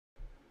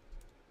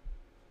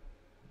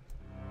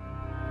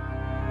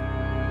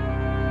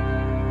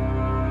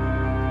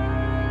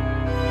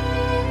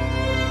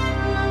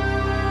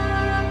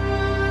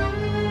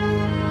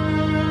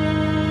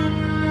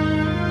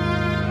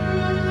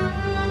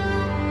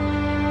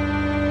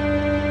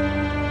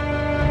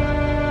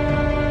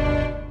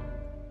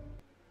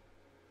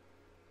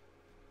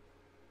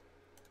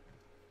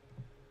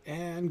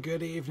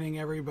good evening,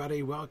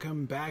 everybody.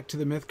 Welcome back to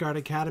the Mythgard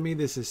Academy.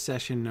 This is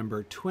session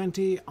number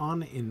 20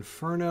 on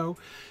Inferno,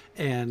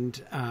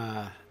 and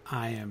I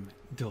am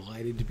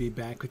delighted to be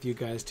back with you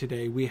guys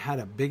today. We had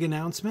a big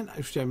announcement,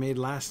 which I made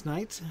last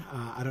night.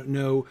 I don't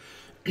know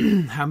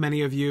how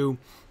many of you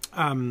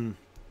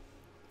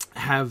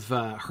have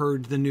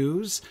heard the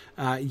news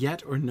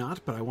yet or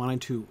not, but I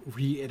wanted to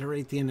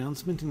reiterate the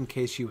announcement in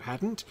case you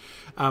hadn't.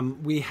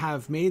 We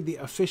have made the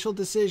official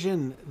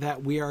decision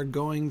that we are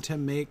going to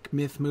make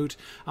MythMoot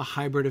a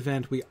hybrid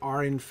event. We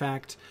are, in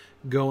fact,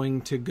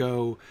 going to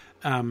do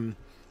an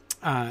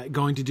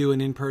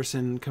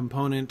in-person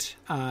component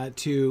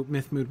to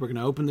MythMoot. We're going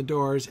to open the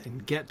doors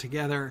and get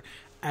together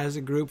as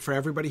a group for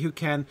everybody who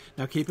can.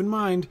 Now, keep in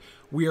mind,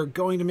 we are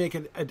going to make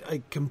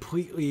a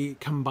completely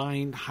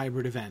combined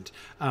hybrid event.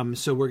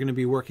 So we're going to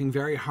be working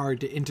very hard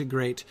to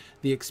integrate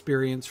the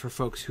experience for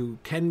folks who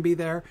can be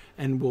there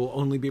and will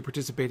only be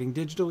participating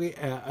digitally,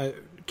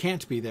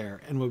 can't be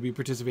there and will be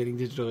participating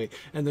digitally,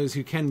 and those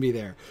who can be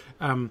there.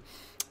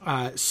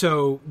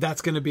 So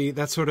that's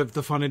sort of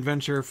the fun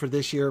adventure for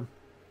this year.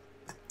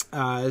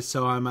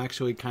 So I'm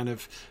actually kind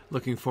of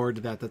looking forward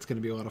to that. That's going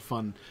to be a lot of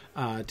fun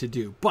to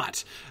do.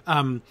 But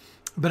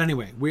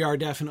anyway, we are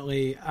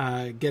definitely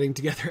getting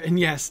together. And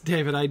yes,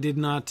 David, I did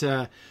not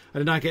get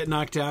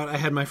knocked out. I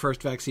had my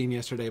first vaccine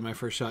yesterday, my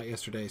first shot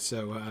yesterday.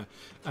 So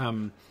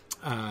I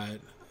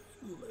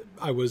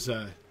was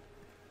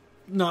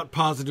not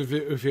positive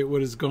if it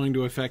was going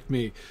to affect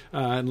me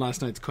in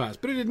last night's class,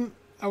 but it didn't.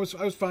 I was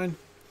fine.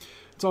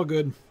 It's all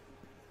good.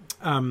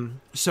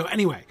 So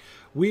anyway,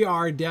 we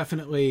are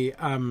definitely,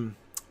 I'm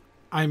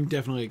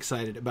definitely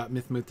excited about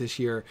MythMoot this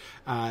year.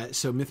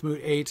 So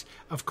MythMoot 8,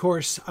 of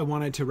course, I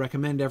wanted to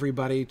recommend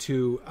everybody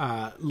to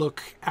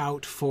look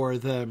out for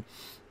the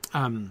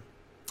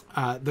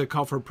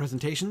call for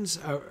presentations.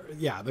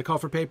 The call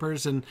for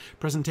papers and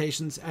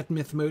presentations at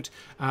MythMoot.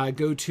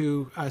 Go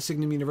to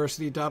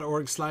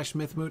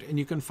signumuniversity.org/MythMoot, and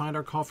you can find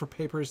our call for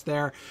papers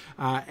there.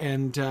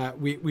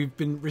 We've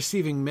been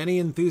receiving many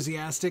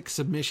enthusiastic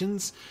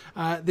submissions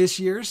this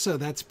year, so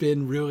that's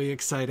been really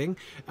exciting.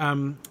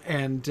 We're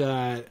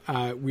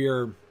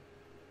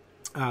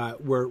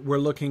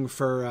looking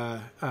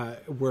for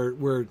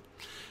we're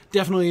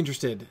definitely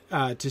interested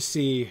to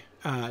see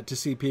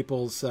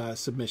people's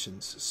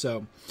submissions.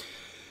 So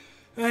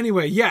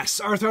anyway, yes,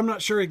 Arthur, I'm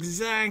not sure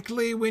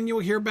exactly when you'll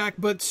hear back,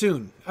 but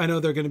soon. I know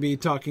they're going to be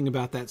talking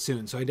about that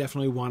soon, so I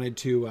definitely wanted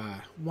to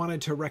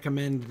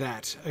recommend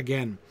that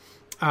again.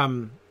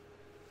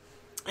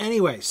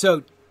 Anyway,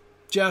 so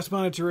just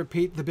wanted to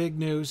repeat the big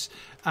news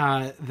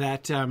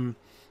that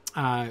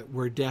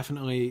we're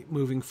definitely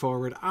moving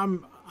forward.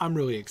 I'm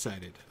really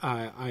excited.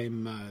 I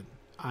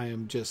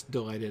am just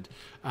delighted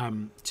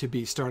to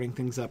be starting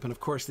things up. And of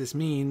course, this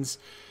means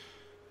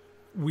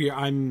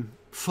I'm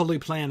fully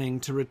planning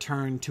to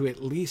return to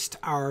at least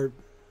our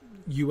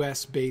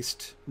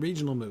US-based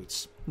regional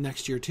moots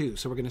next year too.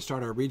 So we're going to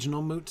start our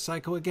regional moot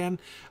cycle again.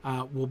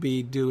 We'll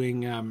be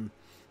doing,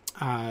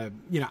 I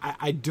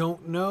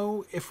don't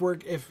know if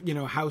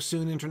how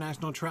soon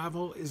international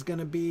travel is going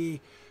to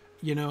be,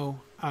 a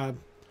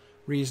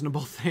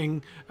reasonable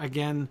thing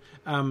again.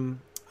 I'm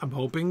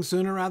hoping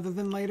sooner rather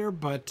than later,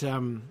 but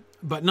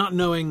not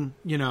knowing,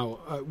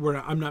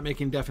 I'm not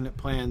making definite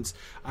plans.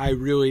 I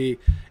really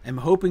am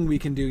hoping we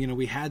can do,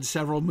 we had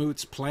several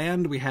moots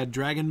planned. We had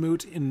Dragon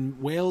Moot in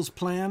Wales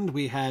planned.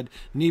 We had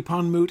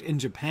Nippon Moot in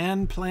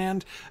Japan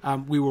planned.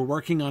 We were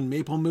working on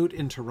Maple Moot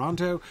in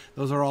Toronto.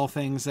 Those are all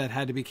things that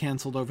had to be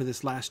canceled over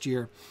this last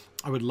year.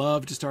 I would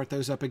love to start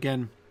those up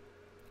again.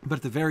 But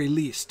at the very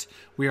least,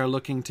 we are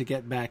looking to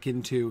get back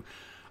into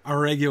our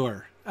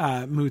regular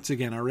moots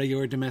again, our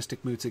regular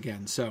domestic moots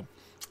again. So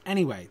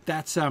anyway,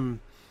 that's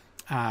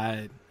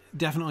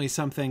definitely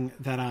something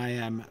that I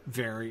am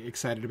very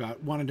excited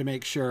about. Wanted to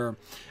make sure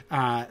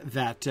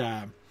that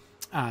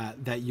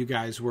you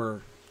guys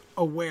were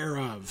aware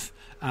of.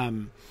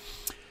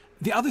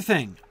 The other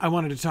thing I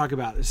wanted to talk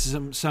about is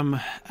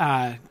some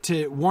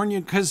to warn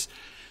you, because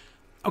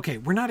okay,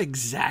 we're not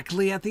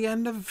exactly at the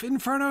end of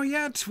Inferno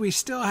yet. We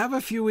still have a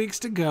few weeks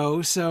to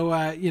go. So,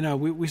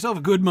 we still have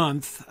a good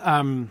month.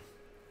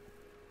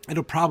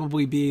 It'll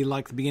probably be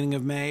like the beginning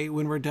of May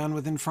when we're done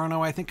with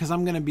Inferno, I think, because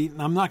I'm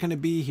not going to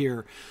be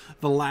here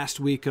the last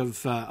week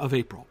of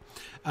April.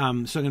 So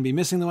I'm going to be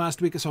missing the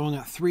last week. So I only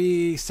got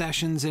 3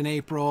 sessions in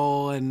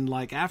April. And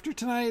like after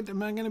tonight,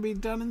 am I going to be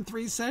done in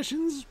 3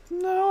 sessions?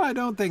 No, I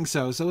don't think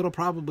so. So it'll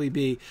probably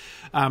be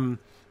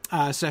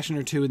a session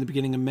or 2 in the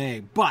beginning of May.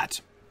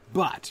 But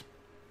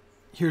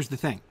here's the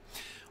thing.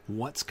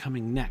 What's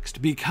coming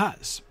next?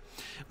 Because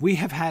we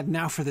have had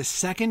now for the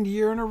second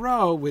year in a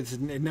row,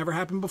 it never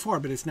happened before,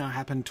 but it's now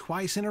happened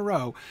twice in a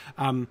row.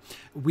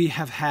 We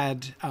have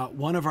had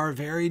one of our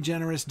very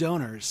generous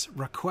donors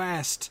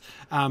request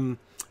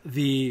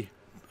the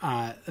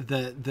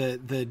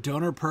the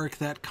donor perk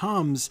that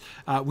comes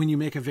when you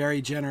make a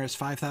very generous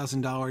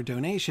 $5,000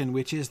 donation,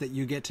 which is that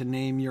you get to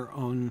name your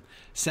own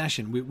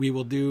session. We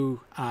will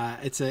do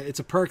it's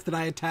a perk that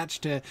I attach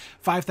to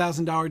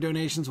 $5,000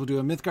 donations. We'll do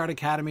a Mythgard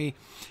Academy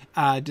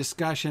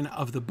discussion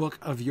of the book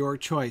of your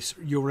choice.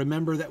 You'll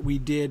remember that we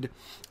did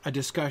a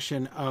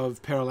discussion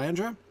of Out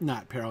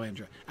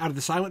of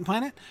the Silent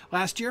Planet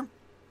last year.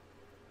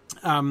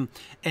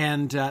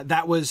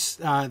 That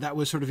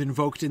was sort of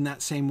invoked in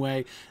that same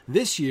way.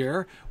 This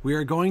year, we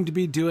are going to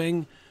be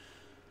doing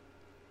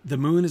The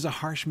Moon is a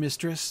Harsh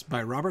Mistress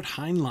by Robert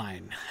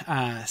Heinlein.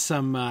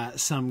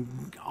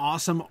 Some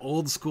awesome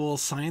old school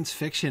science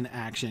fiction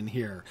action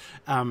here.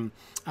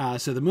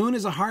 So The Moon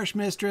is a Harsh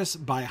Mistress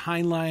by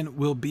Heinlein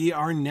will be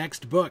our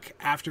next book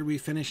after we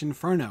finish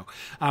Inferno.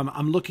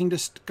 I'm looking to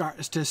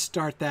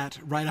start that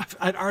right off.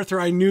 Arthur,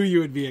 I knew you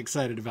would be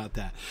excited about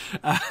that.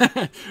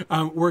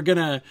 We're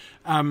gonna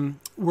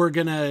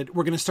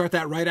start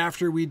that right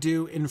after we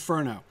do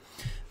Inferno.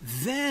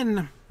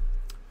 Then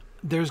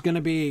there's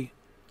gonna be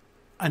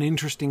an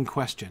interesting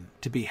question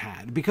to be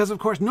had, because of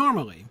course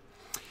normally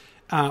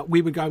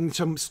we would go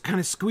some kind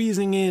of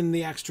squeezing in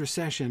the extra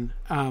session,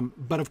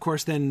 but of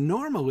course then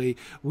normally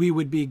we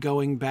would be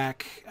going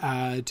back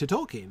to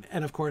Tolkien,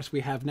 and of course we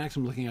have next.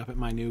 I'm looking up at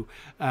my new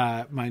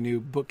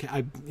book.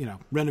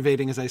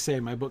 Renovating, as I say,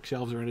 my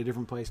bookshelves are in a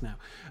different place now.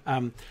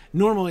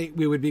 Normally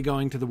we would be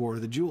going to the War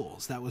of the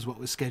Jewels. That was what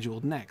was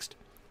scheduled next,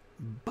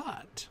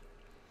 but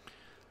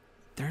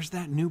there's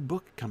that new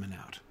book coming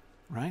out,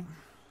 right?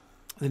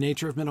 The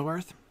Nature of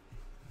Middle-earth.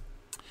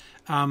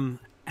 And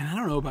I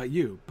don't know about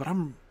you, but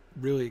I'm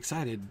really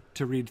excited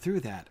to read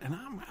through that. And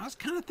I was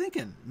kind of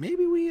thinking,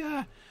 maybe we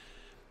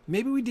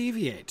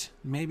deviate.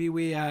 Maybe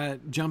we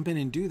jump in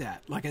and do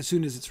that, like as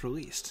soon as it's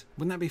released.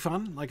 Wouldn't that be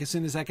fun? Like as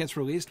soon as that gets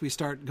released, we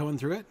start going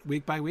through it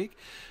week by week.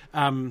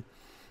 I'm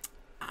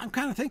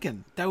kind of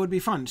thinking that would be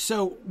fun.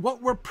 So what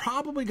we're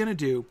probably going to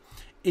do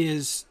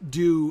is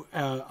do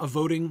a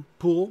voting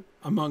pool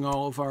among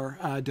all of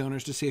our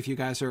donors to see if you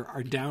guys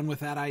are down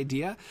with that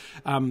idea,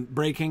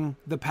 breaking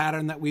the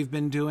pattern that we've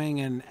been doing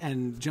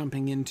and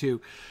jumping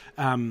into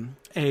so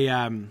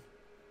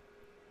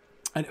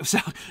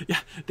yeah,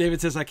 David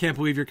says, I can't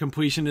believe your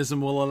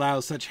completionism will allow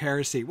such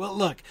heresy. Well,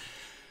 look,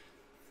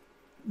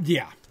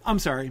 yeah, I'm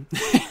sorry.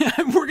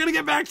 We're going to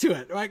get back to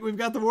it, right? We've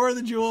got the War of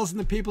the Jewels and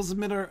the Peoples of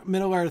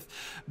Middle-earth,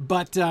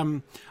 but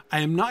I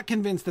am not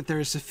convinced that there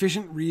is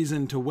sufficient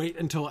reason to wait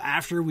until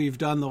after we've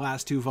done the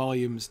last two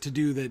volumes to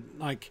do the,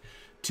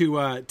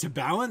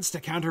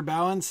 to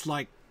counterbalance,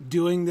 like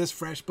doing this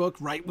fresh book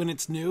right when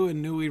it's new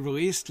and newly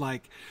released,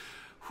 like,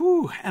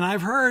 whew. And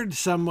I've heard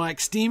some like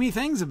steamy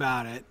things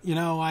about it,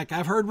 like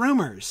I've heard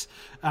rumors.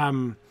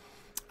 I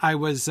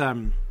was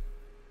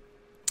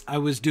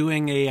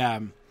doing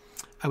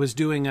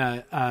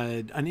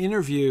an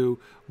interview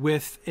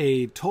with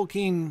a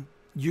Tolkien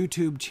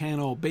YouTube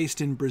channel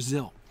based in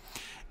Brazil.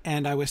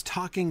 And I was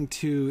talking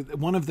to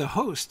one of the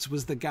hosts,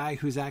 was the guy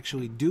who's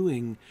actually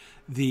doing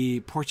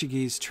the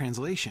Portuguese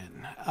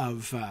translation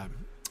of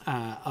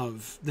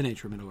The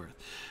Nature of Middle-earth.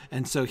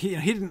 And so he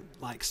didn't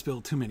spill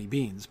too many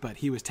beans, but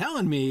he was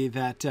telling me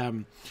that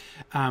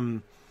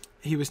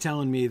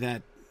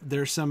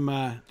there's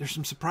some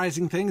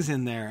surprising things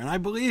in there, and I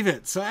believe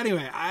it. So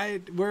anyway,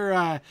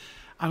 I'm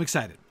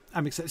excited.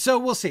 So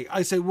we'll see.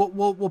 I say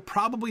we'll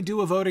probably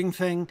do a voting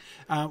thing.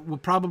 We'll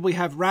probably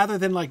have, rather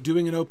than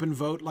doing an open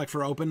vote,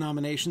 for open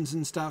nominations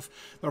and stuff,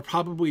 there'll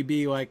probably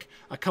be a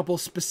couple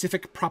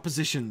specific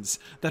propositions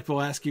that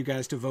we'll ask you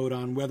guys to vote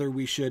on, whether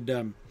we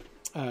should,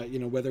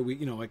 whether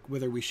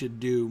we should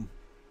do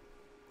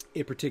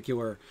a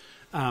particular,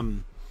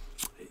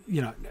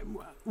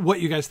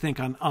 what you guys think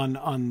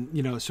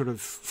on sort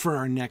of for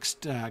our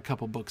next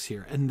couple books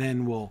here. And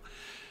then we'll,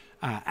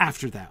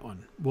 after that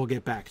one, we'll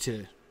get back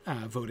to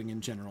voting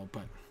in general,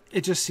 but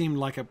it just seemed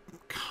like a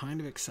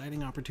kind of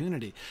exciting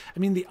opportunity. I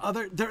mean,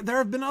 there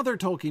have been other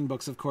Tolkien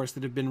books, of course,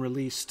 that have been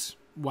released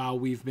while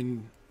we've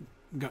been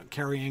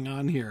carrying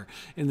on here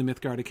in the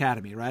Mythgard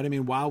Academy, right? I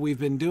mean, while we've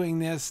been doing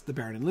this, the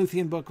Beren and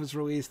Luthien book was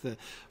released, the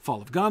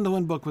Fall of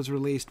Gondolin book was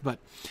released, but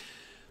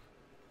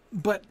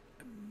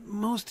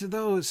most of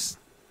those,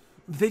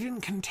 they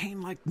didn't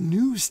contain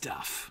new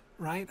stuff.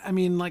 Right? I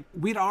mean,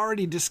 we'd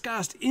already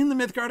discussed in the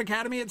Mythgard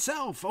Academy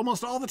itself,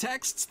 almost all the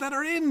texts that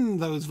are in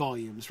those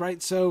volumes,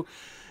 right? So,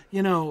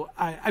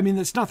 I mean,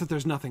 it's not that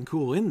there's nothing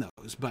cool in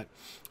those, but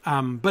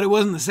it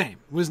wasn't the same.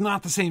 It was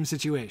not the same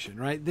situation,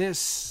 right?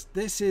 This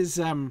is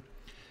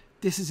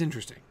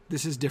interesting.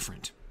 This is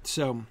different.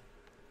 So,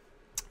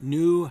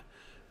 new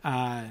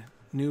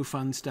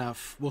fun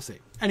stuff. We'll see.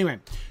 Anyway,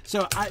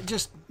 so I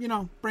just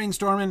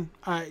brainstorming.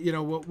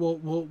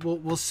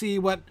 We'll see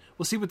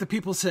what the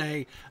people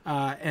say,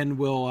 and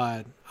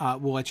we'll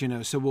let you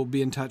know. So we'll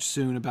be in touch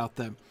soon about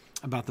the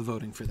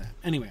voting for that.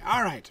 Anyway,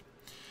 all right.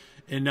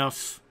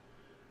 Enough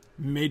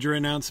major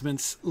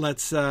announcements.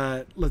 Let's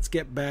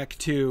get back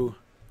to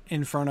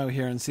Inferno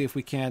here and see if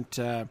we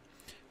can't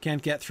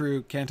get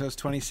through Cantos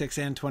 26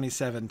 and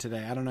 27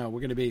 today. I don't know.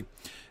 We're going to be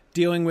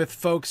dealing with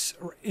folks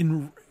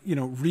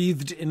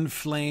wreathed in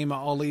flame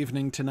all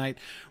evening tonight.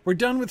 We're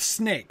done with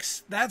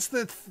snakes. That's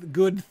the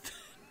good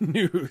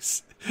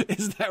news,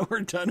 is that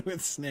we're done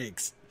with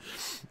snakes.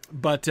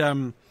 But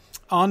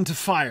on to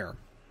fire.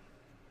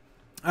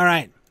 All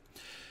right.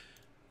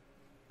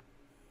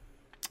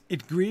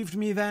 It grieved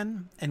me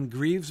then, and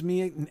grieves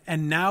me,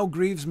 and now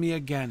grieves me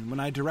again, when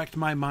I direct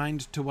my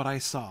mind to what I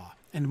saw.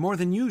 And more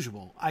than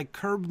usual, I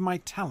curb my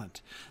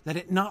talent, that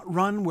it not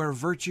run where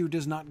virtue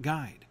does not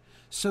guide.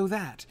 So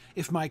that,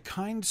 if my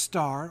kind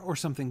star, or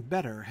something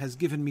better, has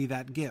given me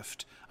that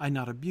gift, I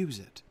not abuse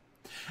it.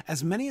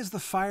 As many as the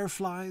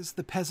fireflies,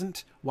 the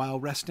peasant, while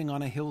resting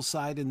on a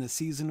hillside in the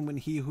season when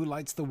he who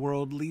lights the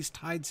world least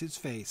hides his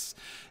face,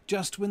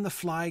 just when the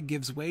fly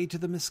gives way to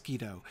the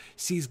mosquito,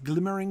 sees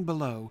glimmering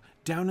below,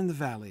 down in the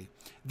valley,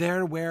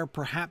 there where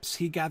perhaps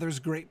he gathers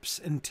grapes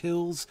and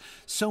tills,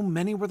 so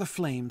many were the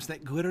flames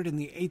that glittered in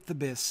the eighth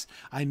abyss,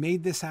 I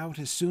made this out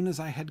as soon as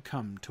I had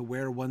come to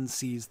where one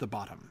sees the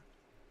bottom.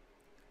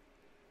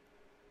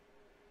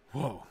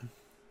 Whoa.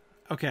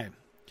 Okay.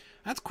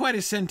 That's quite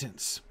a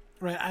sentence.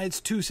 Right, it's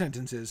 2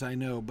 sentences, I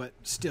know, but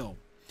still,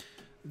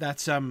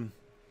 that's a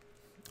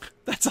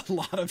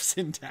lot of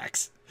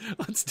syntax.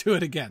 Let's do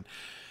it again.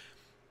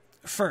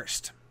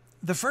 First,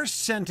 the first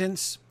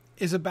sentence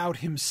is about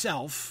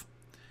himself,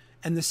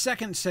 and the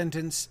second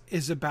sentence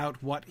is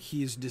about what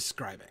he's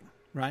describing,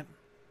 right?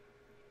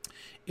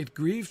 It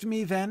grieved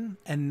me then,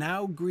 and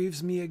now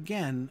grieves me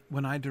again,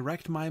 when I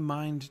direct my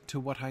mind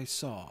to what I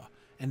saw.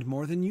 And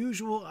more than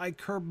usual I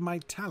curb my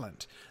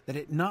talent, that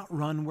it not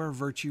run where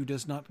virtue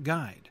does not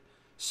guide.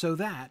 So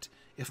that,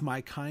 if my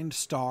kind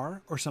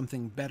star, or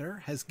something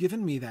better, has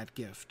given me that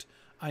gift,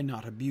 I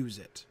not abuse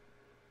it.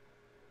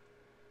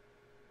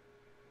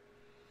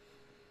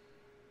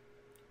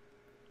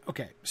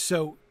 Okay,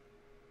 so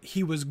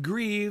he was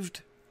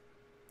grieved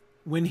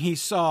when he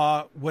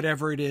saw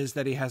whatever it is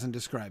that he hasn't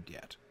described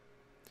yet.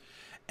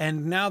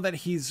 And now that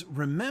he's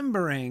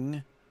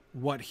remembering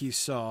what he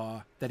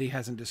saw that he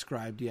hasn't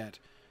described yet,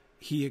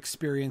 he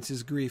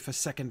experiences grief a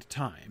second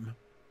time,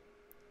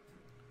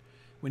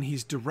 when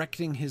he's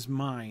directing his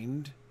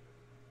mind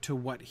to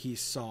what he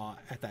saw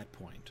at that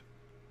point.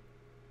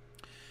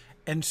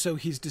 And so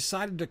he's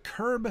decided to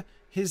curb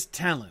his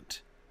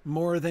talent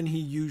more than he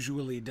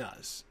usually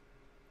does.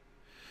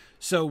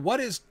 So what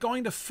is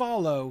going to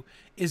follow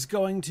is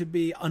going to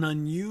be an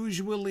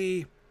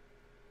unusually,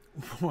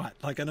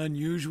 like an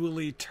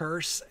unusually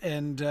terse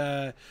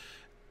and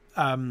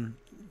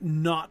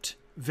not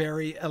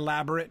very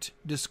elaborate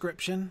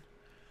description.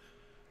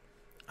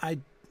 I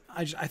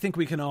think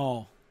we can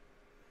all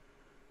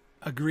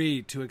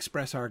agree to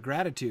express our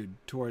gratitude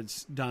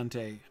towards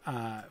Dante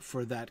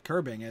for that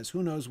curbing, as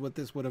who knows what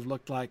this would have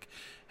looked like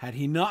had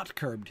he not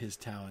curbed his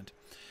talent.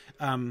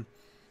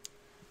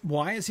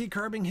 Why is he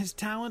curbing his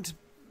talent?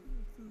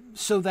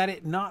 So that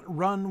it not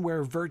run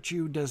where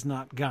virtue does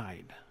not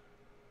guide.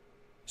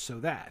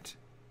 So that,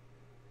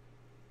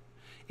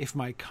 if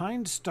my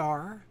kind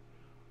star,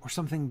 or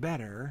something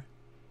better,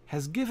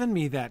 has given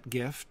me that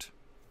gift,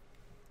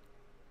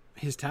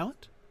 his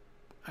talent,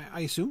 I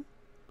assume,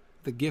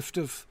 the gift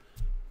of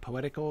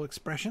poetical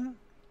expression,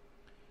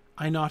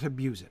 I not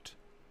abuse it.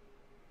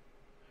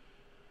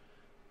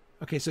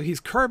 Okay, so he's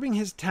curbing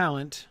his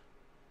talent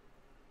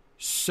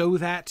so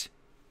that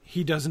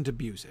he doesn't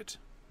abuse it.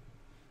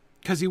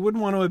 Because he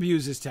wouldn't want to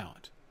abuse his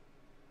talent.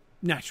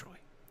 Naturally.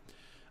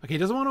 Okay, he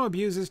doesn't want to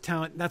abuse his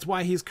talent. That's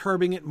why he's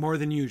curbing it more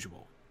than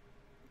usual.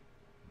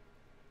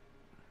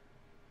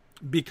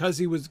 Because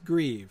he was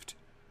grieved.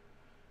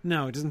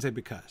 No, it doesn't say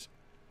because.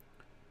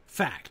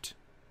 Fact.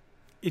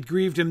 It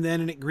grieved him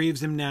then and it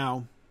grieves him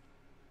now.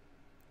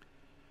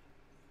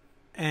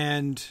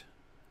 And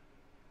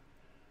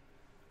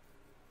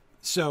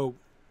so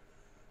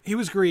he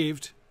was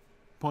grieved,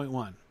 point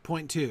 1.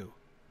 Point 2.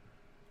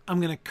 I'm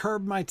going to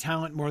curb my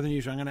talent more than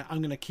usual.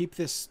 I'm going to keep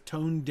this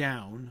tone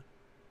down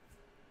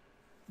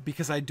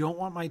because I don't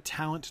want my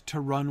talent to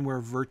run where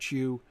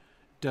virtue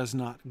does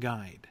not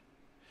guide.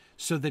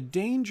 So the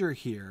danger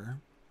here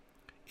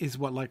is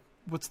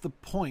what's the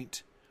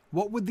point?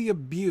 What would the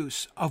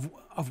abuse of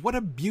what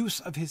abuse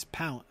of his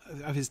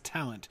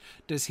talent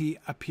does he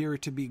appear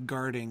to be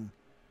guarding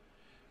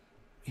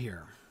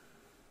here?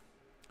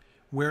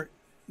 Where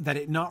that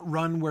it not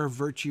run where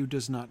virtue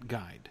does not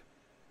guide.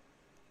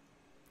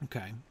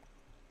 Okay.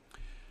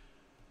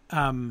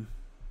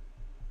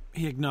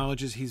 He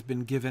acknowledges he's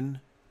been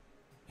given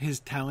his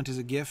talent is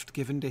a gift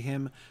given to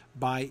him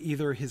by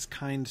either his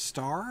kind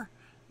star,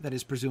 that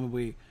is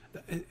presumably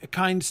a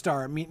kind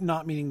star,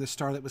 not meaning the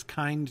star that was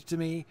kind to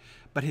me,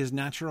 but his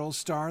natural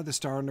star, the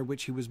star under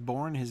which he was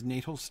born, his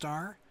natal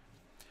star,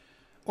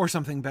 or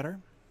something better.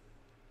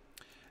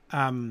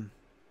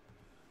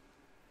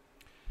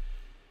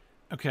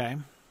 Okay.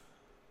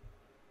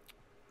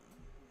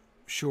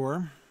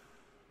 Sure.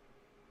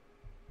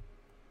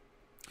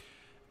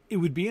 It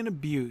would be an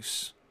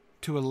abuse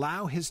to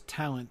allow his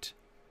talent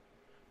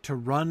to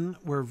run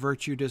where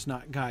virtue does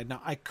not guide.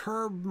 Now, I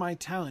curb my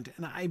talent,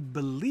 and I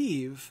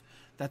believe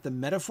that the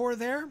metaphor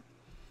there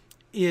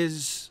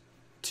is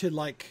to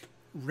like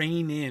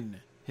rein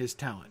in his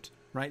talent,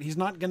 right? He's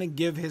not going to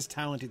give his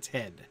talent its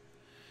head.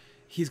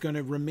 He's going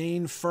to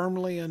remain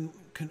firmly in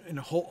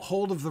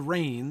hold of the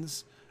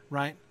reins,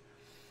 right?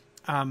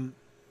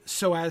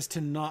 So as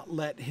to not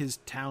let his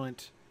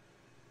talent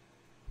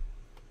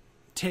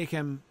take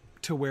him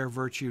to where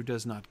virtue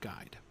does not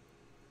guide.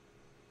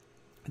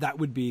 That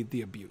would be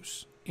the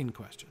abuse in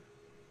question.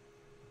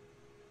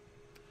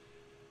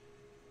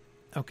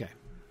 Okay.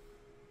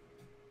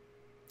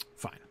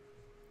 Fine.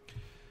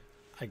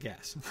 I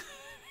guess.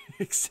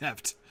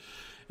 Except,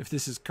 if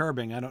this is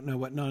curbing, I don't know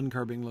what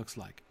non-curbing looks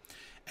like.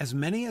 As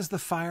many as the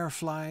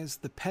fireflies,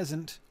 the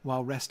peasant,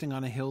 while resting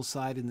on a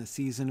hillside in the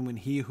season when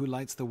he who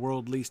lights the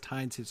world least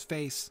hides his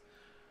face.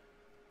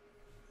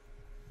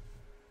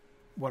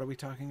 What are we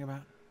talking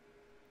about?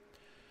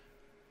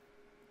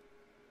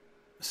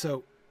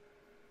 So,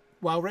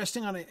 while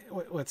resting on a...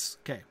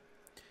 Okay.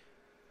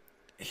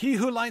 He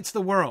who lights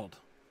the world.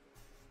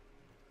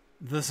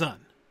 The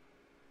sun.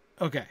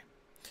 Okay.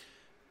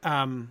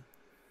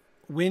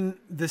 When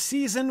the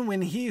season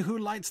when he who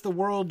lights the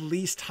world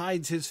least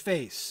hides his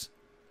face.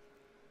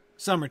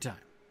 Summertime.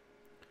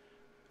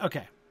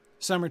 Okay.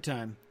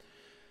 Summertime.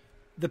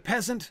 The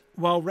peasant,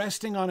 while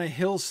resting on a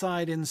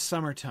hillside in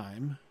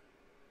summertime.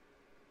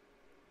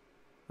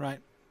 Right.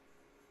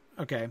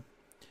 Okay.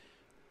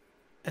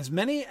 As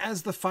many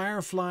as the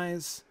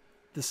fireflies,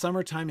 the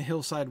summertime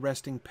hillside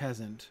resting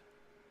peasant.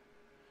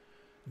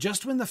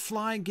 Just when the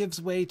fly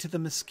gives way to the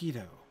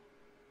mosquito,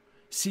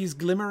 sees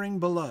glimmering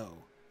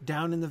below,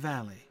 down in the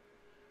valley.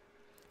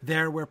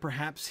 There where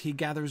perhaps he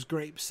gathers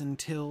grapes and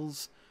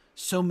tills,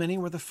 so many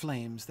were the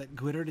flames that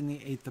glittered in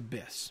the eighth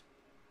abyss.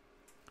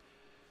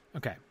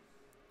 Okay.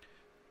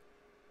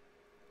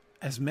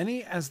 As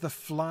many as the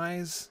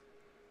flies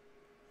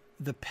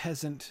the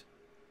peasant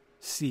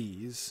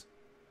sees,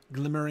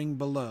 glimmering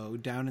below,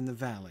 down in the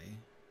valley,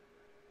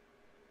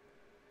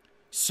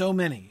 so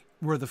many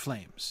were the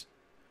flames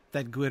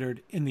that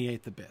glittered in the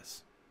eighth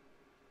abyss.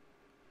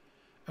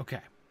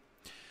 Okay.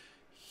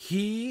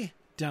 He,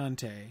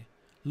 Dante,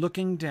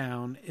 looking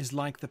down, is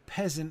like the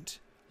peasant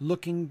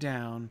looking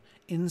down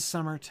in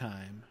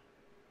summertime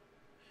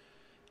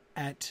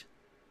at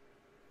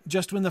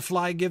just when the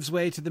fly gives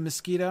way to the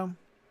mosquito,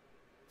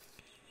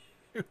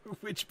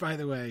 which, by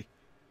the way,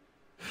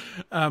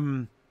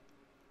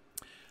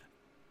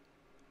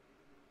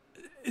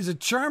 is a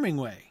charming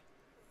way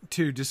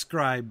to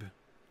describe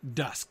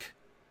dusk,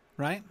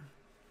 right?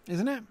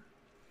 Isn't it?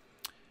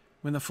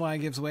 When the fly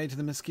gives way to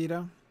the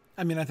mosquito.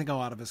 I mean, I think a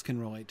lot of us can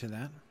relate to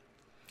that.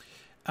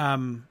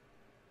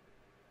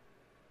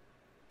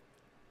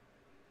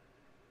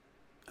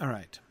 All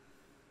right.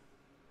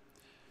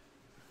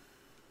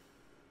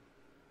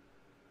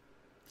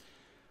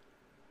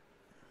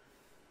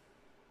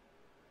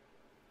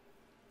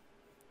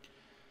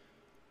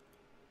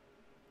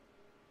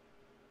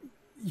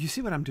 You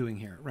see what I'm doing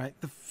here, right?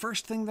 The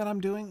first thing that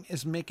I'm doing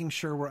is making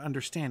sure we're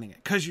understanding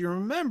it. Because you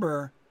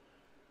remember,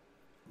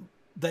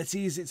 that's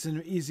easy. It's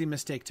an easy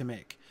mistake to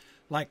make.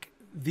 Like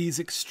these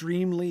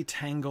extremely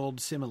tangled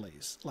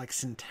similes, like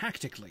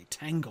syntactically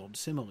tangled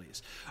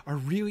similes, are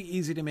really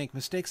easy to make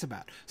mistakes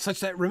about. Such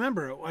that,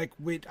 remember, like,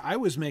 wait, I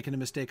was making a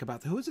mistake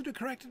about who was it who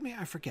corrected me?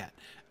 I forget.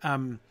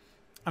 I'm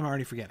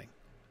already forgetting.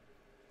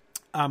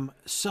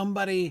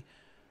 Somebody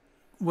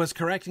was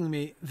correcting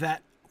me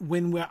that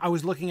when I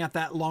was looking at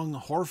that long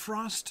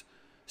hoarfrost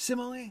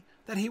simile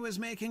that he was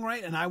making,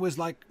 right? And I was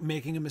like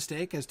making a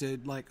mistake as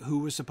to like who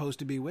was supposed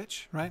to be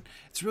which, right?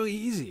 It's really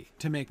easy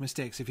to make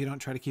mistakes if you don't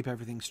try to keep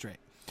everything straight.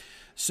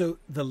 So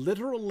the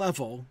literal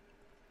level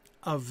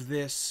of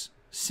this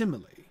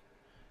simile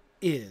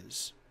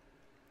is,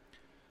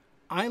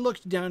 I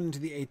looked down into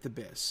the eighth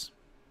abyss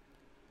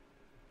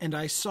and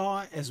I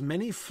saw as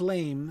many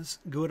flames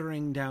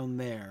glittering down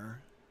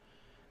there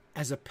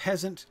as a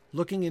peasant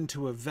looking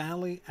into a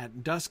valley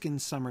at dusk in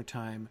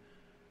summertime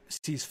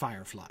sees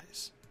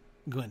fireflies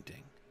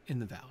glinting in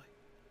the valley.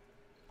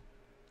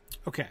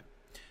 Okay,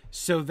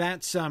 so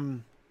that's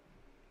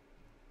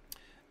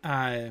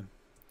the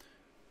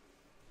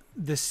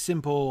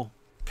simple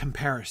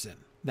comparison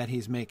that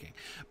he's making.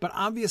 But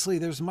obviously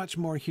there's much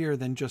more here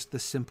than just the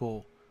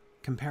simple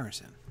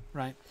comparison,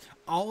 right?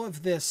 All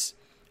of this,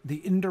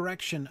 the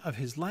indirection of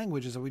his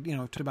language, as we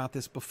talked about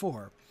this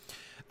before,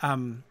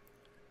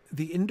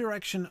 the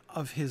indirection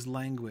of his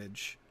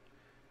language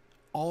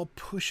all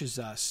pushes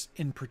us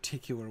in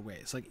particular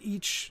ways. Like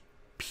each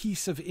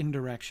piece of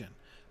indirection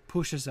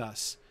pushes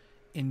us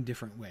in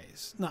different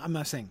ways. No, I'm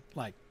not saying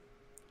like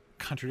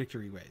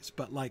contradictory ways,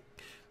 but like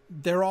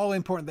they're all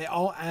important. They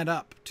all add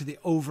up to the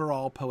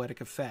overall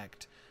poetic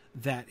effect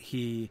that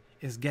he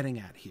is getting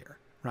at here,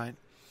 right?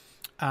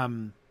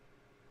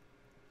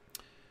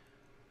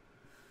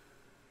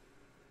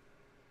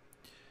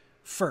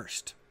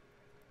 First,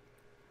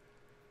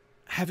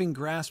 having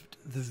grasped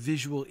the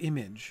visual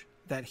image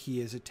that he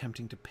is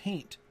attempting to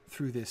paint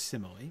through this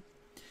simile,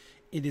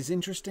 it is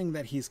interesting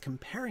that he's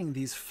comparing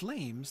these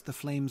flames, the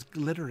flames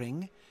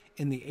glittering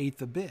in the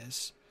eighth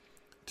abyss,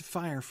 to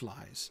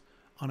fireflies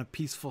on a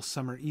peaceful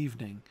summer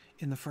evening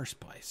in the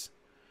first place,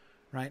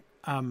 right?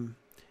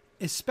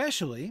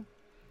 Especially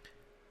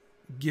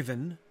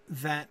given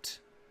that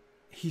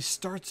he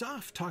starts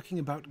off talking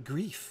about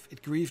grief.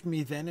 It grieved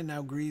me then and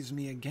now grieves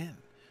me again,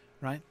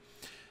 right?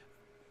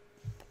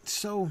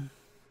 So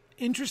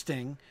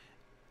interesting.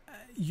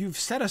 You've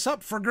set us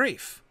up for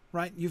grief,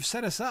 right? You've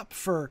set us up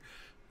for,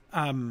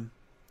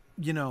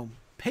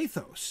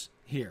 pathos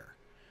here.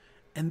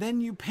 And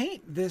then you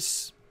paint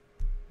this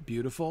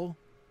beautiful,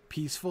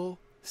 peaceful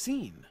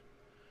scene.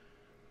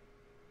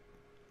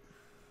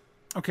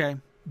 Okay,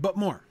 but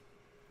more.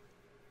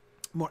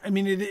 I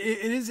mean, it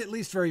is at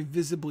least very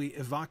visibly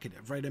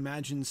evocative, right?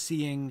 Imagine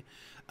seeing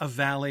a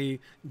valley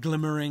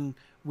glimmering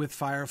with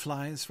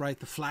fireflies, right?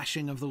 The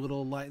flashing of the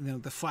little light,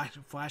 the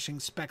flashing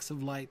specks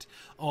of light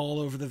all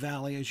over the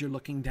valley as you're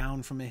looking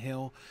down from a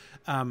hill.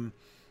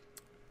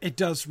 It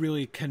does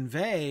really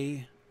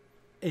convey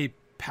a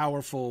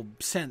powerful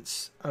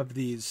sense of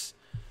these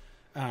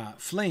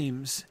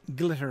flames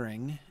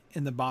glittering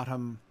in the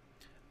bottom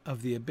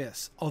of the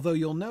abyss. Although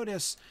you'll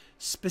notice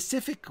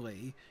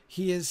specifically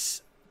he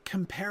is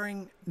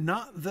comparing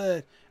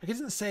he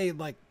doesn't say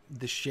like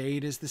the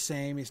shade is the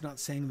same. He's not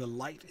saying the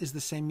light is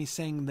the same. He's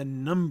saying the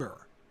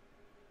number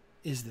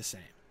is the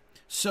same.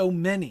 So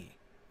many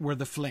were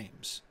the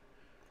flames.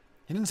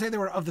 He didn't say they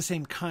were of the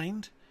same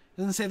kind.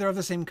 He doesn't say they're of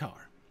the same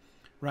color,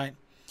 right?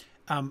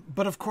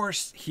 But of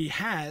course he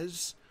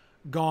has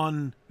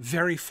gone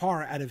very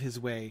far out of his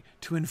way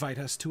to invite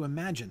us to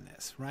imagine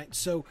this, right?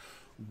 So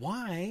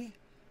why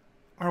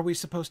are we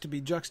supposed to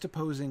be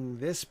juxtaposing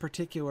this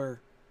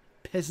particular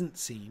peasant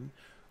scene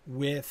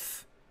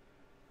with,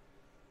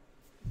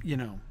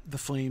 the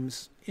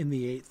flames in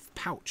the eighth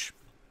pouch?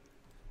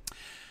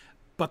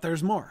 But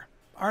there's more.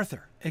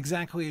 Arthur,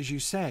 exactly as you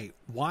say,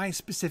 why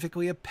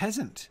specifically a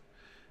peasant?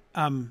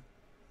 Couldn't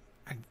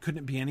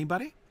it be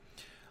anybody?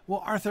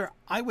 Well, Arthur,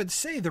 I would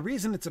say the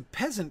reason it's a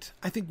peasant,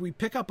 I think we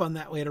pick up on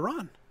that later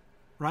on,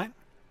 right?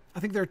 I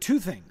think there are two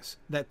things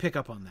that pick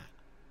up on that.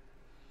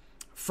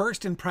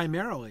 First and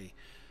primarily,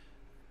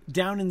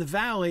 down in the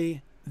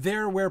valley,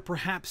 there where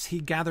perhaps he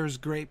gathers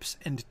grapes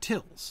and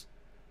tills.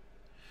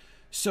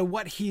 So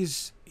what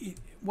he's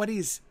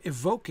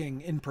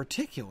evoking in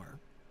particular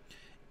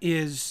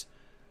is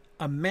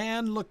a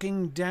man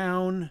looking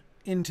down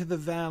into the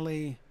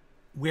valley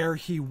where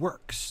he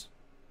works.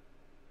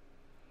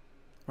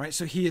 Right?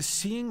 So he is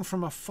seeing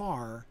from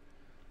afar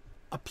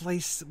a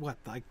place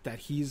that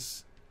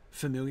he's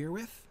familiar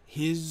with,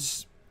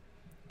 his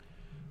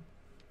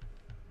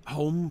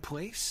home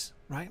place,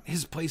 right?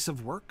 His place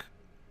of work.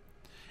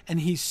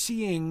 And he's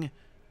seeing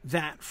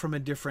that from a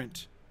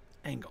different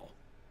angle,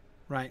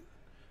 right?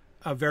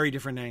 A very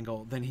different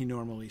angle than he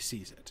normally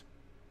sees it.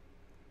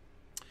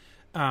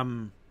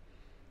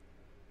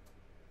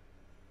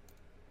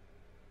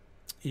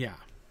 Yeah.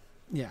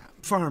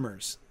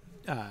 Farmers,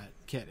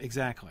 Kit.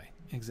 Exactly.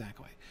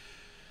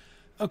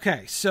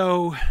 Okay.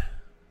 So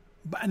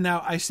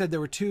now I said there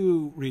were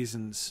two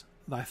reasons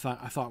I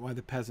thought why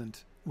the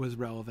peasant was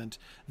relevant.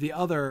 The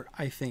other,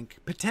 I think,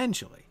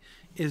 potentially,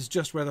 is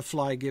just where the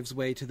fly gives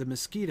way to the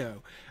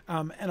mosquito.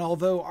 And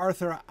although,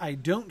 Arthur, I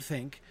don't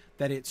think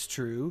that it's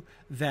true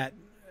that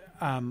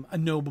a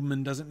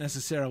nobleman doesn't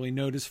necessarily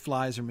notice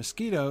flies or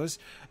mosquitoes,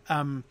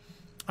 I'm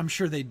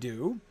sure they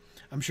do.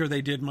 I'm sure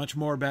they did much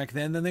more back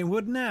then than they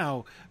would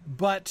now.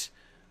 But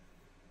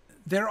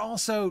they're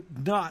also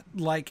not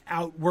like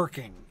out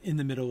working in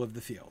the middle of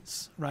the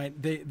fields, right?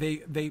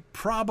 They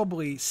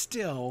probably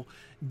still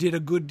did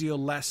a good deal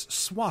less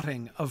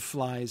swatting of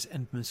flies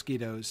and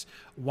mosquitoes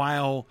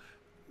while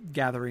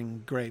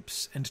gathering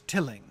grapes and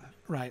tilling,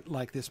 right?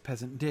 Like this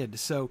peasant did.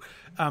 So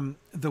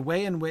the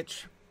way in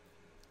which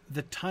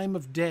the time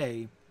of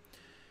day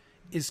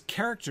is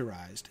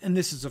characterized, and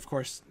this is, of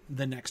course,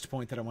 the next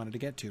point that I wanted to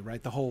get to,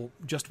 right? The whole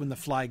just when the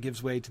fly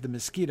gives way to the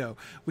mosquito,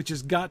 which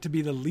has got to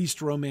be the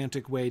least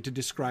romantic way to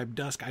describe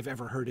dusk I've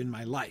ever heard in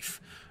my life,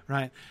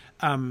 right?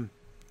 And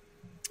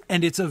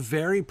it's a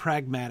very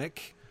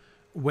pragmatic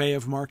way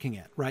of marking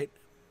it, right?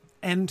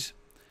 And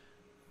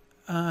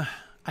I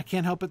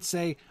can't help but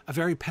say a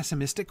very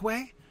pessimistic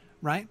way,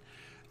 right?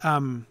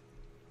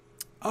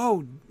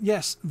 Oh,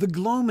 yes, the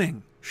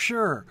gloaming.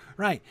 Sure.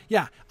 Right.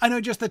 Yeah. I know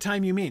just the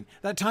time you mean.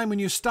 That time when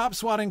you stop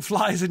swatting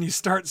flies and you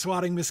start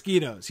swatting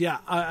mosquitoes. Yeah.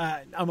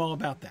 I'm all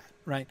about that.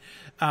 Right.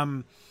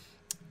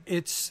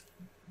 It's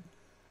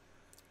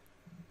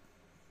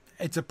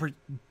a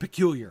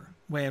peculiar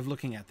way of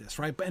looking at this,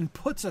 right? And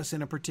puts us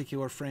in a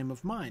particular frame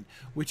of mind,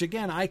 which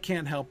again, I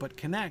can't help but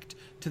connect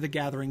to the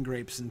gathering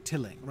grapes and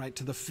tilling, right?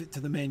 To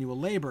the manual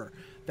labor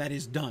that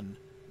is done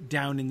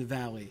down in the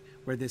valley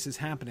where this is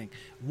happening.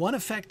 One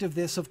effect of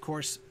this, of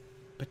course,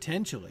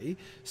 potentially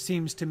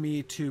seems to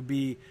me to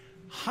be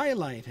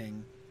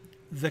highlighting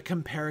the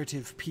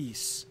comparative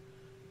peace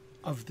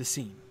of the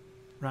scene,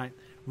 right?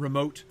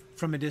 Remote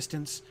from a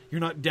distance.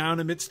 You're not down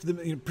amidst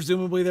them.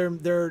 Presumably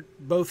they're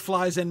both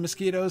flies and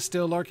mosquitoes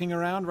still lurking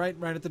around, right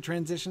at the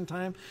transition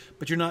time,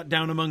 but you're not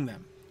down among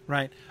them,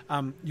 right?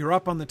 You're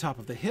up on the top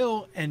of the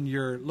hill and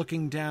you're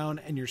looking down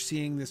and you're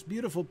seeing this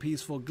beautiful,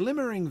 peaceful,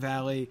 glimmering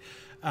valley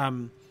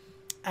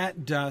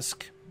at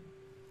dusk.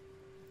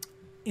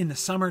 in the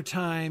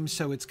summertime,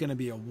 so it's going to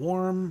be a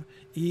warm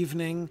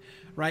evening,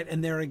 right?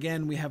 And there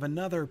again, we have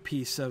another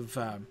piece of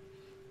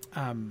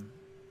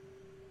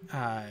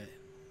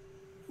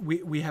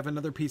we have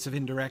another piece of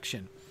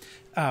indirection.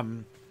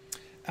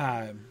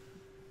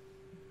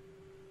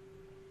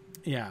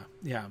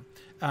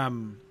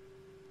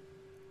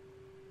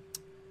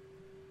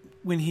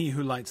 When he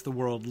who lights the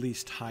world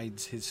least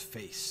hides his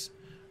face,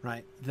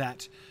 right?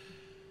 That,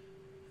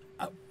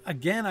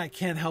 again, I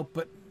can't help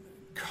but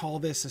call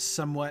this a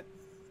somewhat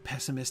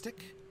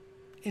pessimistic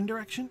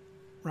indirection,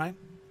 right?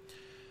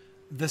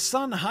 The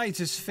sun hides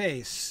his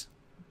face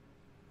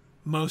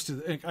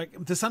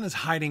the sun is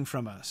hiding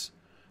from us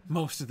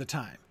most of the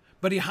time,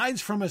 but he hides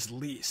from us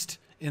least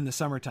in the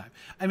summertime.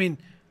 I mean,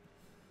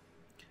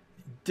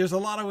 there's a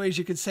lot of ways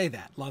you could say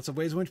that. Lots of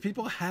ways in which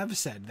people have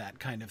said that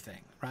kind of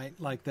thing, right?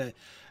 Like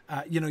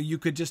you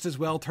could just as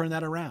well turn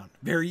that around,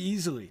 very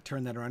easily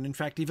turn that around. In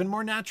fact, even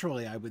more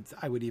naturally, I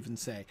would even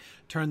say,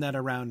 turn that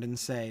around and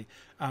say,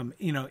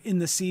 in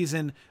the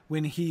season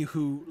when he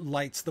who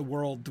lights the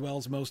world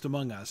dwells most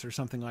among us, or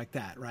something like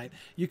that, right?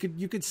 You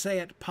could say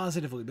it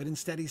positively, but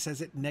instead he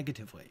says it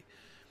negatively.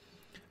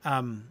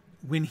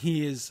 When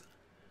he is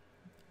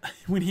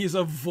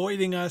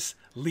avoiding us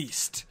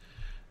least.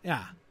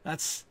 Yeah,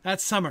 that's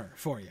summer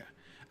for you.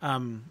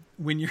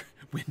 When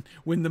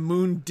the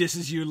moon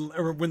disses you,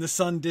 or when the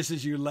sun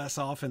disses you less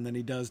often than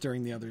he does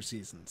during the other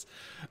seasons.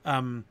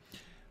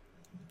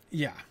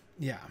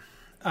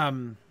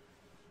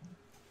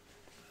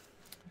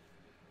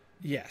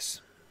 Yes.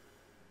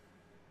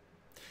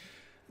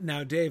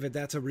 Now, David,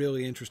 that's a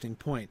really interesting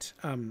point.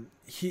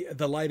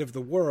 The light of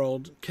the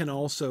world can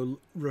also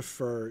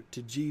refer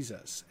to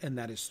Jesus, and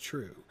that is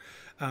true.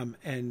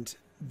 And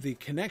the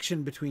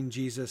connection between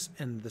Jesus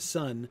and the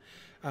sun,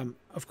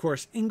 of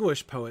course,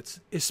 English poets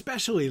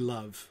especially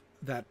love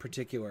that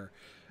particular,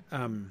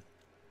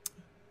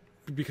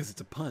 because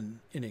it's a pun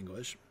in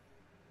English.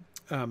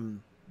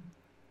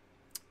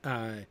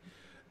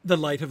 The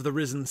light of the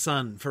risen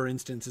sun, for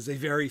instance, is a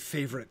very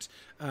favorite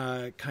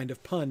kind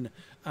of pun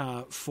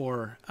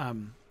for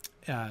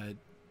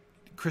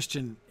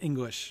Christian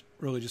English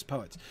religious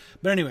poets.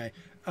 But anyway,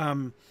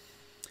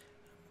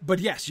 but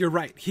yes, you're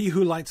right. He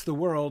who lights the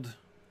world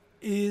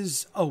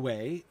is a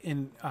way,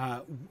 in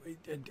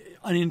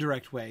an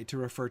indirect way, to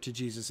refer to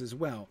Jesus as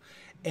well.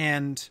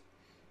 And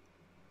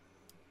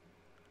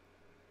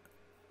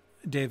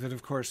David,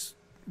 of course,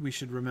 we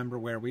should remember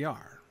where we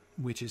are,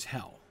 which is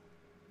hell,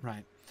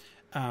 right?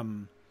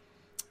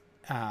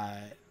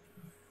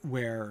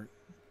 Where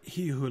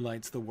he who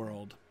lights the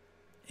world,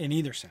 in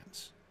either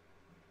sense,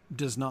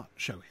 does not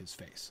show his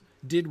face.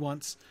 Did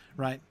once,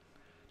 right?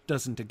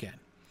 Doesn't again.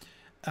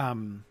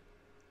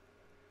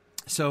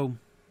 So,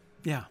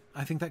 yeah,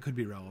 I think that could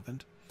be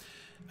relevant.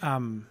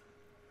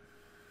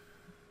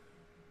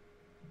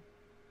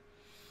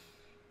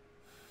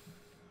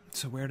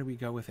 So where do we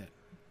go with it?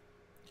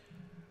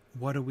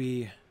 What do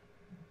we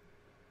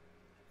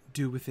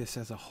do with this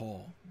as a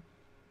whole?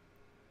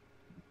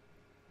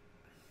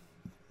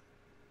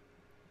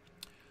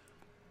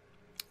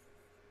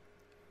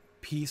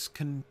 Peace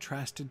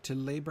contrasted to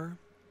labor,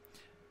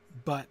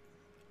 but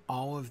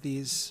all of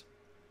these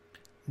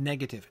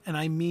negative, and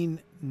I mean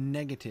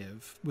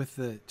negative with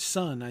the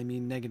sun, I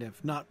mean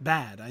negative, not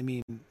bad, I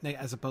mean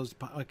as opposed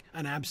to like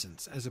an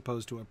absence as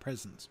opposed to a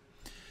presence.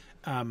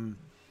 And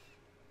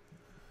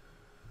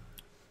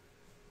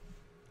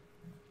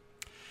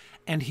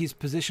he's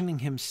positioning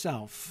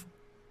himself,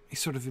 he's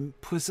sort of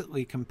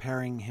implicitly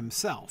comparing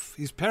himself,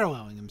 he's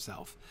paralleling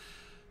himself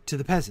to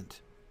the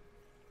peasant,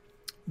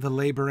 the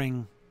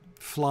laboring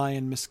fly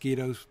and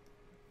mosquito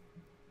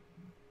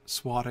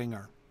swatting,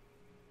 or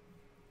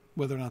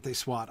whether or not they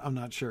swat, I'm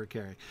not sure,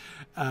 Carrie.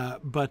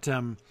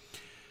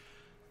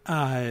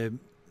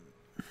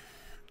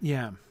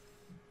 Yeah,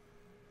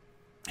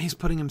 he's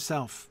putting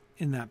himself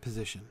in that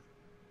position.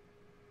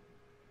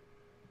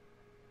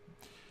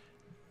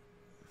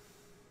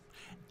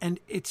 And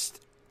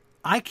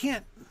I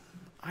can't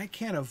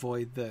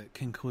avoid the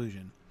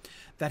conclusion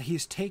that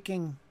he's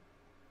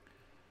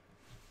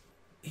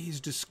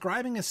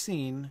describing a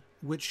scene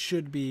which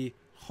should be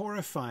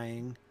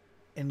horrifying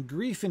and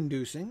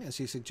grief-inducing, as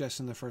he suggests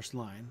in the first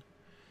line,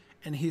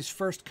 and he's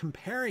first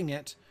comparing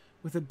it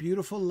with a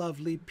beautiful,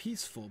 lovely,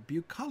 peaceful,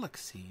 bucolic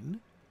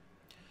scene,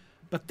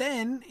 but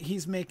then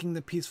he's making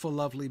the peaceful,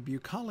 lovely,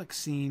 bucolic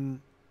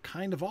scene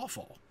kind of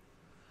awful,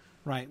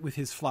 right, with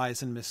his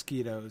flies and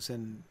mosquitoes,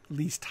 and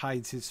least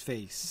hides his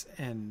face,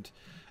 and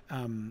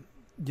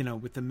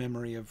with the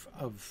memory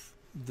of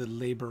the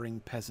laboring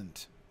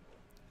peasant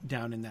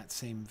down in that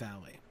same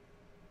valley.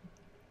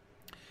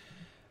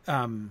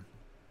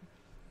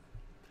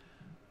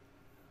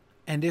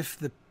 And if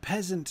the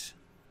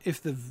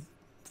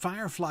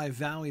Firefly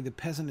Valley the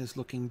peasant is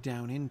looking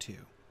down into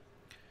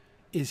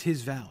is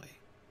his valley,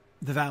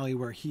 the valley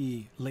where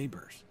he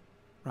labors,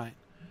 right,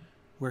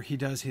 where he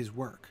does his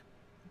work,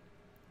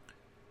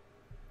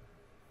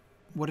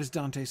 what is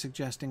Dante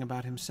suggesting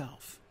about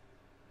himself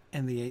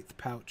and the eighth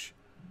pouch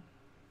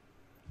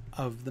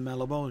of the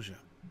Malebolgia?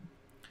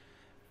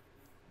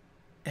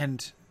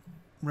 And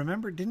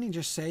remember, didn't he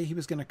just say he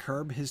was going to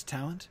curb his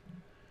talent?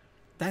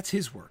 That's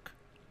his work,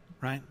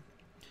 right?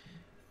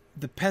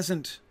 The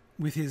peasant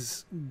with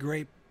his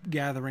grape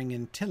gathering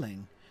and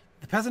tilling.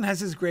 The peasant has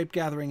his grape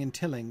gathering and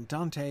tilling.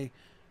 Dante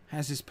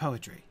has his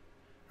poetry,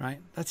 right?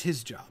 That's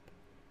his job.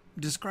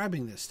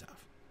 Describing this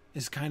stuff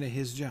is kind of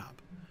his job.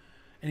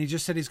 And he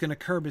just said he's going to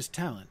curb his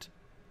talent.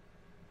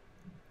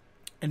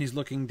 And he's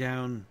looking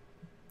down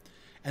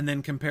and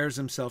then compares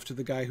himself to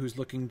the guy who's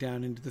looking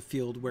down into the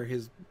field where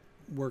his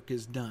work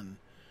is done,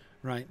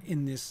 right?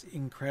 In this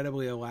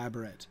incredibly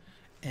elaborate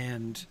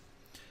and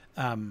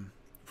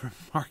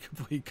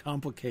remarkably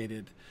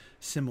complicated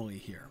simile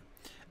here.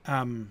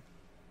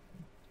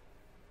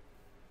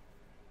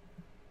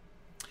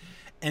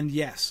 And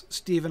yes,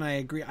 Stephen, I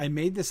agree. I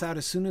made this out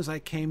as soon as I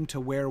came to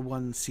where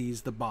one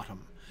sees the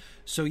bottom.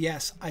 So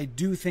yes, I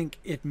do think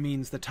it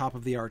means the top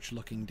of the arch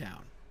looking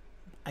down.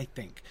 I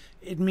think.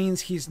 It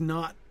means he's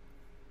not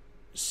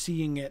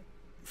seeing it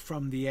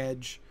from the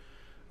edge,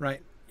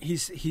 right?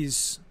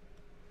 He's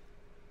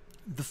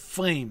the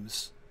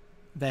flames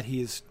that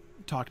he's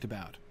talked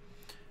about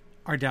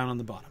are down on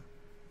the bottom,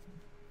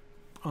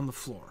 on the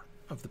floor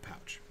of the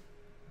pouch.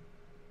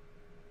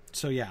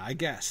 So yeah, I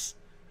guess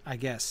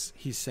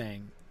he's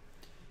saying,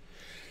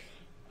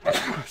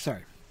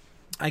 sorry,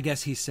 I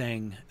guess he's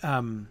saying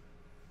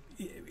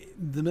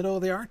the middle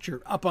of the arch,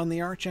 or up on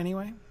the arch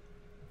anyway,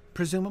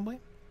 presumably.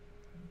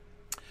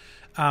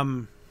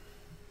 I'm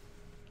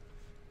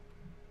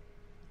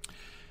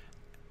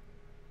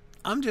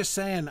just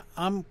saying,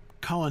 I'm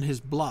calling his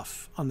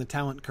bluff on the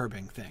talent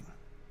curbing thing.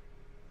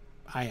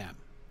 I am.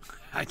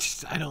 I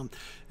don't,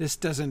 this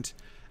doesn't,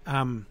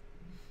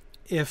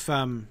 if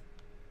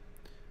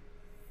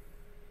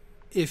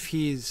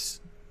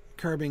he's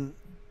curbing,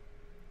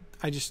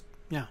 I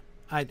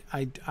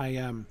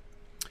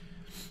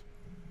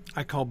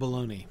call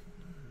baloney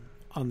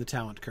on the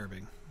talent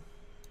curbing.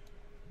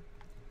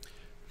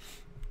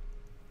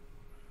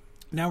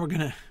 Now we're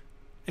going to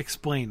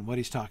explain what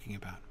he's talking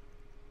about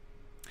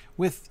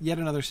with yet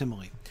another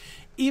simile.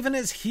 Even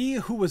as he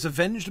who was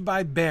avenged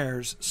by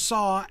bears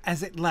saw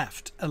as it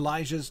left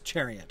Elijah's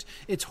chariot,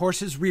 its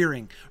horses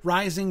rearing,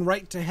 rising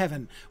right to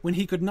heaven, when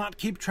he could not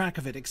keep track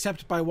of it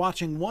except by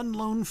watching one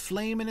lone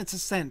flame in its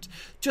ascent,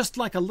 just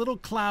like a little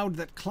cloud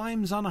that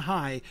climbs on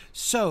high,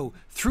 so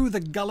through the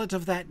gullet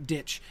of that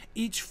ditch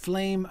each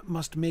flame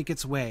must make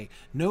its way.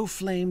 No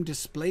flame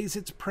displays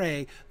its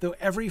prey, though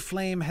every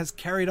flame has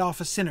carried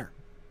off a sinner.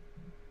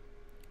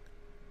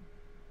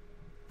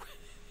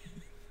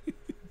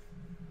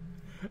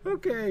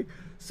 Okay,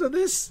 so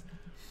this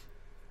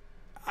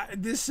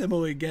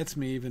simile gets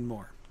me even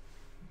more.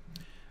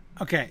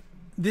 Okay,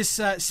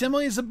 this simile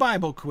is a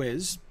Bible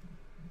quiz.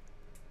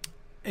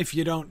 If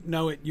you don't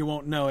know it, you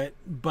won't know it,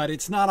 but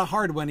it's not a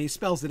hard one. He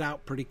spells it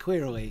out pretty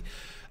clearly.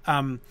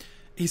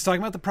 He's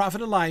talking about the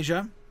prophet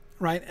Elijah,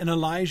 right? And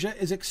Elijah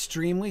is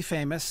extremely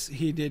famous.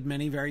 He did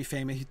many very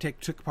famous, he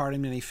took part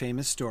in many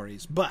famous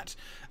stories. But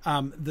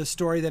the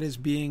story that is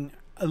being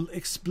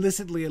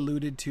explicitly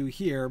alluded to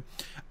here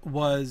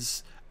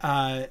was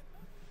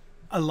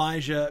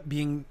Elijah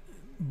being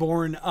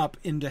borne up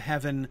into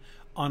heaven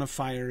on a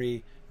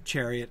fiery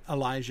chariot.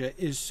 Elijah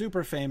is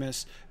super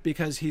famous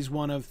because he's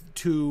one of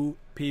two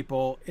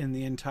people in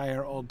the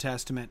entire Old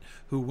Testament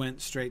who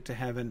went straight to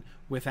heaven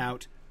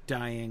without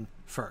dying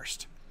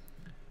first.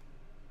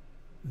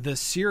 The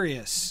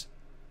serious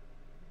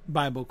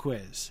Bible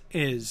quiz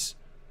is,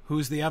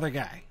 who's the other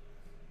guy?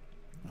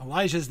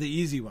 Elijah's the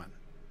easy one.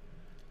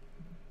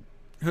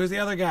 Who's the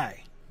other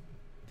guy?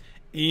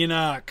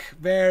 Enoch.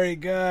 Very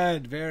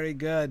good. Very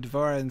good.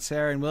 Devorah and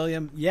Sarah and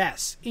William.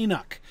 Yes,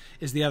 Enoch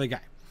is the other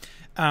guy.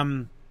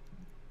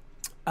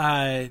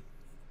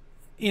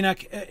 Enoch,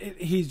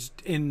 he's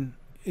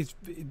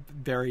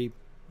very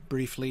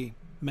briefly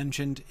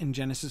mentioned in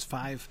Genesis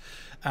 5.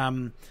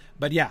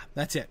 But yeah,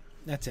 that's it.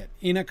 That's it.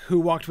 Enoch, who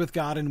walked with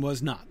God and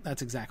was not.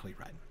 That's exactly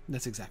right.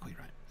 That's exactly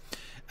right.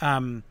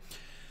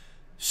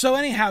 So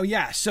anyhow,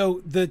 yeah,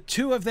 so the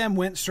two of them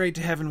went straight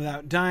to heaven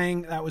without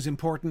dying. That was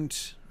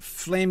important.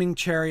 Flaming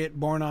chariot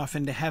borne off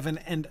into heaven.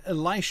 And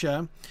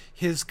Elisha,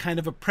 his kind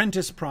of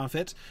apprentice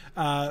prophet,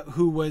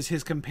 who was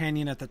his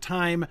companion at the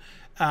time,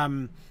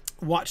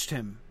 watched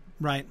him,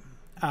 right?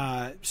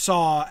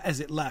 Saw as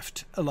it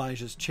left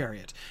Elijah's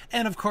chariot.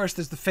 And of course,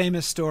 there's the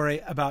famous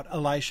story about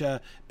Elisha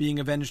being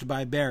avenged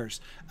by bears.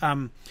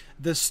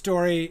 The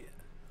story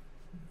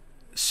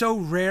so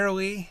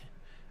rarely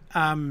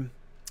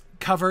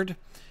covered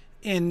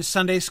in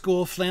Sunday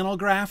school flannel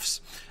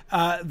graphs.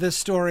 The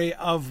story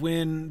of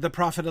when the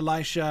prophet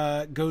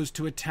Elisha goes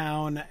to a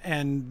town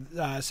and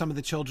some of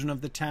the children of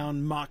the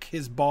town mock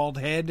his bald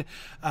head,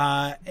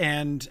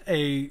 and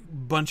a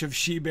bunch of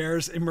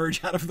she-bears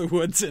emerge out of the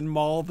woods and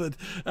maul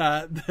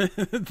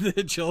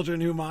the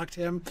children who mocked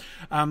him.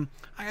 Like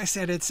I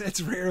said,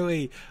 it's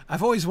rarely.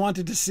 I've always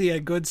wanted to see a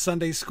good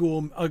Sunday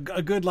school, a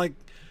good like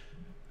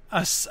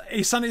a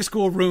Sunday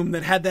school room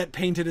that had that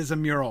painted as a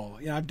mural.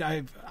 You know,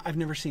 I've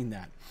never seen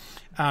that.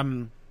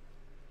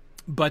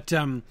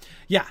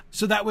 yeah,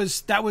 so that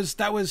was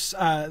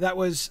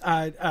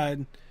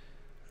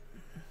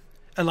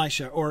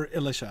Elisha or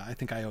Elisha. I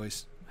think I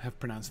always have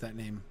pronounced that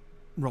name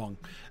wrong.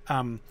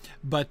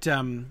 But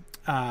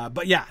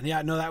yeah,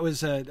 no, that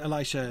was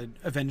Elisha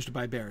avenged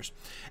by bears.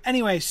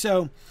 Anyway,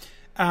 so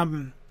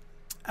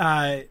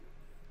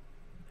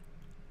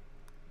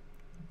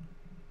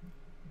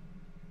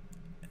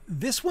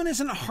this one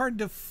isn't hard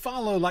to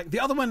follow. Like the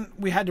other one,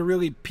 we had to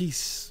really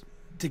piece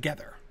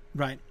together,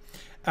 right?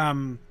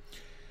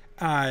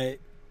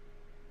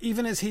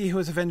 Even as he who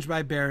was avenged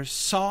by bears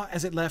saw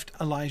as it left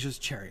Elijah's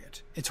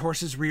chariot, its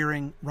horses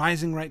rearing,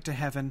 rising right to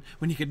heaven,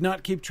 when he could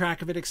not keep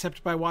track of it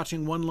except by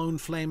watching one lone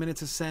flame in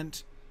its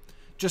ascent,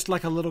 just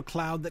like a little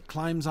cloud that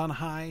climbs on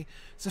high.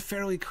 It's a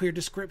fairly clear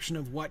description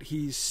of what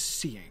he's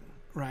seeing,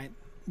 right?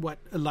 What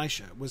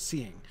Elisha was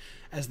seeing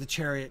as the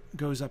chariot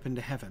goes up into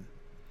heaven,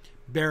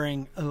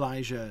 bearing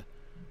Elijah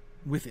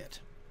with it,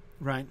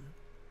 right?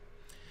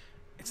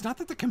 It's not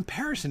that the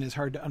comparison is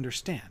hard to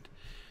understand.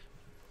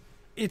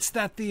 It's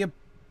that the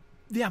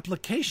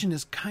application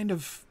is kind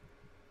of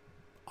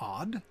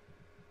odd.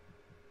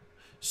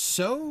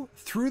 So,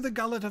 through the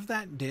gullet of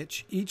that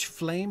ditch, each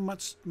flame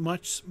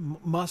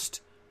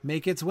must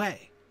make its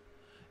way.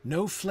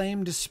 No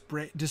flame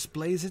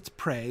displays its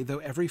prey, though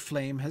every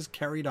flame has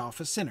carried off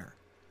a sinner.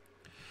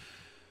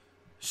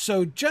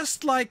 So,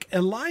 just like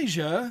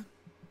Elijah,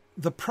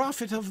 the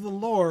prophet of the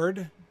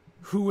Lord,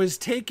 who was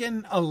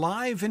taken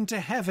alive into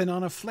heaven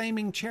on a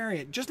flaming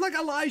chariot, just like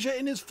Elijah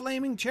in his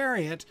flaming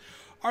chariot,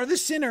 are the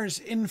sinners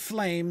in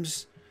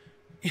flames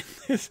in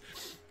this.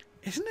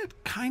 Isn't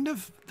it kind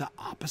of the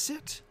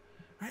opposite?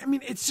 Right? I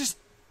mean, it's just,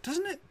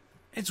 doesn't it?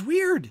 It's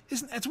weird.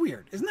 That's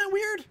weird. Isn't that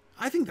weird?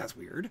 I think that's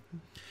weird.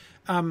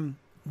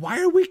 Why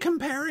are we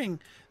comparing?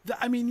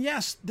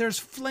 Yes, there's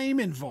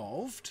flame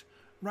involved,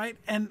 right?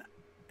 And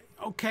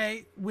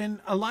okay,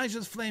 when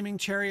Elijah's flaming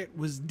chariot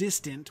was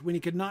distant, when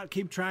he could not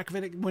keep track of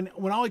it, when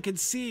all he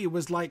could see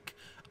was like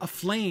a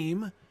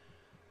flame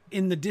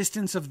in the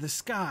distance of the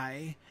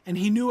sky, and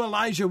he knew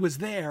Elijah was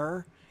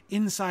there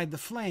inside the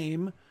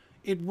flame,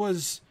 it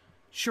was,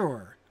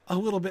 sure, a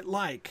little bit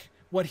like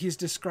what he's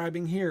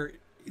describing here,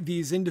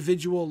 these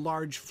individual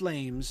large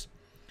flames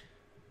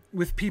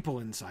with people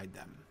inside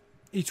them,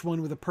 each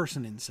one with a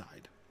person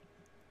inside.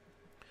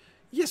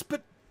 Yes,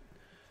 but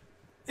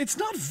it's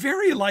not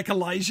very like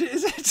Elijah,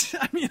 is it?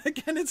 I mean,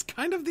 again, it's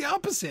kind of the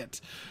opposite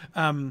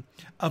of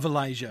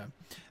Elijah.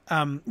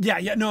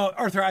 No,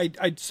 Arthur,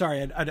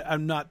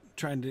 I'm not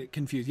trying to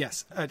confuse.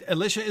 Yes,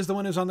 Elisha is the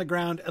one who's on the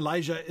ground.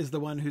 Elijah is the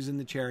one who's in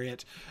the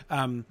chariot.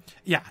 And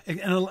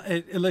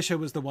Elisha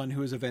was the one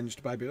who was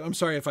avenged by bears. I'm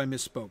sorry if I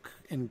misspoke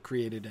and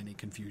created any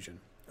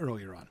confusion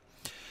earlier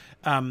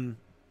on.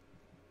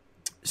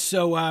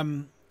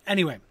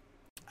 Anyway,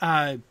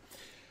 I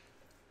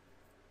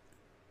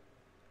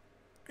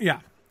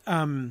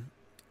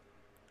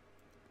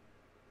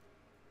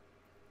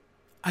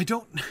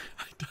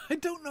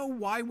don't know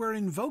why we're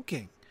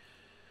invoking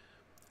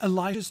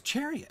Elijah's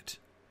chariot,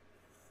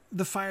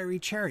 the fiery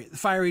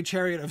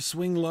chariot of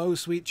Swing Low,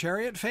 Sweet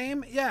Chariot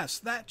fame. Yes,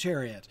 that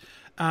chariot.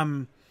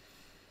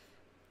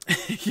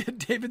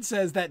 David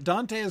says that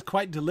Dante has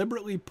quite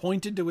deliberately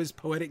pointed to his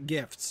poetic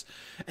gifts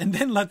and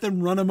then let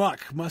them run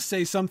amok. Must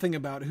say something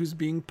about who's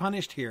being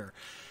punished here.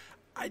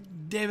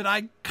 David,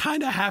 I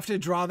kind of have to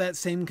draw that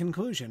same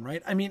conclusion,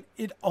 right? I mean,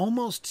 it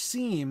almost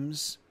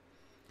seems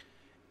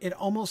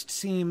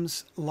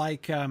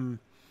like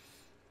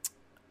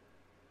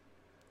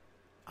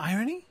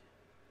irony,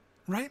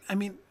 right? I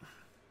mean,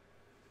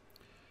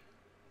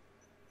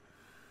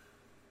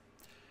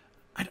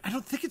 I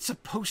don't think it's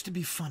supposed to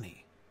be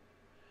funny.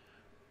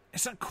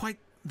 It's not quite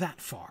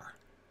that far,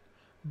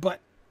 but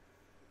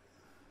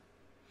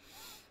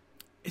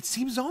it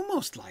seems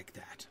almost like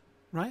that,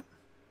 right?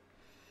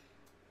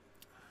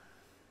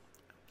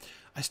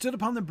 I stood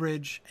upon the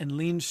bridge and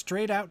leaned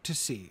straight out to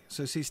sea.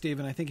 So see,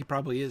 Stephen, I think he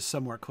probably is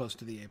somewhere close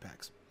to the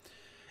apex.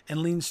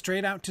 And leaned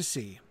straight out to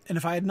sea. And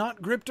if I had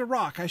not gripped a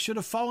rock, I should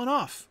have fallen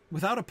off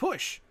without a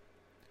push.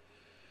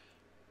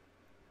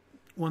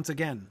 Once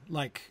again,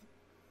 like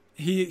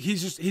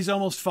he's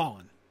almost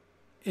fallen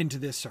into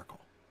this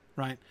circle,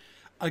 right?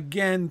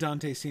 Again,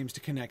 Dante seems to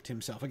connect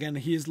himself. Again,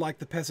 he is like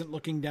the peasant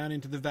looking down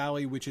into the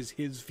valley, which is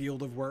his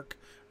field of work,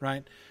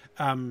 right?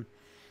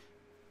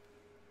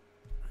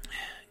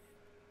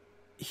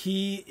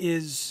 He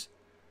is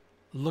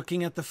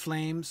looking at the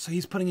flames. So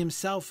he's putting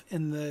himself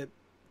in the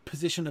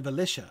position of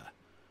Elisha,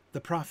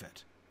 the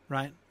prophet,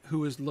 right?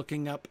 Who is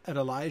looking up at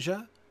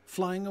Elijah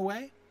flying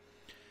away.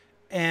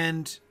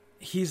 And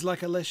he's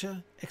like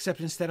Elisha,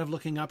 except instead of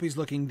looking up, he's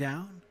looking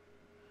down,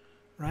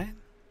 right?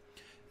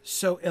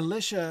 So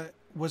Elisha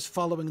was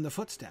following the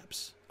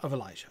footsteps of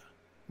Elijah,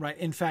 right?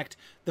 In fact,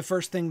 the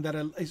first thing that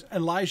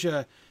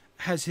Elijah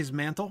has his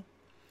mantle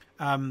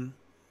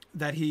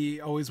that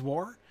he always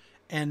wore.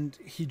 And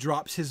he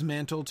drops his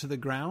mantle to the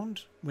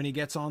ground when he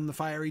gets on the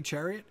fiery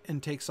chariot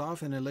and takes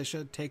off. And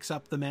Elisha takes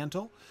up the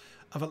mantle.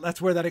 That's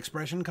where that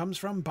expression comes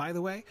from, by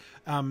the way.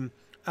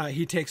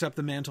 He takes up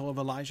the mantle of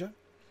Elijah.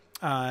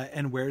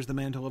 and wears the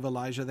mantle of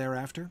Elijah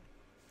thereafter.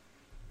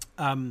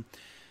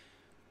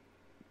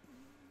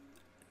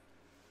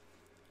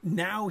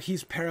 Now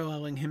he's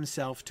paralleling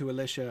himself to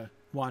Elisha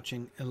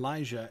watching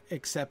Elijah,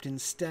 except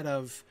instead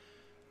of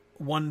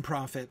one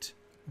prophet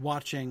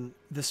watching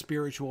the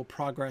spiritual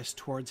progress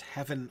towards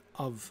heaven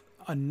of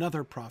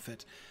another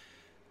prophet,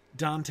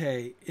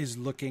 Dante is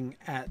looking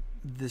at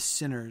the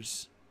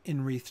sinners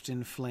enwreathed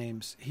in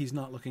flames. He's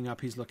not looking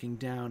up, he's looking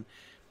down.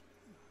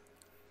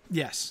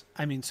 Yes,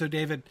 I mean, so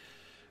David,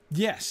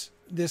 yes,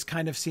 this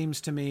kind of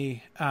seems to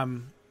me,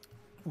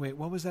 wait,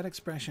 what was that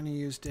expression he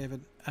used,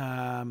 David?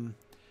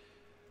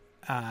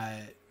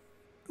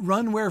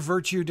 Run where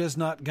virtue does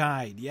not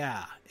guide.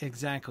 Yeah,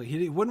 exactly.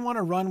 He wouldn't want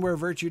to run where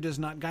virtue does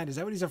not guide. Is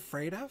that what he's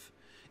afraid of?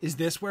 Is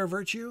this where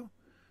virtue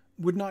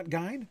would not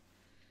guide?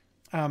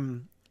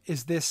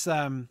 Is this,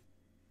 I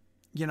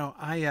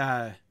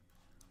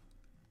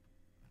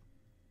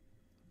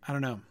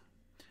don't know.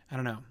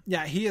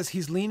 Yeah,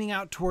 he's leaning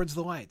out towards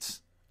the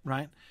lights,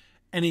 right?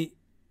 And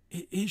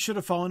he should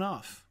have fallen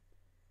off,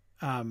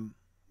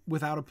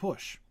 without a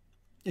push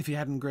if he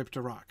hadn't gripped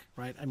a rock,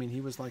 right? I mean, he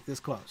was like this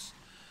close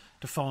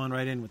to falling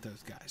right in with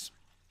those guys.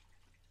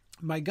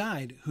 My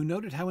guide, who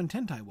noted how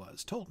intent I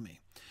was, told me,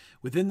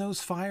 within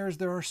those fires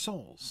there are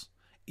souls.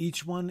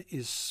 Each one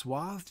is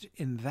swathed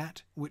in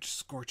that which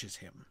scorches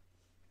him.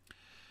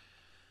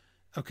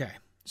 Okay,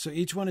 so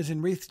each one is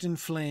enwreathed in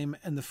flame,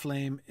 and the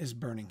flame is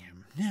burning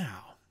him.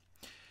 Now,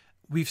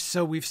 we've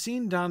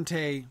seen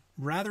Dante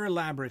rather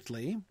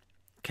elaborately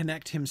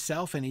connect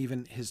himself and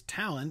even his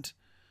talent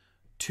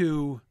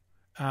to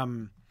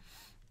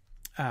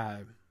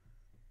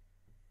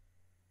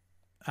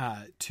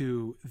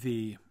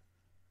the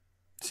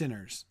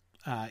sinners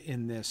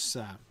in this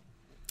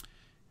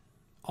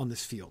on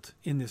this field,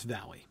 in this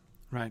valley,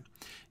 right?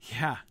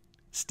 Yeah,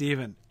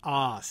 Stephen.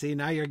 See,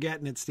 now you're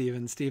getting it,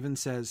 Stephen. Stephen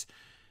says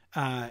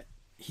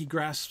he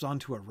grasps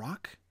onto a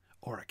rock,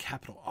 or a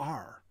capital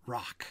R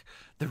rock,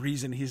 the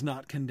reason he's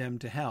not condemned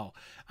to hell.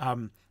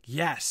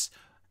 Yes,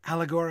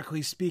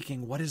 allegorically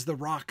speaking, what is the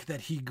rock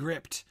that he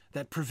gripped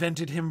that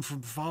prevented him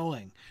from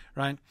falling,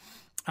 right?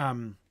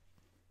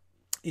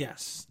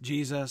 Yes,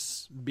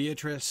 Jesus,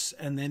 Beatrice,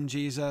 and then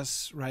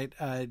Jesus, right?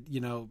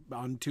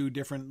 On two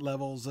different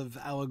levels of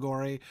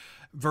allegory.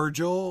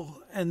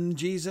 Virgil and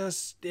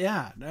Jesus,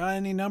 yeah,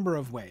 any number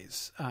of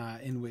ways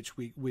in which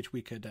we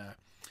could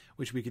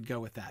go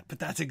with that. But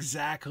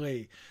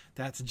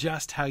that's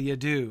just how you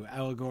do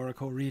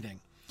allegorical reading.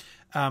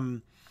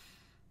 Okay,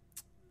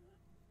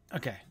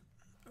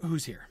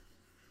 who's here?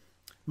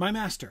 My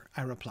master,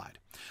 I replied.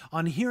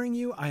 On hearing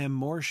you, I am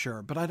more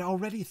sure, but I'd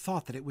already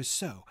thought that it was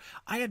so.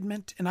 I had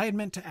meant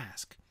to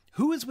ask,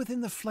 who is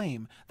within the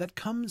flame that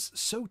comes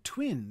so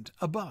twinned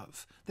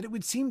above that it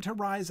would seem to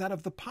rise out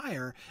of the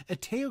pyre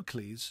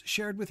Eteocles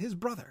shared with his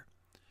brother?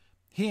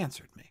 He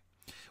answered me,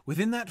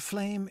 within that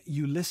flame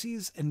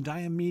Ulysses and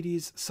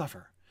Diomedes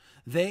suffer.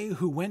 They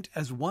who went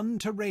as one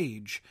to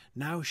rage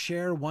now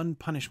share one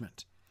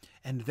punishment.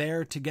 And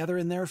there, together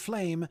in their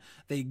flame,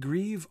 they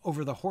grieve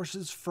over the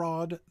horse's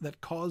fraud that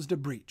caused a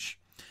breach,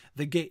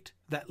 the gate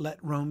that let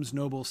Rome's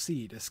noble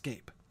seed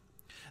escape.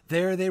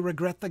 There they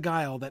regret the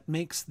guile that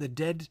makes the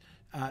dead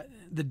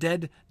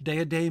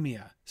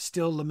Diademia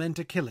still lament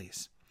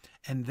Achilles,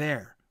 and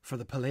there, for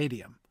the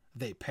Palladium,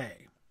 they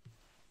pay.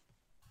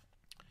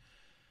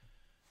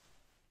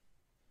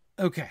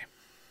 Okay.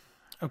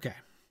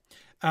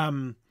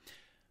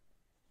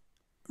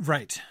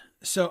 Right.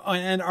 So,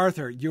 and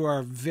Arthur, you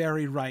are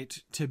very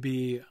right to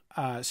be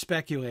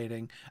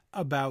speculating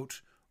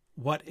about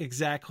what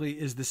exactly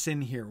is the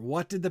sin here.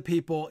 What did the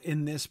people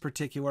in this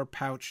particular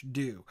pouch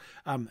do?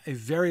 A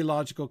very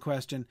logical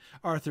question.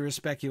 Arthur is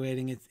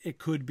speculating it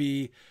could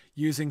be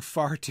using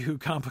far too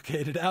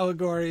complicated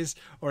allegories,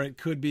 or it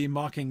could be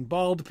mocking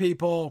bald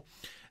people.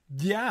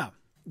 Yeah,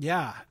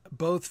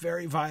 both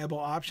very viable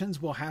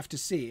options. We'll have to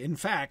see. In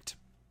fact,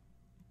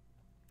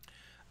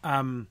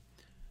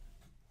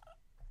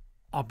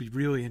 I'll be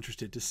really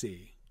interested to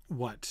see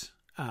what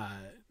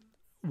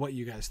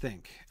you guys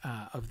think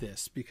of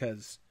this,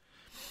 because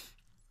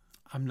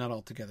I'm not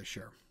altogether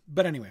sure.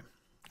 But anyway,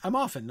 I'm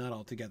often not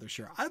altogether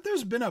sure.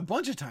 There's been a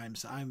bunch of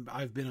times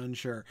I've been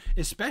unsure,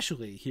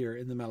 especially here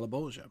in the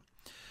Malebolgia.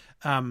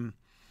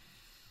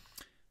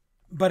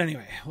 But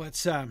anyway,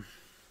 let's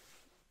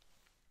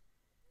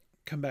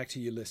come back to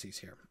Ulysses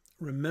here.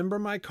 Remember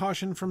my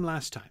caution from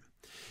last time.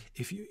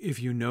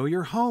 If you know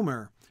your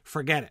Homer,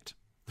 forget it.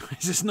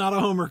 This is not a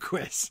Homer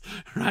quiz,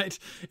 right?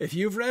 If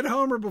you've read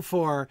Homer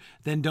before,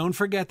 then don't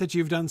forget that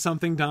you've done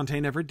something Dante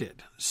never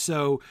did.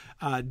 So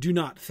do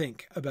not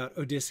think about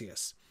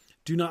Odysseus.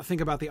 Do not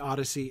think about the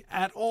Odyssey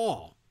at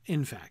all,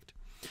 in fact.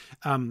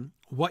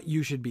 What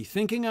you should be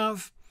thinking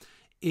of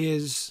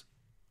is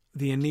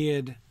the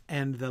Aeneid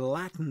and the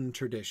Latin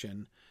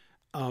tradition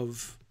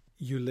of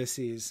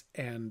Ulysses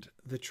and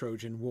the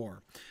Trojan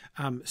War.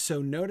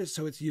 So notice,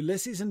 it's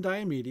Ulysses and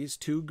Diomedes,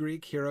 two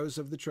Greek heroes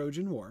of the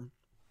Trojan War.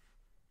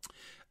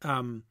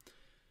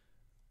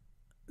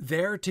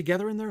 There,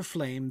 together in their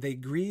flame, they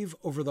grieve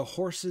over the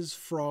horse's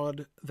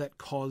fraud that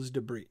caused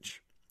a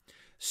breach.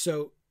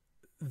 So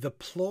the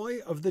ploy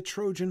of the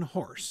Trojan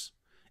horse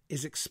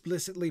is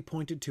explicitly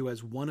pointed to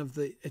as one of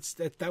the,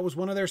 that was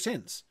one of their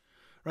sins,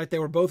 right? They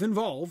were both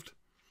involved.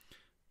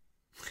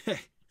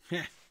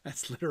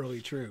 That's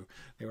literally true.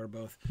 They were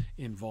both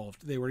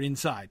involved. They were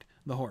inside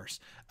the horse.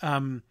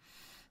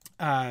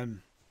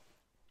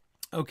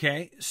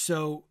 Okay,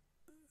 so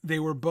they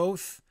were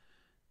both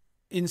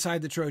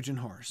inside the Trojan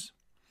horse.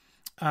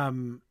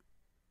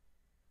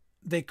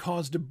 They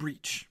caused a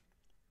breach.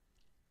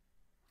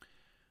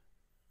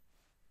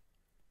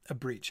 A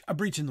breach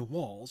in the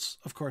walls.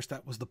 Of course,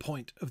 that was the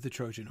point of the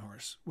Trojan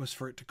horse, was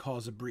for it to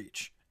cause a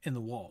breach in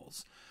the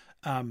walls.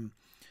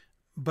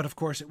 But of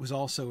course, it was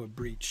also a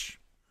breach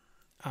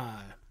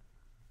of,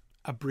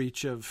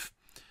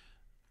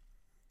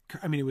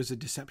 I mean, it was a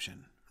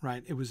deception,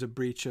 right? It was a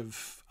breach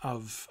of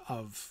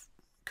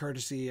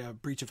courtesy, a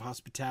breach of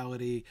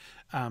hospitality.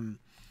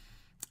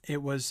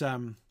 It was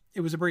a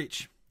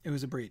breach. It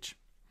was a breach.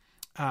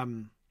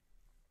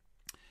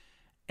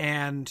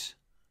 And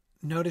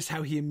notice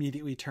how he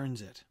immediately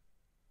turns it.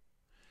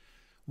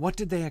 What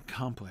did they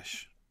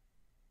accomplish?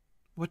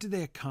 What did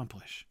they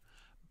accomplish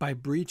by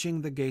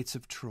breaching the gates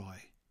of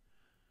Troy?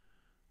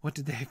 What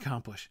did they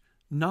accomplish?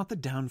 Not the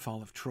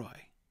downfall of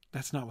Troy.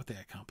 That's not what they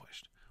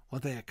accomplished.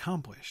 What they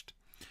accomplished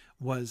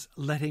was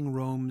letting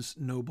Rome's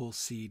noble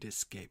seed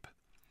escape,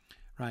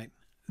 right?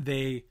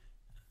 They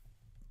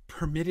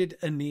permitted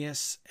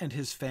Aeneas and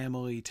his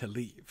family to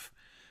leave.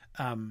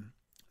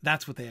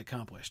 That's what they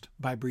accomplished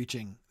by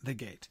breaching the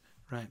gate,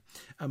 right?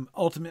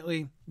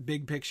 Ultimately,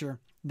 big picture,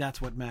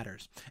 that's what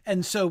matters.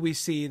 And so we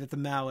see that the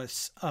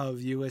malice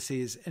of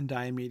Ulysses and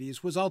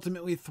Diomedes was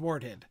ultimately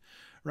thwarted,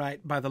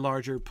 right, by the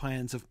larger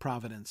plans of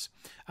Providence,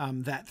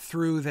 that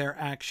through their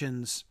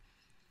actions,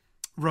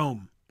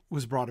 Rome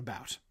was brought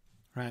about,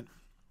 right?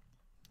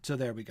 So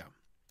there we go.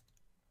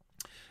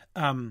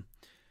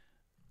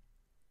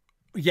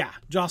 Yeah,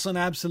 Jocelyn,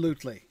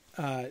 absolutely.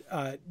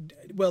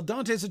 Well,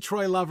 Dante's a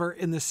Troy lover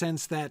in the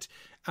sense that,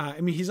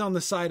 he's on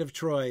the side of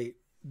Troy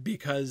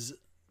because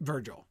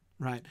Virgil,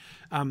 right?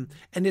 And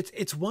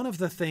it's one of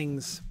the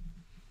things,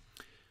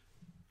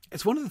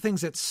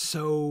 that's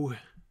so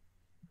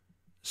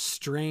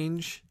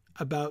strange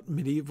about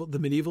the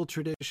medieval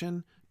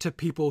tradition to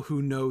people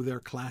who know their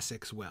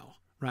classics well,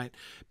 right?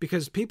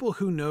 Because people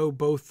who know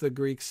both the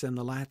Greeks and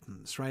the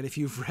Latins, right? If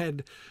you've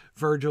read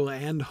Virgil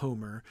and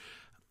Homer,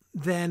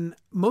 then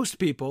most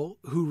people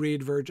who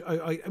read Virgil,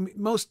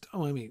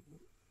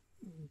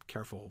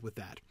 careful with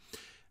that.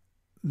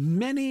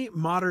 Many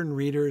modern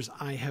readers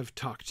I have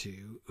talked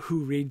to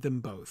who read them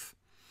both,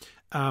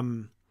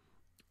 I've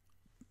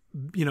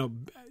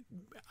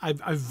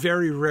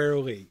very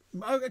rarely,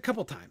 a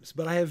couple times,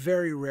 but I have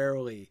very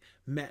rarely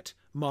met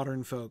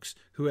modern folks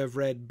who have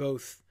read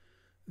both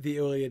the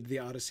Iliad, the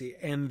Odyssey,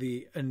 and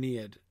the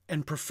Aeneid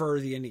and prefer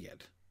the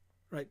Aeneid.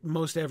 Right,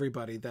 most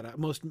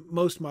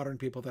modern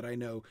people that I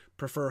know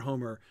prefer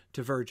Homer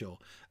to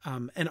Virgil,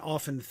 and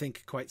often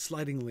think quite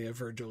slightingly of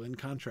Virgil in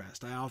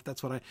contrast.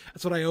 That's what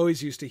I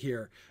always used to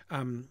hear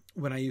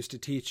when I used to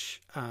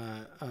teach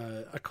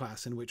a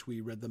class in which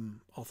we read them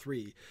all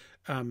three.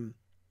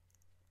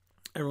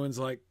 Everyone's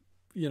like,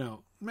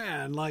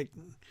 man, like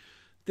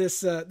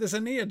this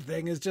Aeneid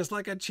thing is just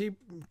like a cheap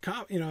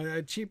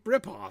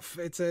ripoff.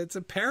 It's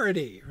a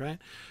parody, right?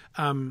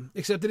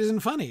 Except it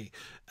isn't funny.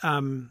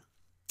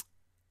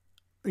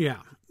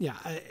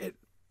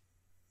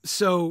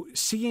 So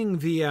seeing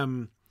the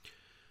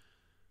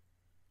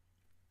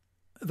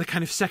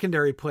kind of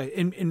secondary play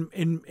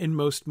in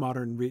most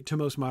modern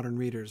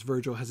readers,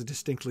 Virgil has a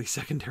distinctly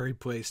secondary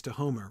place to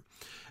Homer.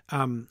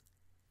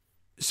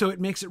 So it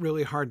makes it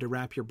really hard to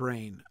wrap your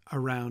brain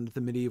around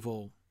the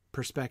medieval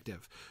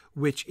perspective,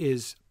 which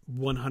is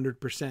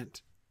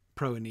 100%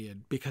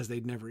 pro-Aeneid because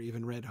they'd never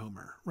even read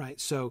Homer,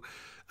 right? So,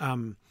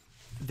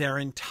 their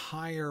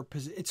entire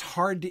it's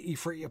hard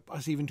for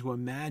us even to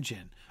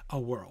imagine a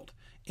world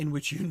in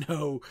which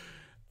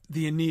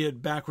the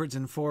Aeneid backwards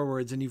and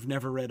forwards and you've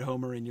never read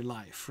Homer in your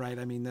life, right?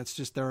 I mean,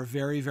 there are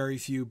very, very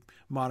few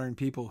modern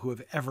people who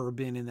have ever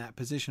been in that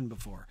position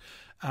before.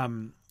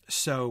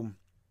 So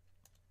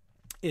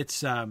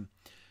it's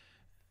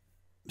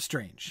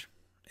strange.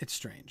 It's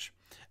strange.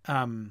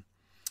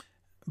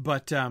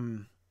 But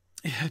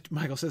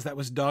Michael says that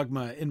was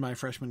dogma in my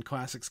freshman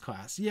classics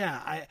class.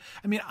 Yeah.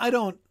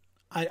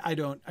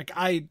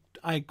 I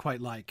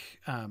quite like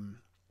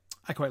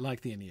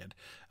the Aeneid.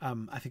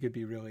 I think it'd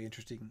be really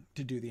interesting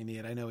to do the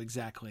Aeneid. I know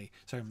exactly.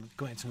 Sorry, I'm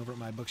glancing over at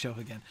my bookshelf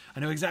again.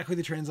 I know exactly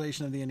the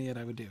translation of the Aeneid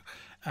I would do.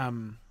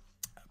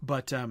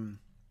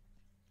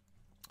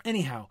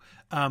 Anyhow,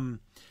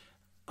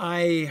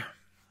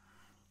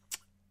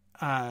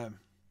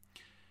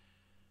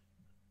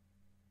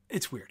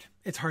 it's weird.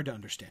 It's hard to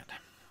understand.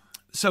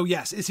 So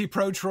yes, is he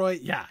pro-Troy?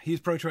 Yeah,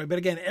 he's pro-Troy. But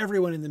again,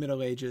 everyone in the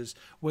Middle Ages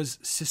was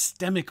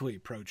systemically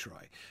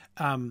pro-Troy.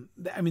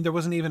 There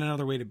wasn't even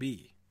another way to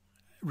be,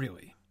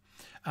 really.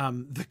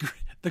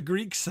 The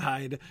Greek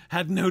side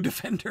had no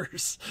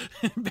defenders.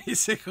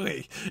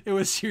 Basically, it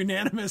was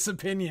unanimous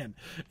opinion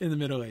in the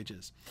Middle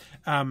Ages.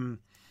 Yeah.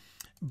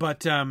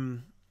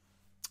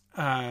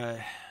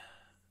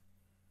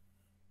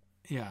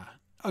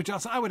 Oh,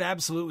 Johnson, I would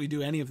absolutely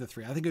do any of the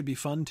three. I think it would be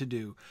fun to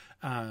do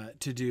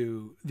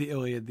the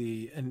Iliad,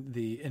 the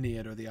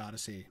Aeneid, or the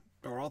Odyssey,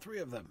 or all three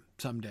of them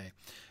someday.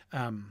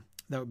 That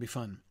would be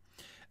fun.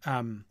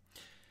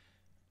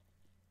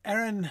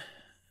 Aaron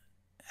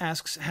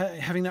asks,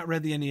 having not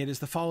read the Aeneid, is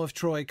the fall of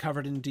Troy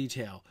covered in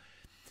detail?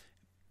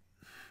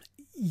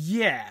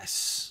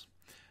 Yes.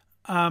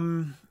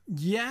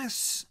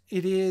 Yes,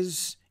 it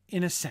is,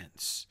 in a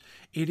sense.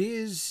 It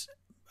is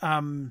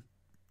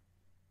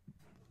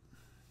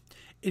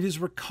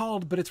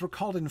recalled, but it's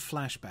recalled in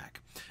flashback.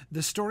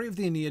 The story of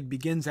the Aeneid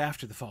begins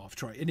after the fall of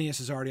Troy. Aeneas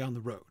is already on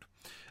the road.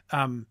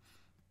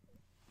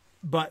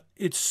 But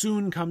he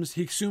soon comes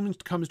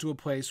to a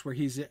place where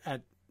he's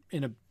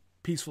in a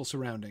peaceful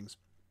surroundings.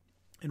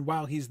 And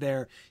while he's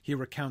there, he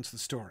recounts the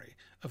story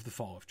of the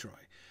fall of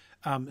Troy.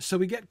 So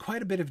we get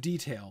quite a bit of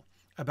detail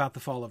about the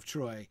fall of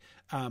Troy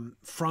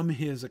from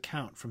his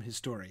account, from his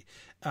story.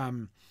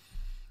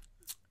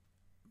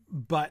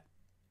 But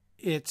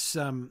it's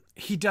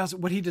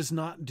what he does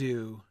not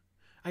do.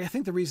 I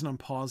think the reason I'm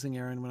pausing,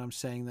 Aaron, when I'm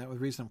saying that, the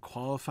reason I'm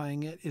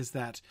qualifying it, is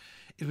that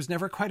it was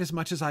never quite as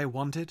much as I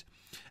wanted.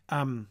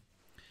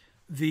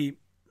 The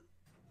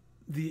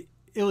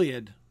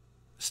Iliad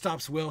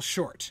stops well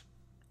short,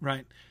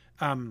 right?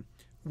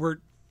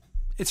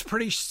 It's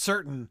pretty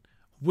certain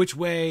which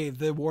way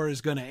the war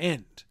is going to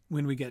end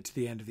when we get to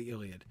the end of the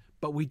Iliad,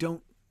 but we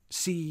don't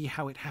see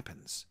how it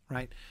happens,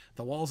 right?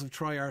 The walls of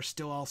Troy are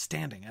still all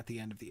standing at the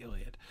end of the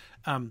Iliad.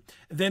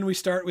 Then we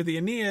start with the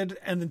Aeneid,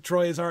 and then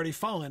Troy has already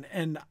fallen.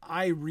 And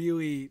I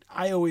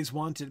always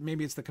wanted,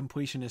 maybe it's the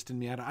completionist in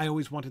me, I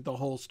always wanted the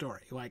whole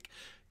story. Like,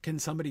 can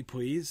somebody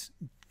please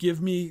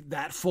give me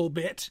that full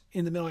bit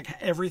in the middle,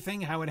 like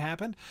everything, how it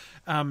happened?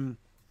 And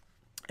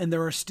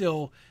there are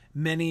still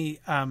many,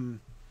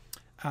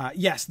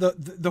 yes,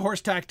 the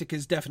horse tactic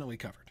is definitely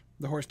covered.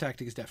 The horse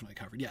tactic is definitely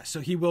covered. Yes.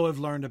 So he will have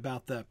learned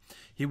about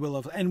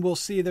and we'll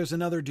see there's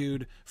another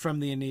dude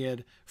from the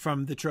Aeneid,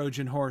 from the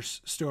Trojan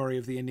horse story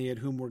of the Aeneid,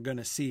 whom we're going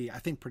to see, I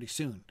think, pretty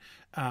soon,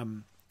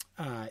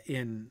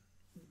 in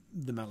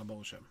the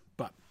Malebolgia.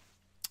 But,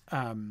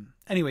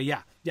 anyway,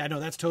 yeah, no,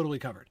 that's totally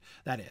covered.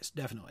 That is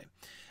definitely.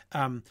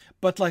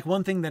 But like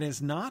one thing that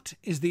is not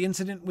is the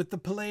incident with the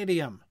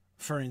Palladium,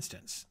 for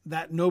instance,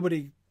 that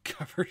nobody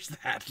covers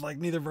that. Like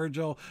neither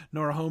Virgil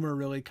nor Homer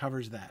really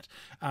covers that.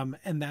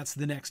 And that's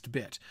the next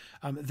bit.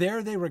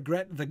 There they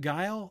regret the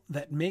guile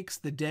that makes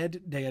the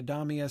dead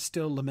Deidamia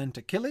still lament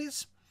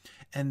Achilles,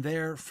 and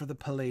there for the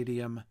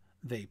Palladium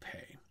they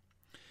pay.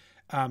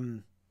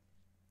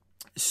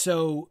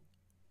 So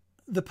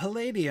the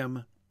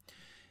Palladium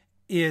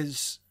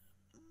is,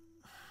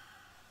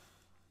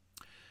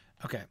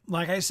 okay,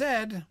 like I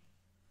said,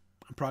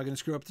 I'm probably going to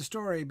screw up the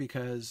story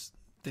because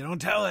they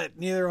don't tell it.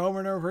 Neither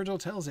Homer nor Virgil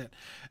tells it.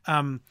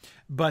 Anyway,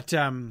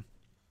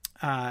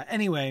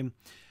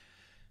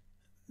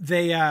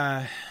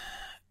 the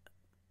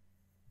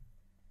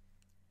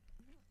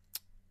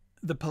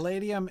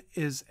Palladium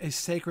is a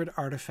sacred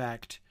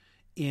artifact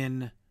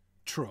in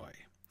Troy,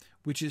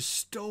 which is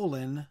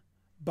stolen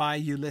by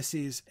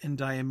Ulysses and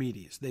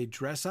Diomedes. They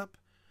dress up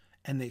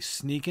and they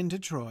sneak into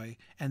Troy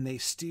and they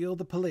steal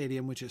the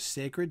Palladium, which is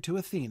sacred to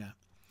Athena,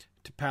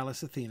 to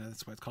Pallas Athena.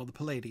 That's why it's called the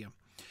Palladium.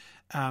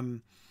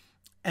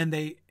 And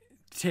they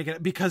take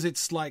it because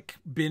it's like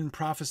been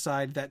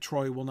prophesied that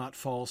Troy will not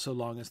fall so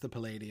long as the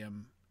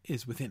Palladium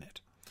is within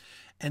it.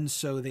 And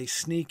so they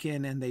sneak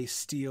in and they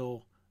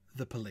steal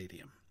the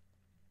Palladium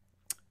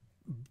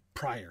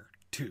prior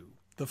to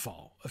the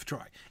fall of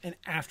Troy. And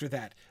after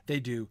that,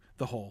 they do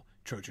the whole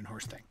Trojan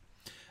horse thing.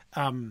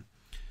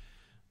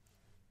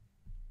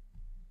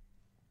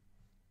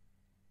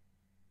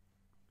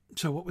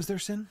 So what was their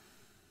sin?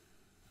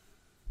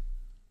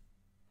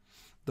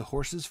 The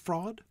horse's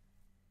fraud?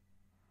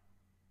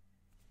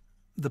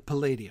 The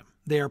Palladium.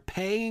 They are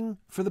paying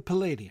for the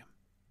Palladium.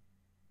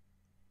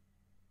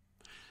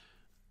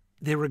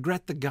 They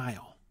regret the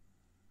guile.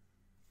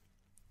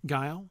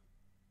 Guile,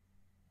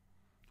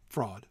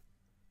 fraud,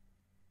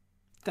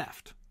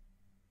 theft.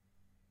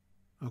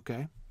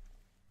 Okay.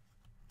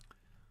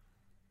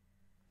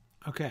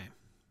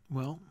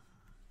 Well,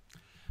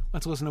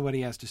 let's listen to what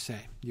he has to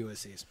say,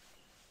 Ulysses.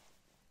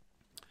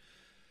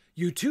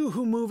 You two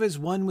who move as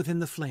one within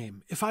the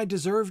flame, if I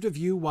deserved of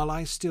you while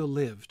I still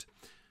lived,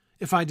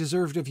 if I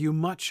deserved of you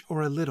much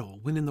or a little,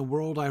 when in the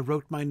world I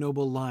wrote my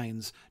noble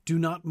lines, do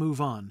not move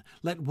on.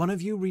 Let one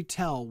of you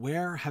retell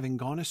where, having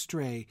gone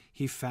astray,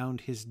 he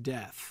found his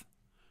death.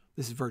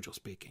 This is Virgil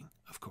speaking,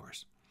 of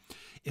course.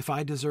 If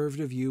I deserved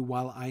of you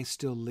while I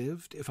still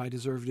lived, if I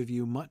deserved of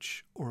you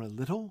much or a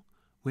little,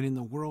 when in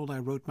the world I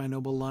wrote my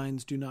noble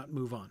lines, do not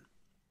move on.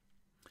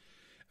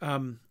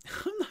 I'm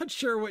not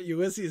sure what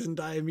Ulysses and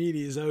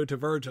Diomedes owe to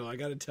Virgil, I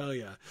got to tell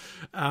you.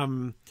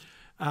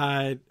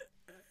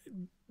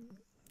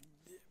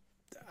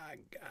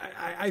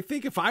 I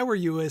think if I were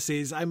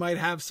Ulysses, I might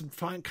have some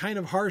kind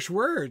of harsh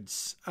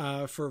words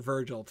for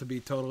Virgil, to be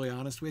totally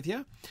honest with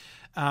you.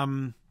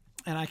 And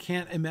I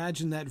can't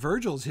imagine that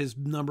Virgil's his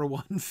number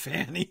one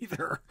fan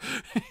either.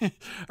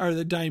 Or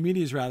the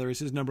Diomedes, rather, is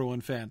his number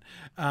one fan.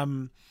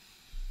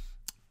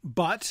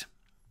 But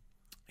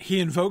he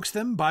invokes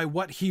them by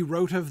what he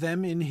wrote of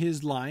them in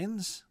his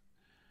lines.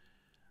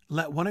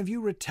 Let one of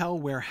you retell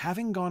where,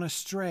 having gone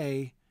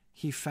astray,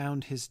 he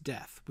found his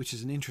death, which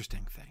is an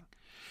interesting thing.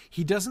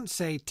 He doesn't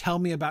say, tell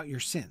me about your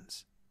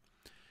sins.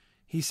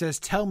 He says,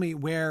 tell me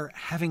where,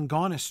 having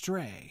gone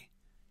astray,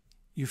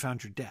 you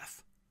found your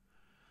death.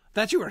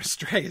 That you were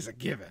astray is a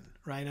given,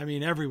 right? I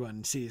mean,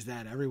 everyone sees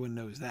that. Everyone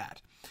knows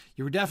that.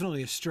 You were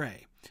definitely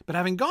astray. But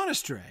having gone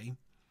astray,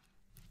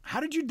 how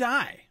did you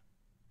die?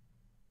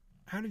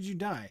 How did you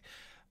die?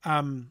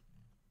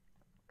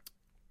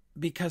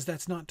 Because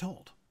that's not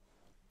told.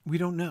 We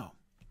don't know.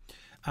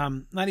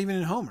 Not even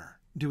in Homer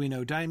do we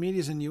know.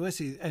 Diomedes and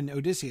Ulysses and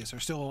Odysseus are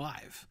still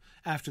alive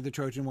after the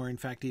Trojan War. In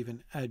fact,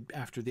 even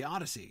after the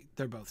Odyssey,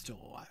 they're both still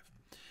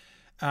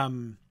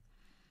alive.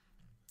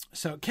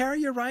 So,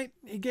 Carrie, you're right.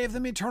 He gave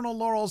them eternal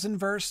laurels in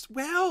verse.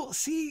 Well,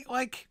 see,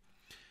 like,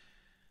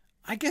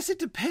 I guess it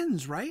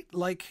depends, right?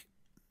 Like,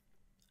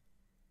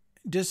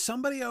 does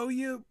somebody owe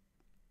you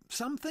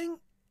something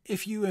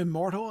if you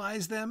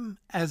immortalize them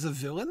as a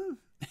villain?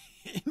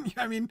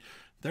 I mean,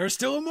 they're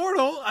still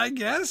immortal, I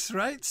guess,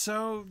 right?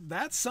 So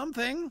that's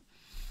something.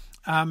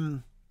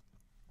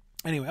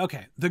 Anyway,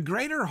 okay. The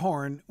greater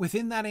horn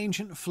within that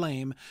ancient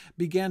flame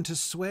began to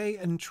sway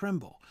and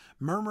tremble,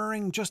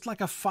 murmuring just like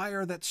a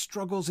fire that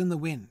struggles in the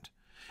wind.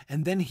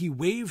 And then he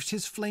waved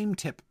his flame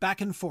tip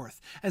back and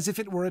forth as if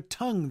it were a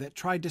tongue that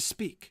tried to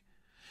speak,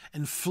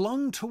 and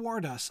flung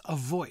toward us a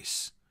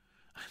voice.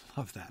 I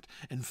love that.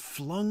 And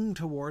flung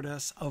toward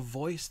us a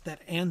voice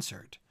that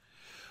answered.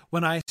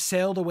 When I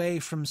sailed away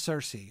from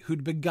Circe,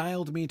 who'd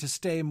beguiled me to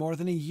stay more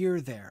than a year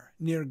there,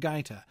 near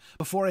Gaeta,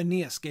 before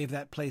Aeneas gave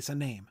that place a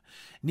name,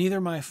 neither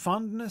my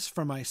fondness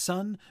for my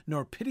son,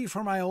 nor pity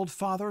for my old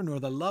father, nor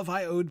the love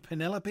I owed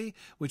Penelope,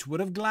 which would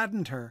have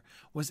gladdened her,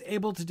 was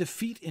able to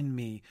defeat in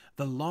me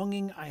the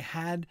longing I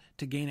had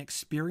to gain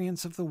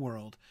experience of the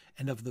world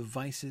and of the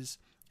vices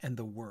and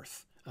the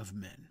worth of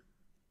men.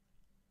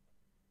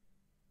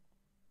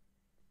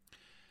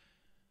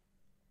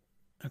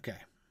 Okay.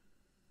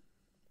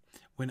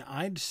 When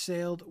I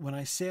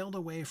sailed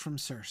away from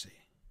Circe,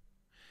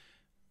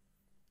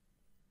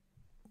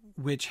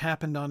 which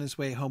happened on his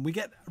way home, we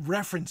get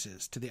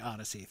references to the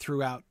Odyssey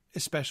throughout,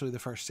 especially the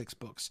first 6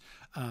 books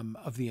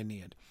of the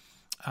Aeneid.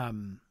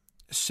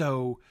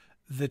 So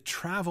the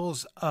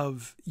travels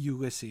of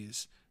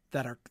Ulysses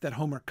that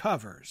Homer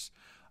covers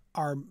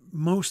are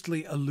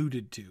mostly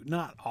alluded to,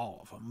 not all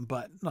of them,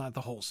 but not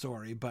the whole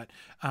story, but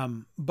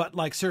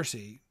like Circe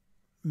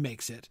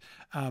makes it,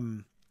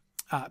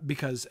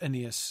 because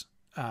Aeneas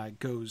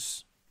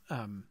goes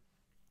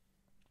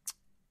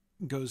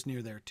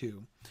near there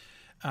too.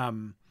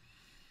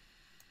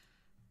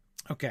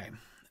 Okay.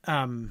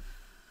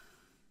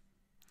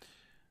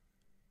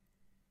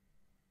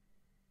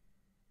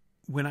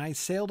 When I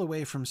sailed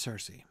away from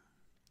Circe,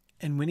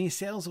 and when he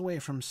sails away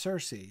from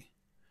Circe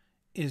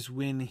is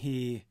when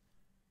he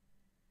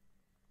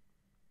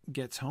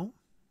gets home.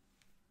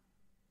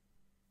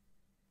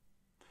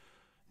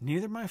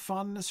 Neither my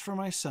fondness for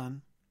my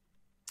son,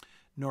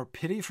 nor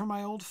pity for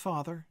my old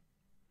father,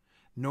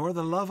 nor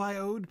the love I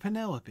owed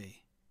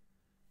Penelope,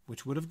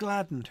 which would have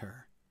gladdened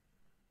her,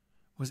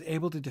 was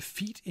able to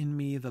defeat in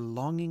me the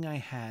longing I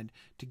had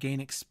to gain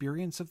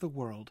experience of the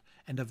world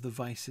and of the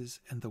vices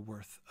and the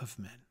worth of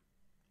men.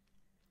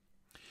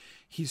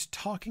 He's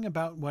talking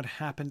about what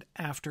happened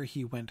after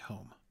he went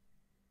home.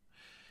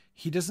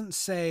 He doesn't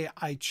say,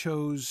 I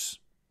chose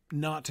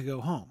not to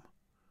go home,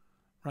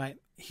 right?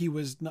 He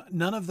was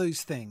none of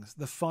those things,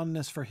 the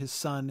fondness for his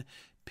son,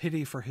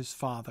 pity for his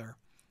father,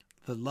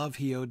 the love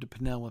he owed to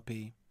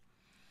Penelope.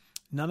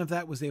 None of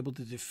that was able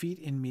to defeat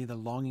in me the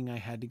longing I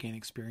had to gain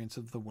experience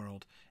of the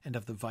world and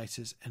of the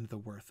vices and the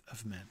worth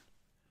of men.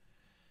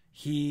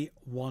 He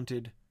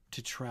wanted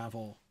to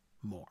travel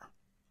more.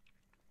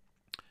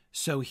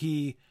 So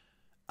he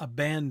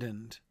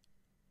abandoned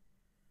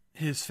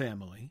his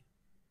family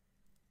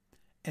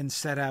and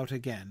set out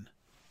again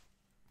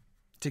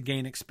to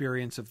gain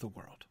experience of the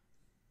world.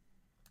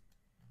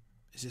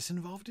 Is this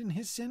involved in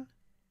his sin?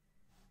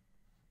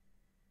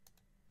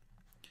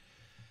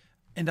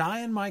 And I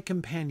and my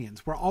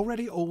companions were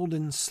already old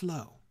and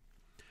slow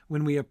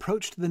when we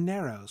approached the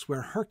narrows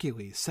where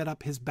Hercules set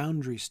up his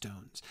boundary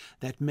stones,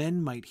 that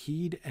men might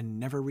heed and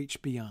never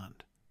reach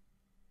beyond.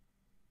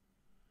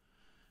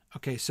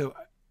 Okay, so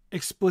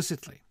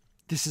explicitly,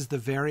 this is the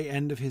very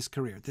end of his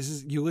career.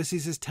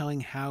 Ulysses is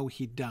telling how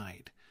he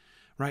died,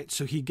 right?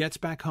 So he gets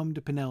back home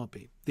to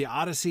Penelope. The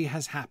Odyssey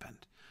has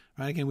happened,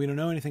 right? Again, we don't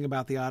know anything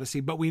about the Odyssey,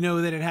 but we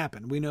know that it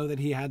happened. We know that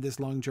he had this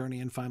long journey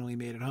and finally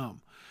made it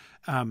home.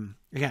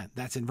 Again,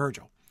 that's in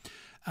Virgil.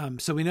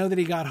 So we know that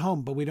he got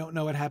home, but we don't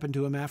know what happened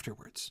to him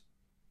afterwards,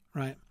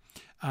 right?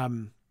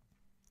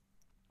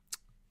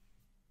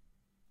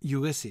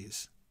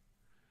 Ulysses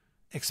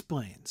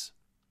explains,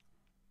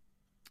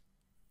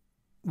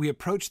 we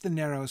approached the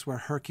narrows where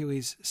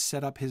Hercules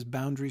set up his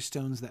boundary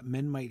stones that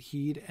men might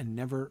heed and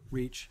never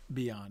reach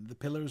beyond. The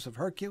Pillars of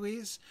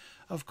Hercules,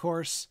 of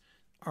course,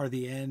 are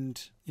the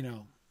end,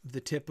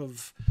 the tip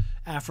of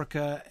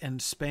Africa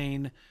and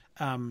Spain,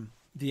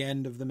 the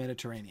end of the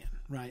Mediterranean,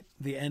 right?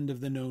 The end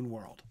of the known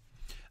world.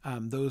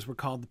 Those were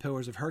called the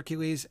Pillars of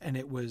Hercules, and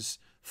it was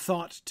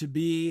thought to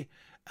be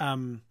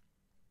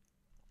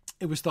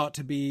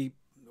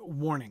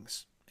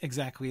warnings,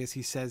 exactly as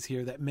he says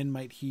here, that men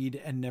might heed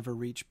and never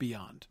reach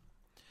beyond.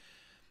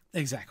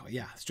 Exactly,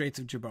 yeah. Straits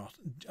of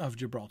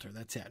Gibraltar,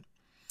 that's it.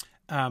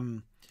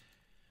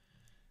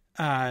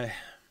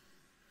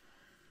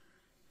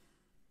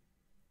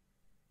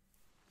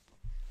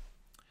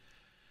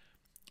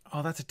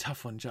 Oh, that's a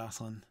tough one,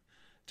 Jocelyn.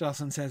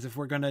 Jocelyn says, if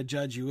we're going to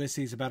judge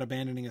Ulysses about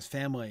abandoning his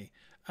family,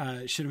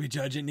 should we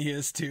judge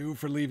Aeneas too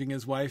for leaving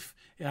his wife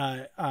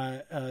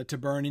to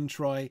burn in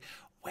Troy?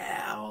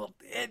 Well,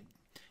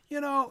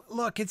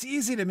 look, it's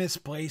easy to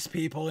misplace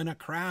people in a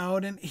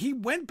crowd, and he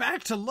went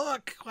back to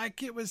look like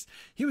he was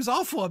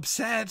awful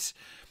upset.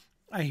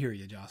 I hear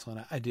you,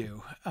 Jocelyn. I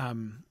do.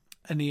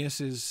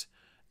 Aeneas is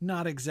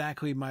not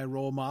exactly my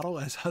role model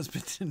as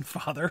husband and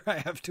father, I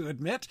have to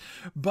admit,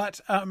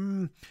 but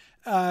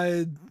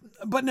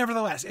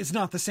nevertheless, it's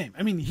not the same.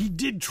 I mean, he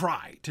did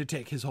try to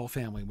take his whole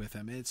family with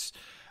him. It's,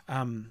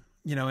 and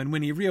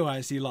when he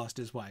realized he lost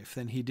his wife,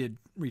 then he did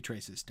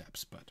retrace his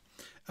steps. But,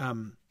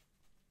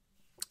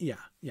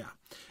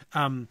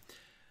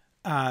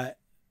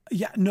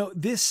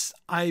 this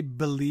I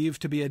believe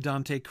to be a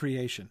Dante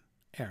creation,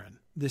 Aaron.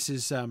 This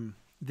is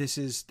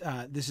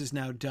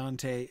now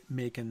Dante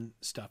making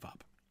stuff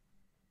up.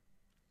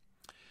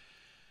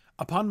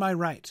 Upon my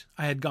right,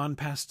 I had gone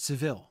past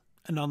Seville,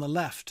 and on the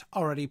left,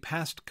 already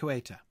past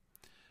Ceuta.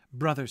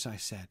 Brothers, I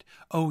said,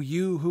 O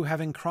you who,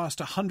 having crossed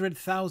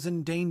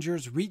 100,000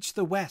 dangers, reach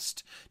the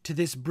west to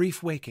this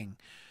brief waking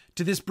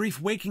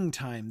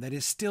time that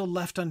is still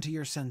left unto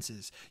your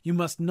senses, you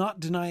must not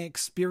deny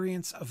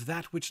experience of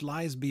that which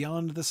lies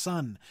beyond the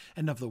sun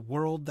and of the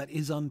world that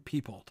is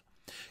unpeopled.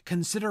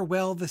 Consider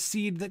well the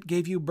seed that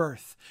gave you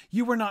birth.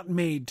 You were not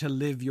made to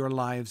live your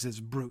lives as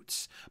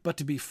brutes, but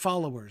to be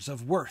followers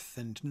of worth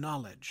and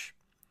knowledge.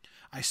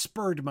 I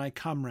spurred my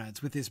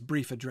comrades with this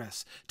brief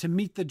address to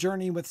meet the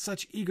journey with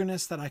such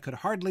eagerness that I could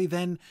hardly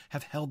then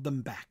have held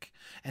them back.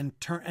 And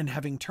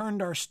having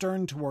turned our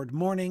stern toward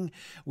morning,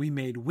 we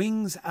made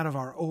wings out of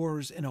our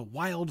oars in a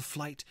wild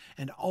flight,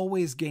 and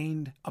always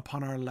gained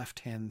upon our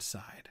left-hand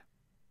side.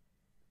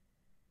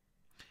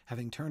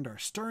 Having turned our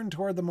stern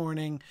toward the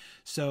morning,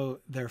 so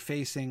they're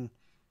facing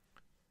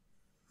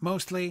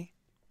mostly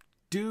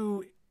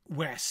due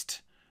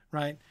west,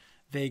 right?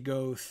 They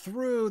go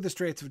through the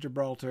Straits of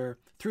Gibraltar,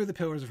 through the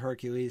Pillars of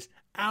Hercules,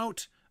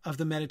 out of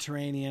the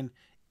Mediterranean,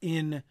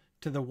 into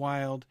the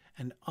wild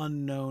and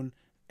unknown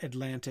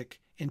Atlantic,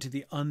 into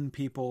the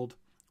unpeopled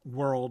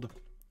world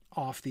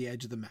off the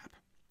edge of the map,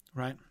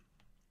 right?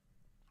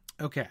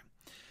 Okay.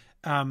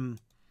 But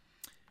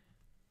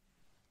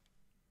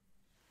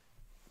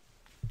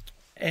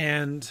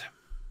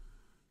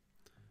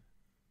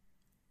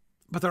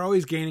they're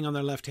always gaining on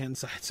their left-hand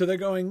side. So they're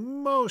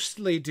going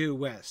mostly due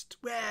west.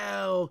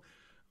 Well,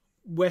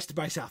 west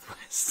by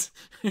southwest,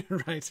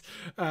 right?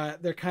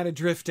 They're kind of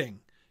drifting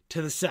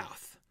to the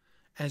south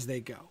as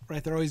they go,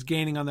 right? They're always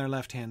gaining on their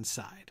left-hand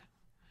side.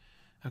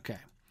 Okay.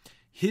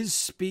 His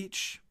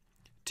speech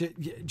to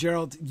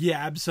Gerald, yeah,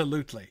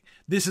 absolutely.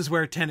 This is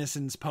where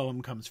Tennyson's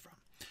poem comes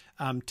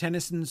from.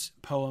 Tennyson's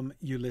poem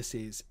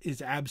Ulysses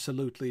is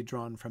absolutely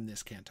drawn from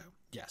this canto.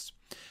 Yes.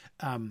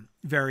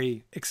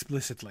 Very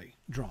explicitly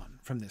drawn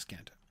from this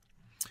canto.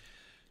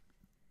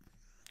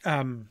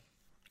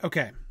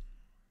 Okay.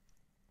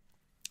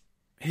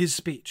 His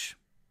speech.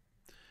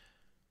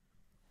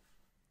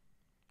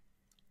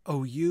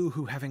 O you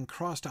who, having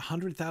crossed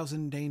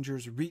 100,000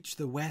 dangers, reach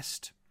the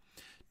west,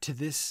 to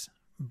this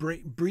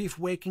brief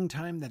waking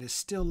time that is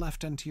still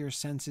left unto your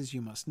senses,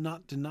 you must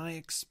not deny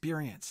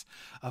experience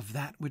of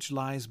that which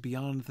lies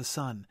beyond the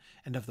sun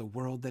and of the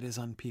world that is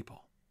unpeopled.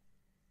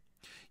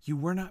 You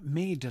were not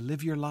made to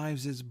live your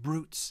lives as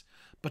brutes,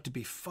 but to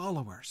be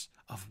followers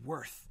of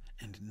worth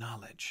and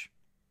knowledge.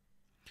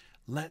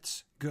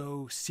 Let's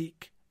go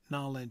seek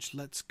knowledge.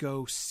 Let's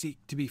go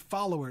seek to be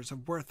followers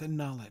of worth and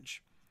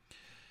knowledge.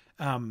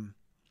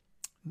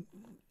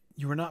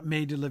 You were not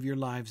made to live your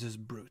lives as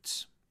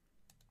brutes.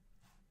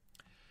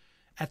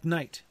 At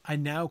night, I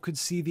now could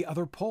see the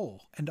other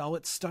pole and all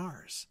its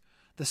stars.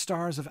 The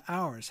stars of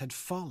ours had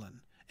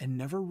fallen and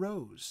never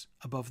rose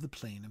above the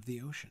plain of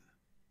the ocean.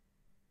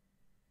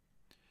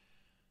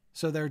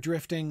 So they're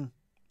drifting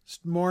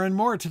more and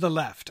more to the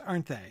left,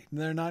 aren't they?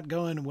 They're not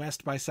going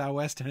west by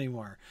southwest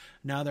anymore.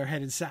 Now they're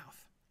headed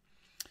south.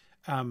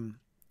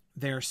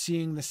 They're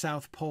seeing the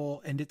South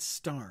Pole and its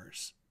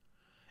stars.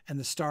 And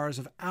the stars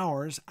of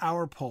ours,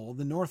 our pole,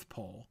 the North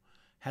Pole,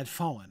 had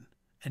fallen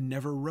and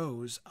never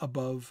rose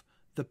above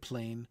the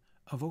plain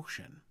of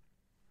ocean.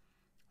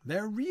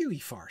 They're really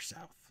far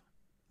south.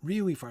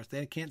 Really far.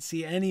 They can't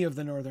see any of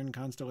the northern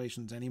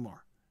constellations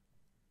anymore.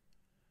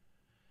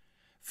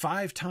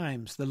 5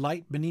 times the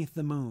light beneath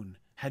the moon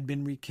had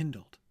been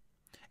rekindled,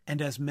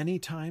 and as many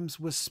times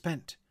was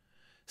spent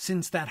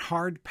since that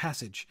hard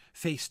passage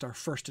faced our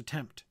first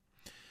attempt,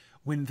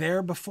 when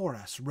there before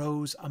us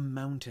rose a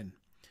mountain,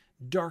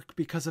 dark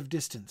because of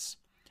distance,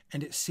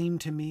 and it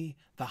seemed to me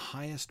the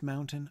highest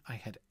mountain I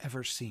had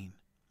ever seen.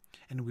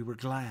 And we were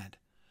glad,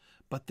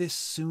 but this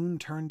soon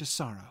turned to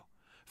sorrow,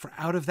 for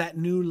out of that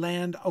new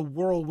land a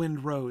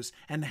whirlwind rose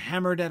and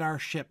hammered at our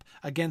ship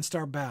against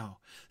our bow.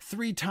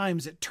 3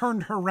 times it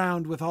turned her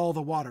round with all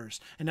the waters,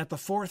 and at the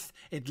 4th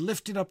it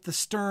lifted up the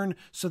stern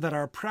so that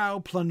our prow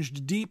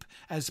plunged deep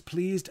as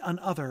pleased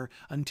another,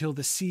 until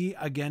the sea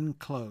again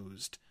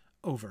closed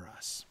over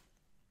us.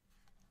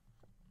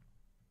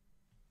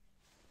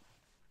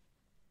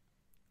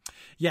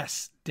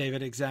 Yes,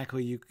 David,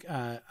 exactly.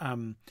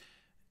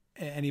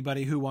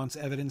 Anybody who wants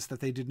evidence that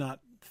they did not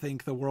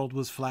think the world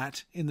was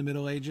flat in the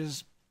Middle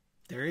Ages,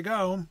 there you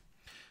go.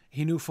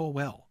 He knew full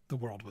well the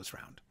world was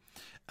round.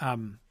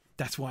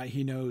 That's why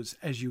he knows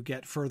as you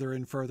get further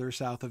and further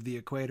south of the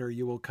equator,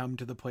 you will come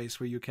to the place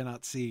where you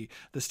cannot see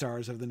the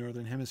stars of the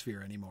northern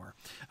hemisphere anymore.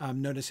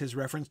 Notice his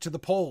reference to the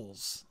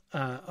poles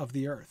of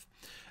the earth.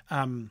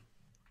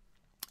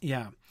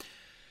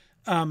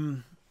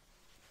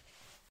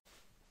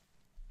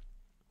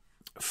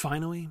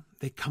 Finally,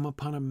 they come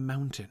upon a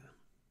mountain,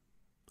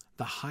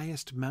 the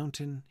highest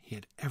mountain he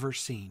had ever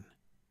seen.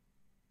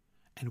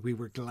 And we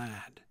were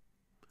glad.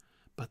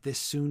 But this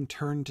soon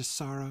turned to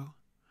sorrow,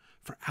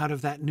 for out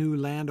of that new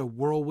land a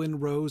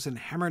whirlwind rose and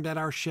hammered at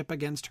our ship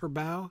against her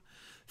bow.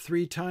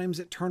 3 times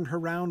it turned her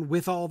round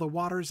with all the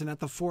waters, and at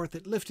the 4th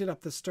it lifted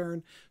up the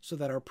stern, so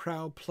that our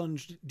prow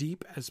plunged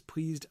deep as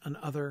pleased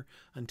another,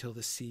 until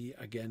the sea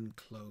again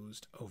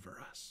closed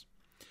over us.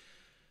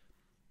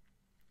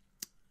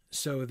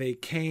 So they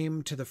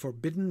came to the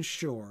forbidden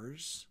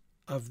shores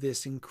of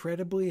this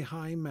incredibly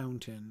high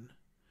mountain,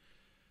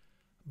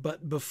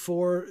 but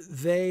before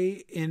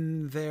they,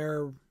 in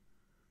their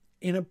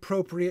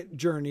inappropriate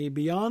journey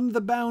beyond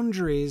the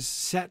boundaries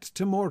set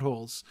to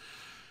mortals,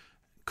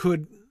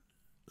 could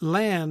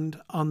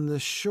land on the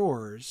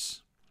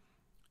shores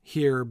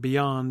here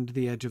beyond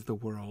the edge of the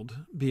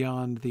world,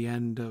 beyond the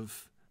end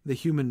of the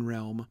human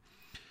realm,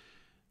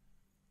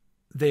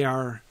 they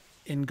are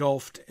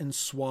engulfed and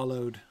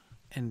swallowed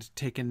and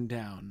taken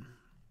down.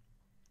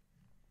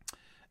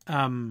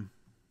 I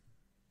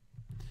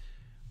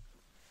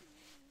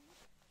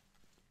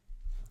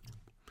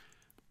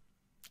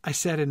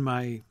said in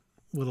my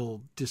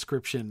little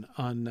description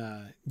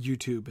on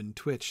YouTube and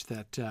Twitch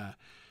that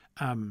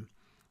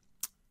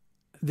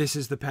this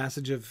is the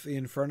passage of the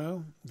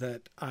Inferno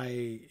that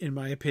I, in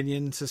my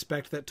opinion,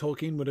 suspect that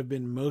Tolkien would have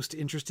been most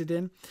interested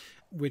in,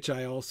 which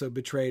I also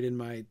betrayed in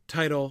my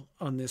title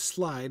on this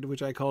slide,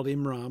 which I called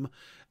Imram.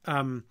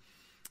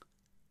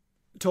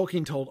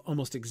 Tolkien told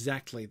almost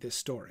exactly this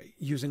story,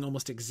 using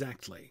almost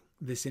exactly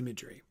this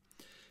imagery,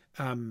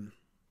 in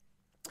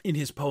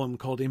his poem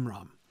called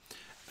Imram.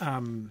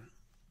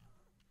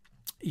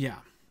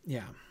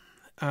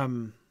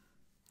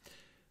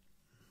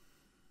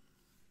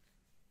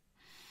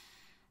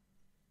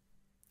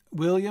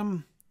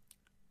 William,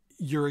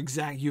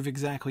 you've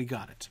exactly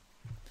got it.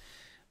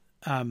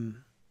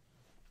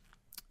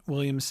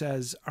 William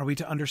says, are we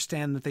to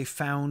understand that they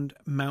found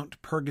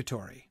Mount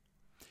Purgatory?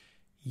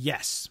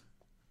 Yes,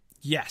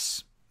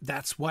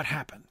 that's what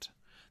happened.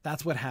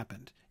 That's what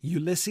happened.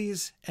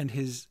 Ulysses and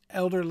his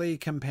elderly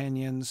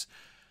companions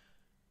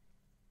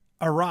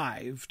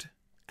arrived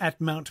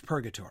at Mount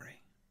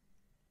Purgatory,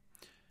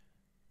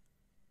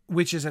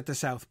 which is at the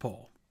South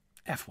Pole,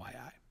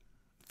 FYI.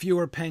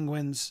 Fewer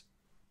penguins,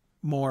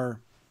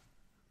 more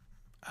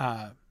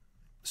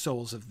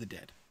souls of the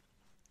dead.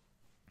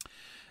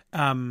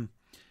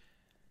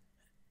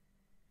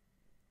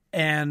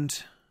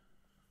 And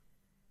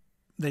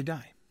they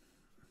die.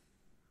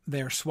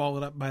 They are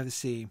swallowed up by the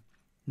sea,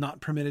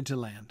 not permitted to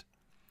land,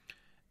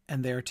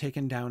 and they are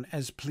taken down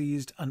as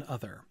pleased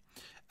another.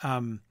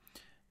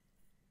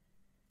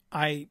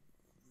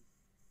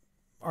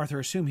 Arthur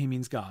assume he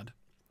means God,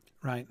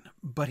 right?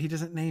 But he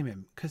doesn't name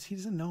him because he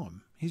doesn't know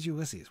him. He's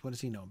Ulysses. What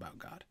does he know about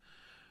God,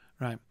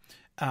 right?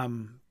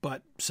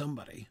 But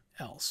somebody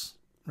else,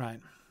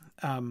 right?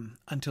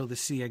 Until the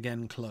sea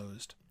again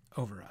closed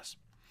over us.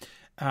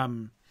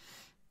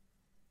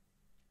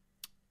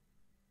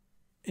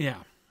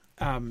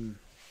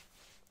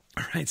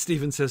 All right,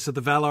 Stephen says, so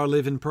the Valar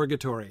live in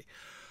purgatory.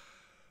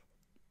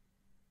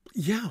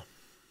 Yeah,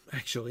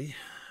 actually.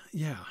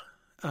 Yeah.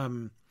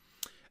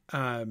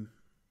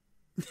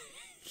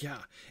 Yeah.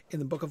 In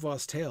the Book of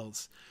Lost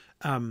Tales,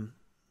 Valinor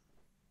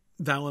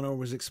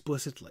was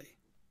explicitly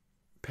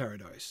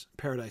paradise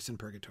and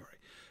purgatory.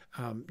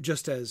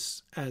 Just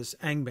as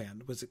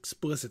Angband was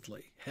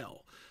explicitly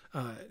hell.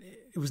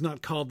 It was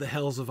not called the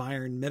Hells of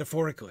Iron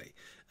metaphorically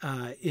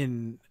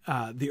in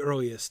the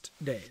earliest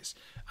days.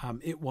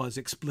 It was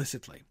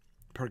explicitly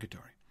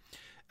purgatory.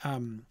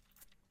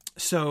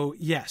 So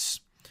yes.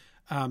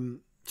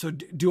 So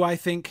do I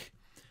think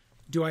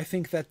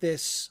that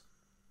this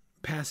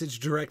passage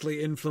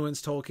directly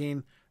influenced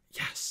Tolkien?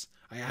 Yes,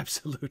 I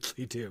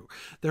absolutely do.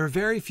 There are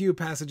very few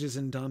passages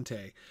in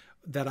Dante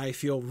that I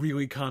feel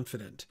really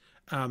confident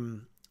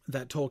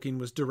that Tolkien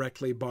was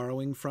directly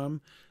borrowing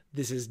from.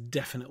 This is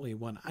definitely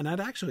one. And I'd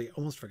actually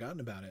almost forgotten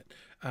about it.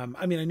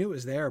 I mean, I knew it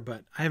was there,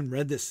 but I haven't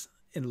read this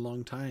in a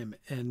long time.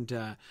 And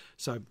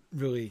so I'm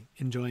really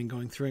enjoying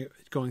going through it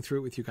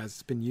with you guys.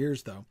 It's been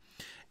years, though.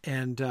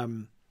 And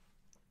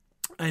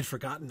I had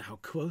forgotten how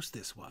close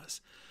this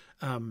was.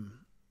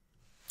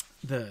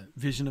 The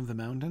Vision of the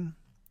Mountain.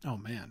 Oh,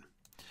 man.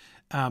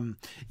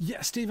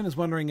 Yeah, Stephen is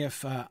wondering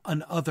if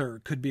an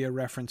other could be a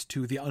reference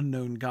to the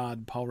unknown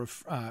God Paul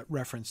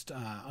referenced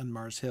on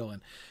Mars Hill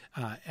in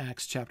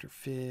Acts chapter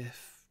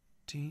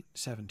 17.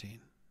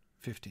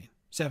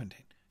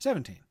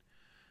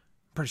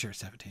 Pretty sure it's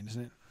 17,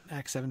 isn't it?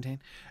 Acts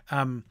 17.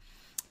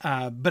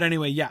 But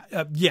anyway, yeah,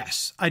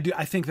 yes, I do.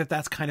 I think that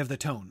that's kind of the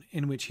tone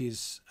in which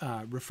he's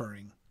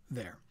referring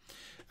there.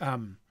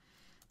 Yeah,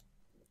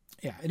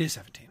 it is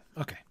 17.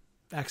 Okay,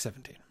 Acts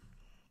 17.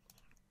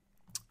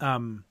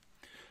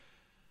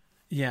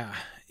 Yeah.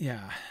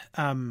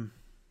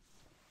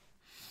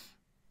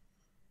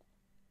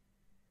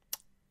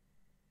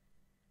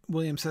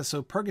 William says,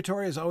 so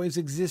purgatory has always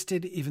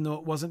existed, even though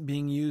it wasn't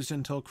being used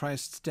until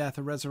Christ's death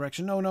or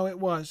resurrection. No, it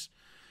was.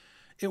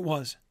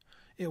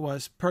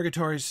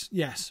 Purgatory's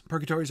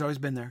always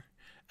been there.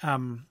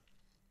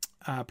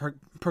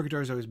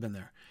 Purgatory's always been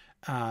there.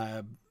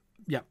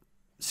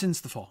 Since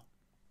the fall,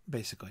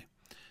 basically.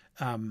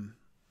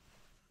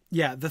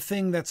 The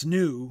thing that's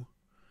new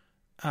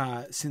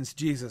since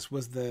Jesus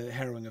was the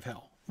harrowing of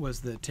hell,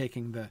 was the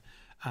taking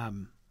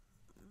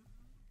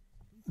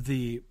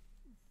the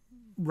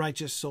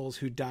righteous souls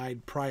who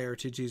died prior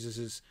to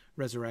Jesus's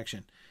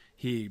resurrection.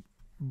 He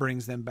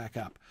brings them back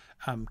up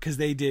because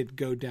they did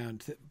go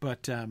down.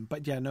 But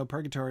yeah, no,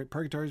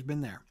 purgatory's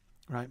been there,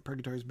 right?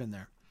 Purgatory's been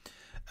there.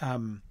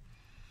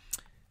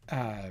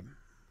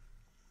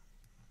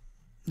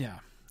 Yeah.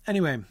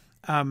 Anyway,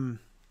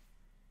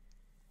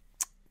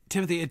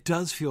 Timothy, it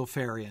does feel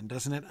Farian,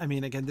 doesn't it? I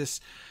mean, again, it's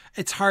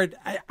hard.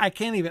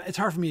 It's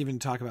hard for me even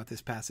to talk about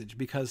this passage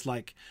because,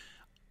 like,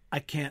 I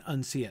can't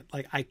unsee it.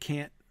 Like,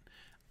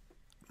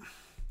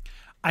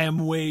 I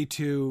am way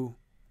too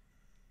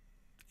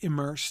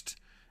immersed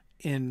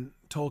in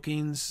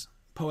Tolkien's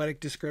poetic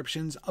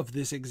descriptions of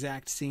this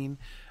exact scene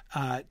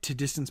to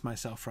distance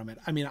myself from it.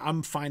 I mean,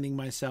 I'm finding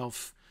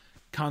myself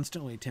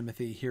constantly,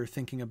 Timothy, here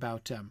thinking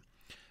about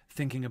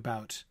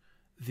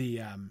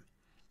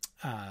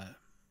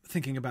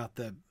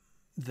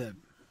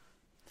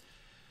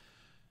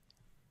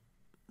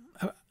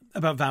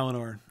about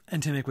Valinor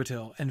and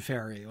Taniquetil and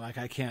Faerie. Like,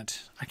 I can't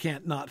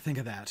not think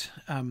of that.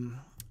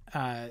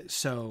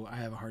 So I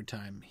have a hard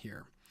time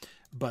here,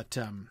 but,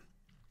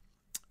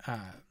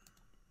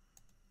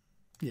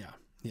 yeah.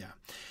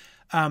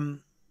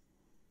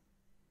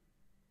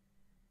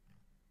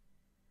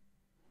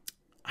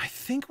 I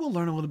think we'll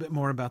learn a little bit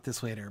more about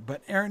this later,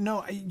 but Aaron,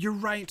 no, you're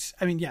right.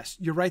 I mean, yes,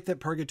 you're right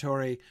that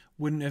purgatory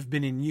wouldn't have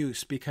been in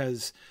use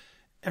because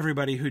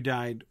everybody who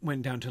died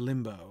went down to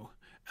limbo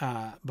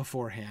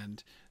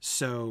beforehand.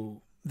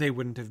 So they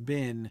wouldn't have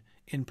been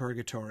in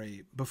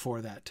purgatory before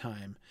that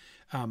time.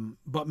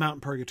 But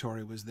Mount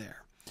Purgatory was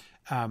there.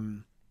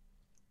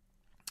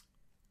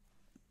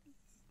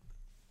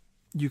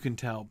 You can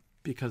tell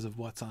because of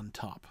what's on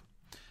top.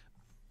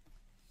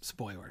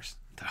 Spoilers,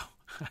 though.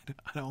 I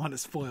don't want to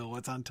spoil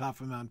what's on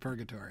top of Mount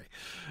Purgatory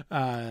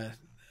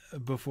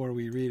before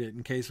we read it,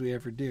 in case we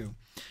ever do.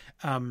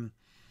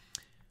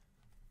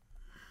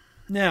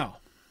 Now,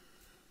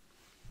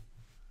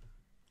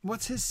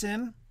 what's his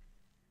sin?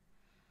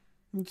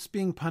 It's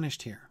being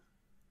punished here.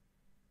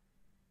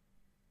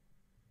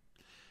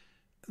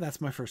 That's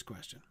my first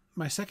question.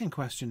 My second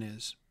question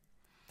is,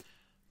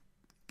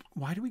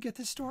 why do we get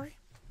this story?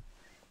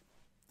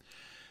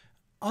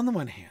 On the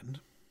one hand,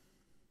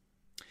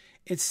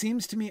 it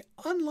seems to me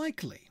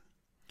unlikely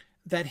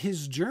that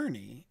his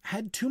journey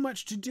had too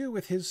much to do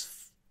with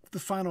the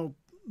final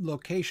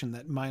location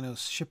that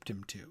Minos shipped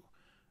him to,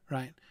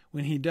 right?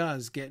 When he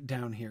does get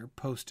down here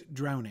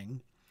post-drowning,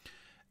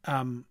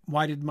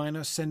 why did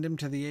Minos send him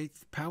to the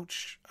 8th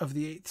pouch of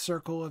the 8th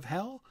circle of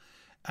hell?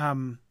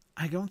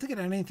 I don't think it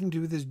had anything to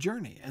do with his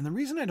journey. And the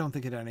reason I don't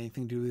think it had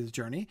anything to do with his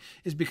journey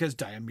is because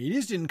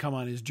Diomedes didn't come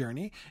on his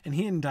journey, and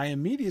he and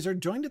Diomedes are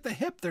joined at the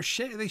hip. They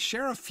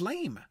share a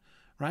flame,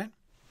 right?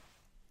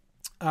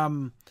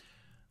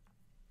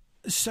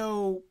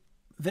 So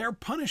their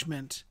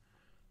punishment,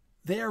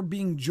 they are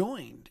being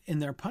joined in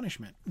their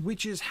punishment,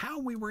 which is how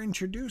we were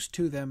introduced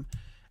to them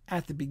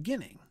at the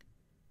beginning,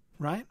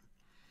 right?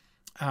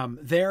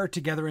 They're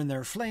together in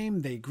their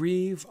flame. They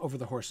grieve over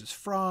the horse's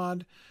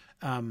fraud.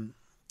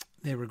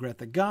 They regret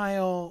the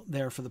guile.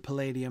 There for the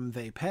palladium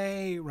they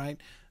pay, right?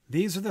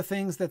 These are the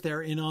things that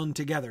they're in on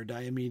together,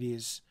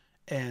 Diomedes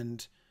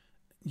and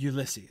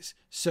Ulysses.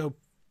 So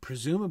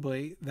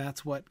presumably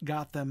that's what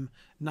got them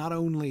not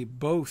only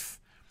both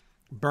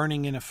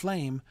burning in a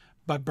flame,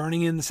 but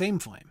burning in the same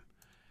flame.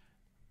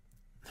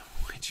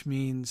 Which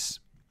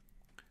means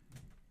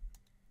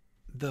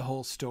the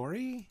whole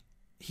story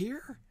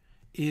here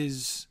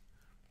is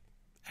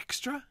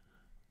extra?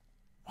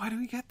 Why do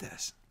we get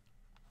this?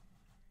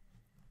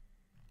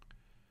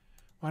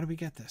 Why do we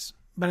get this?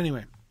 But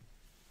anyway,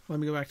 let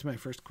me go back to my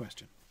first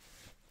question.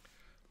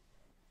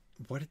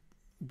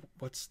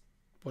 What's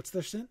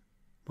their sin?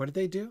 What did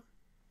they do?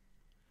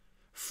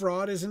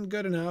 Fraud isn't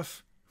good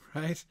enough,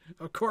 right?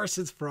 Of course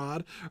it's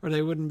fraud, or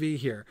they wouldn't be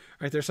here,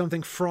 right? There's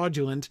something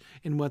fraudulent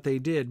in what they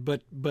did,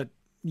 but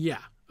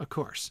yeah, of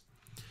course.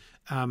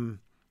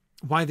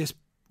 Why this?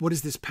 What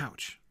is this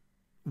pouch?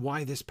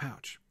 Why this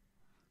pouch?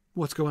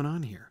 What's going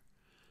on here?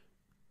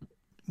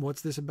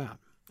 What's this about?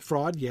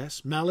 Fraud,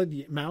 yes.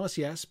 Malice,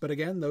 yes. But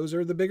again, those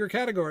are the bigger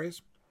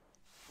categories,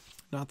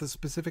 not the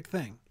specific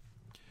thing.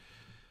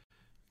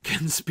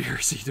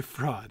 Conspiracy to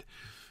fraud.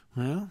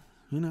 Well,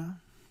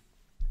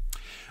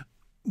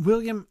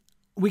 William,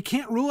 we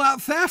can't rule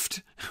out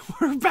theft.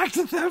 We're back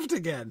to theft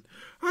again.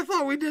 I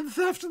thought we did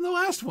theft in the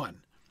last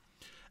one.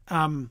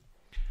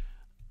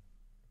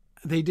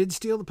 They did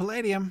steal the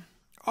palladium.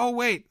 Oh,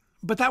 wait,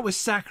 but that was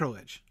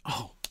sacrilege.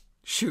 Oh,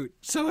 shoot.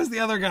 So was the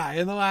other guy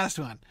in the last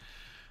one.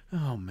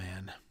 Oh,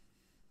 man.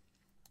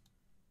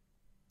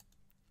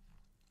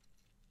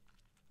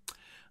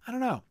 I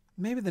don't know.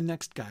 Maybe the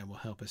next guy will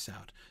help us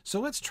out. So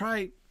let's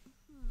try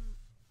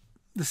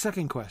the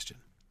second question.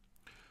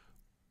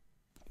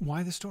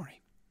 Why the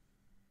story?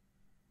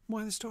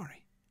 Why the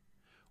story?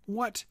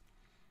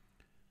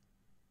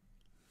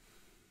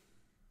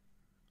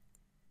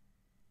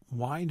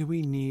 Why do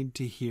we need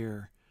to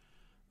hear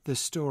the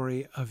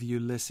story of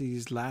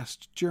Ulysses'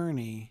 last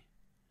journey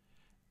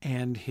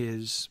and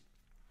his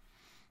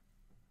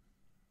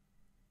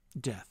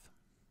death?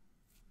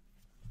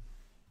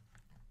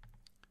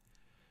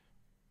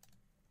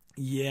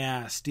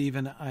 Yeah,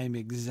 Stephen, I'm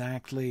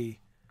exactly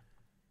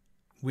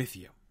with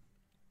you.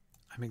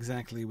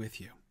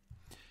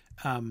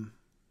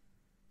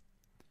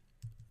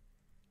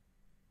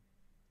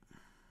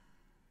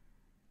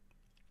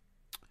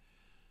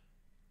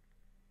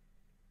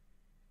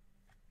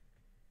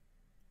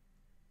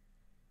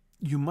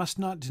 You must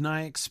not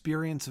deny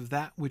experience of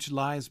that which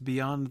lies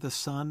beyond the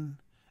sun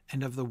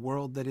and of the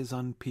world that is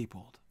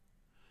unpeopled.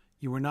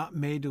 You were not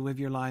made to live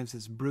your lives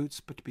as brutes,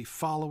 but to be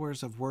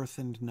followers of worth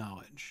and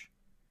knowledge.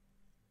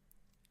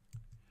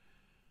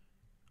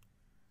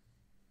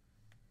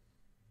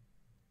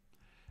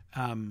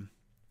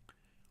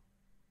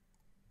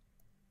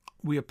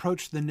 We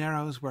approached the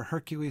narrows where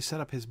Hercules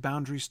set up his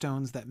boundary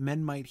stones that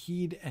men might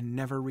heed and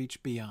never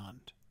reach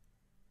beyond.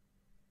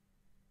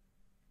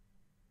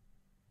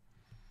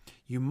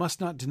 You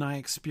must not deny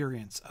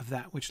experience of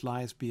that which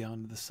lies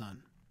beyond the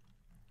sun.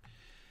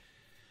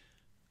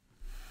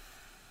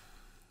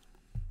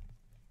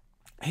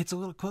 It's a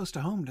little close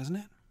to home, doesn't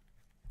it?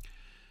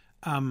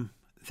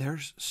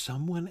 There's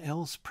someone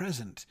else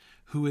present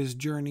who is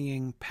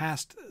journeying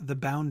past the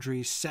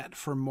boundaries set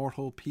for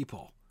mortal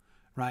people,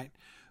 right?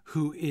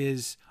 Who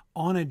is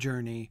on a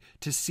journey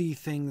to see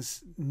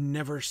things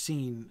never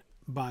seen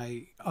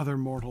by other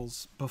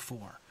mortals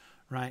before,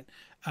 right?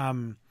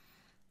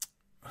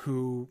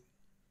 Who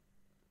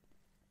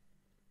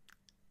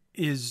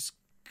is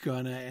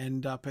gonna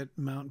end up at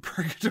Mount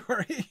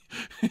Purgatory,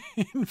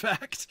 in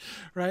fact,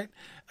 right?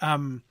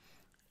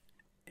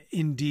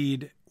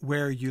 Indeed,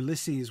 where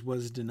Ulysses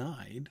was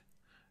denied,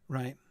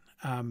 right?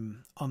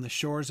 On the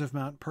shores of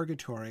Mount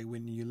Purgatory,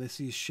 when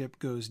Ulysses' ship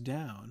goes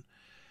down,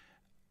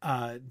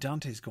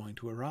 Dante's going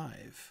to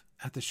arrive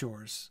at the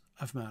shores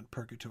of Mount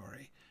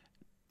Purgatory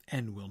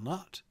and will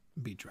not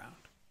be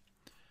drowned,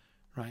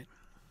 right?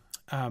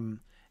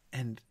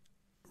 And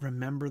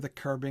remember the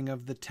curbing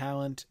of the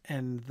talent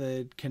and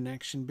the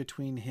connection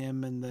between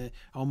him and the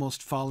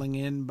almost falling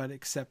in, but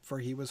except for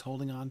he was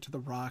holding on to the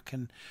rock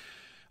and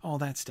all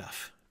that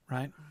stuff,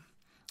 right?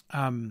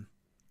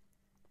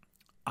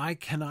 I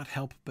cannot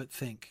help but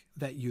think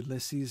that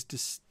Ulysses'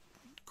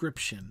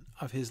 description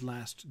of his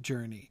last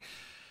journey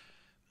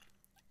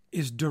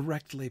is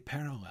directly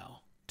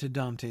parallel to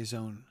Dante's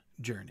own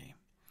journey.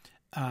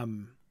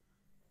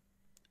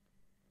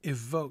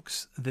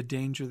 Evokes the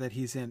danger that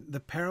he's in. The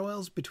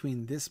parallels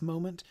between this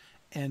moment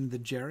and the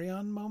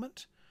Geryon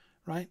moment,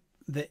 right?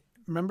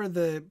 Remember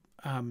the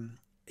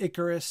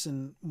Icarus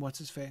and what's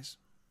his face?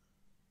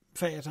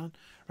 Phaeton,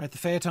 right? The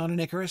Phaeton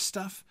and Icarus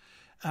stuff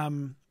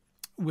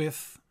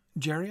with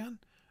Geryon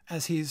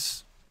as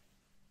he's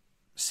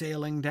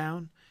sailing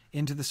down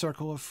into the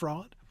circle of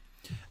fraud.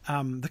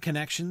 The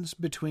connections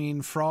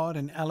between fraud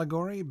and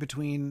allegory,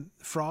 between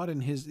fraud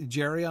and his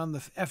Geryon,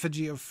 the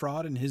effigy of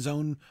fraud in his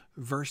own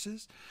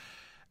verses.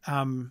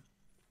 I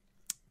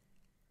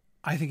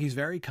think he's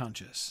very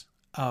conscious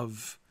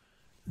of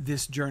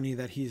this journey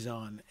that he's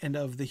on and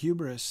of the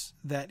hubris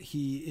that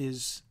he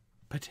is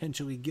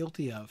potentially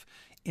guilty of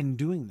in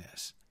doing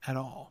this at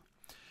all.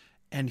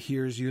 And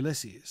here's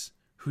Ulysses,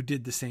 who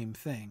did the same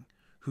thing,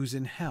 who's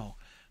in hell.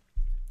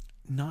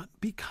 Not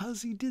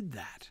because he did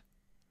that,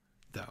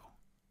 though.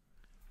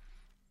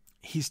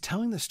 He's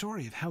telling the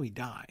story of how he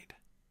died.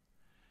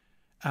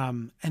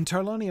 And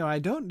Tarlonio, I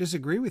don't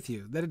disagree with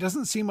you that it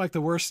doesn't seem like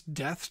the worst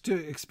death to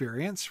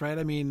experience, right?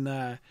 I mean,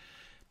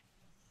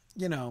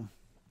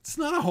 It's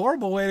not a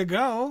horrible way to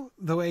go,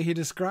 the way he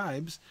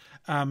describes.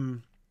 But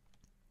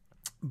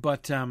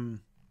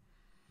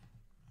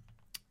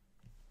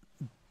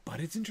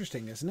it's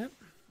interesting, isn't it?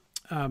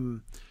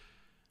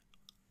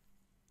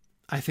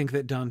 I think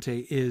that Dante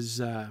is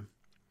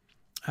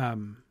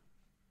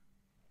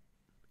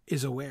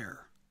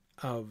aware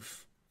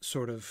of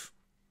sort of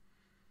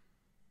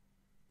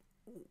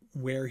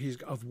where he's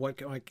of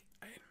what, like,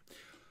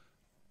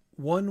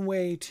 one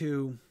way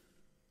to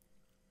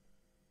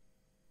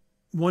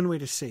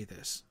say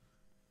this,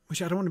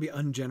 which I don't want to be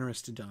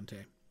ungenerous to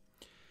Dante.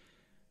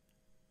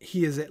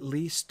 He is at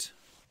least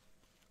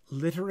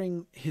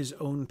littering his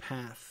own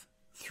path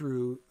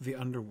through the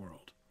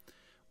underworld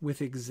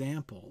with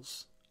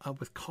examples,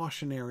 with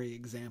cautionary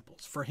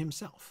examples for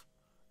himself,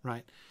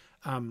 right?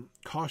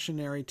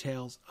 Cautionary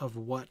tales of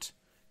what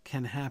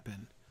can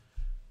happen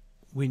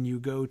when you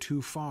go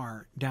too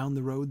far down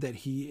the road that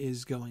he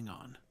is going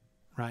on,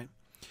 right?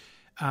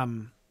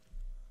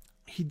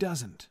 He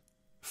doesn't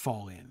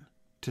fall in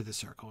to the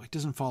circle. He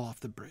doesn't fall off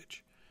the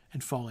bridge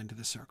and fall into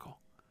the circle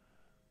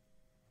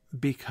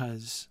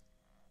because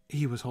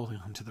he was holding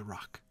on to the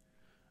rock,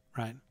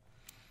 right?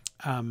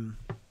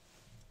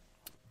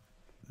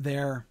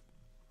 There,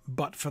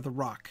 but for the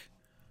rock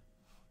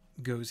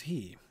goes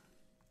he.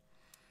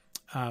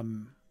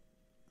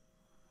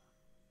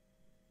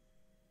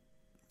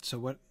 So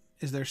what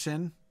is there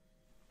sin?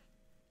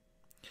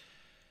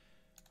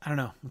 I don't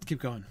know. Let's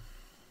keep going.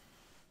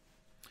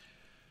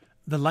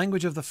 The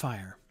language of the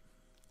fire.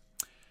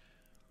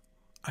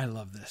 I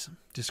love this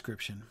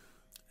description.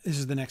 This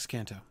is the next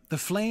canto. The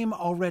flame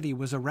already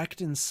was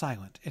erect and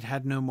silent. It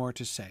had no more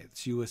to say.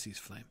 It's Ulysses'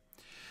 flame.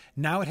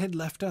 Now it had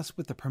left us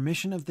with the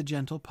permission of the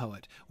gentle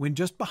poet, when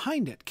just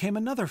behind it came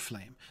another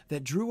flame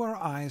that drew our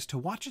eyes to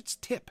watch its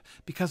tip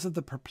because of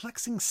the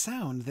perplexing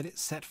sound that it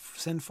sent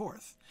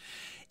forth.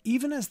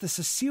 Even as the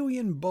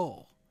Sicilian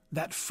bull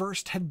that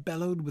first had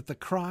bellowed with the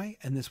cry,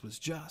 and this was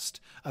just,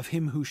 of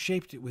him who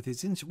shaped it with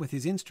his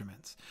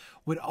instruments,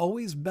 would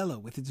always bellow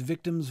with its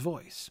victim's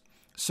voice,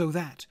 so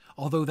that,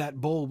 although that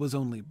bowl was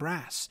only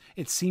brass,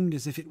 it seemed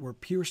as if it were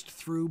pierced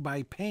through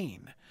by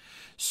pain.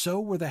 So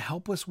were the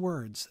helpless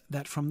words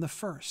that from the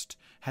first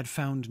had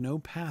found no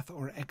path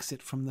or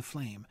exit from the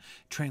flame,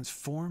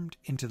 transformed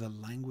into the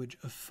language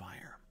of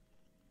fire.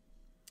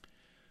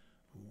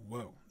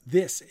 Whoa,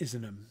 this is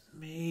an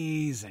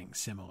amazing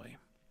simile.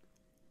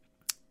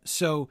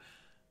 So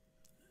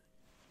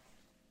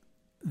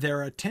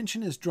their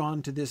attention is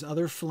drawn to this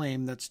other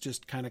flame that's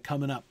just kind of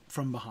coming up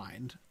from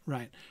behind,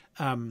 right?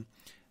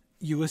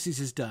 Ulysses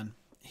is done.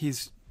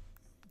 He's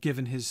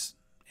given his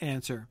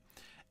answer,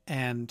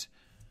 and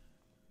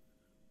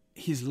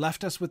he's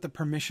left us with the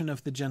permission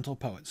of the gentle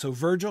poet. So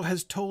Virgil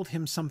has told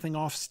him something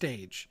off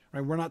stage,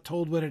 right? We're not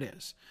told what it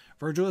is.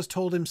 Virgil has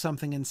told him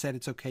something and said,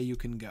 it's okay, you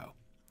can go.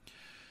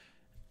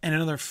 And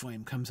another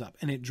flame comes up,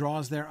 and it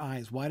draws their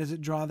eyes. Why does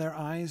it draw their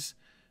eyes?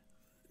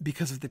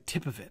 Because of the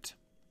tip of it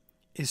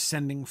is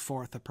sending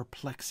forth a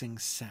perplexing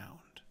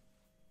sound.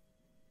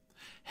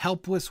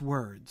 Helpless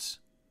words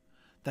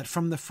that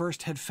from the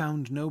first had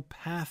found no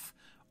path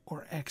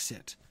or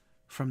exit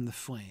from the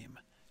flame,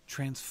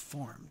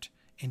 transformed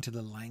into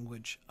the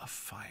language of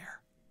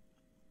fire.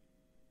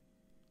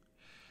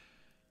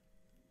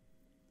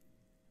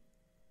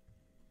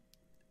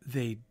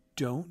 They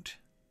don't.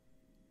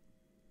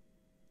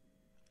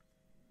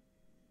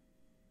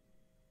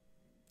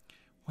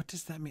 What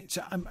does that mean?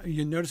 So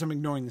you notice I'm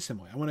ignoring the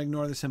simile. I want to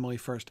ignore the simile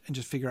first and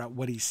just figure out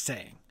what he's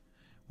saying,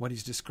 what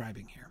he's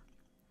describing here.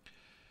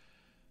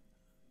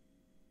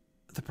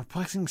 The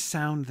perplexing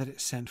sound that it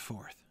sent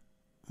forth.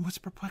 What's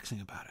perplexing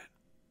about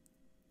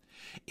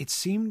it? It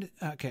seemed,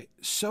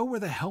 so were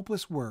the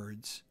helpless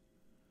words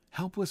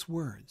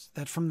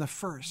that from the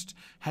first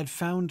had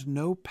found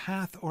no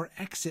path or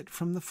exit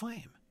from the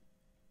flame,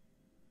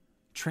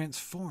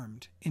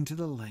 transformed into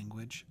the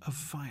language of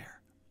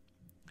fire.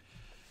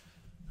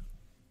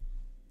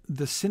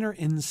 The sinner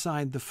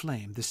inside the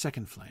flame, the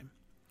second flame,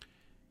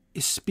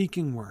 is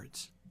speaking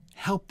words,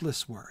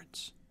 helpless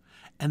words,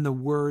 and the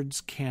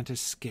words can't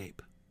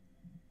escape.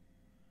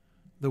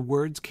 The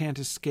words can't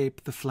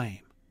escape the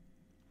flame.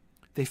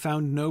 They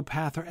found no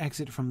path or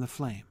exit from the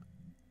flame.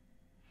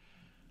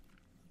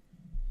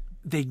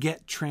 They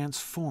get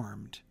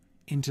transformed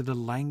into the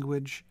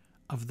language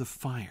of the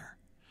fire.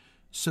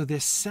 So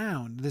this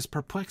sound, this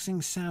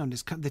perplexing sound,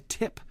 is the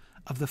tip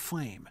of the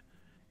flame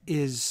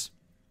is,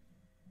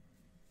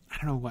 I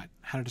don't know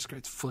how to describe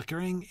it. It's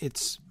flickering,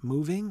 it's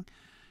moving,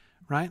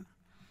 right?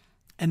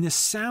 And this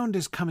sound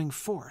is coming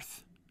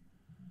forth,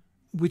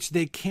 which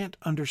they can't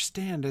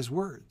understand as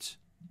words.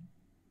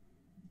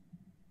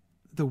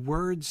 The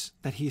words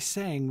that he's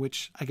saying,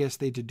 which I guess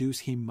they deduce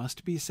he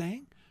must be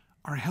saying,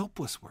 are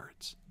helpless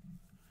words,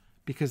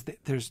 because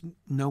there's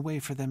no way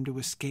for them to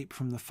escape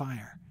from the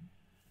fire.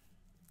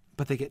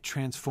 But they get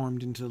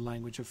transformed into the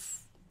language of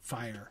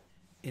fire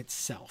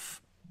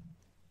itself.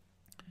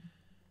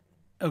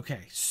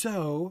 Okay,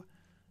 so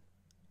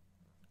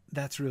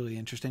that's really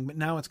interesting. But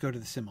now let's go to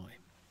the simile.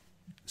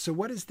 So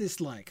what is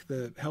this like?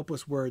 The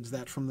helpless words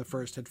that from the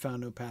first had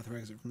found no path or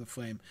exit from the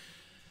flame.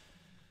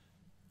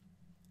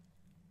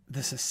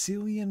 The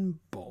Sicilian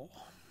bull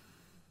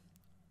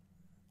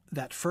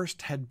that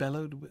first had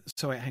bellowed.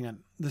 So wait, hang on.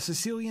 The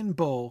Sicilian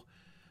bull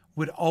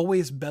would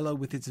always bellow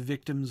with its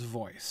victim's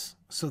voice,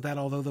 so that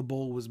although the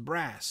bull was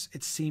brass,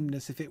 it seemed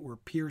as if it were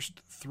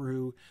pierced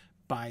through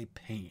by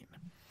pain.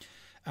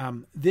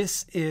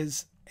 This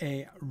is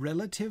a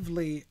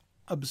relatively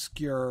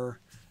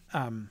obscure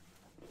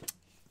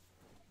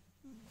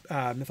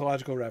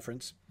mythological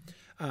reference.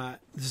 The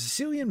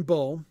Sicilian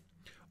bull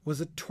was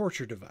a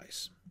torture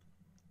device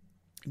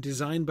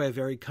designed by a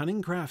very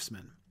cunning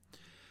craftsman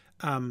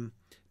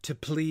to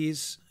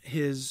please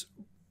his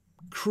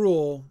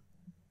cruel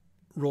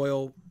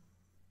royal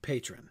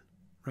patron,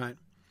 right?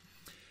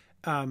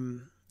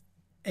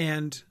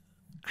 And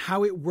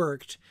how it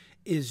worked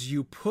is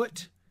you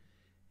put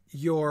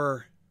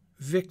your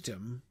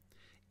victim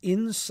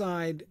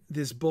inside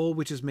this bowl,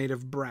 which is made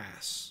of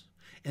brass,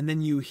 and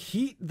then you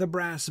heat the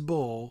brass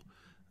bowl.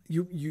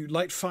 You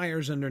light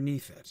fires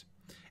underneath it,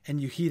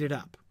 and you heat it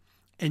up,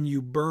 and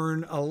you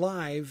burn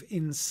alive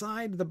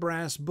inside the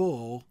brass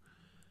bowl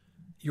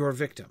your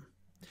victim.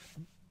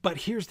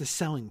 But here's the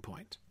selling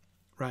point,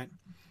 right?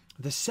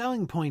 The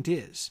selling point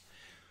is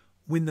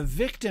when the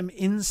victim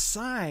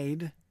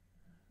inside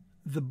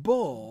the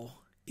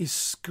bowl is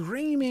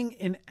screaming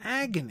in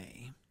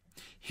agony,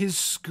 his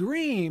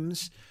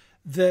screams,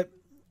 the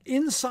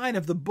inside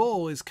of the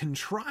bowl is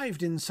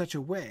contrived in such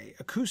a way,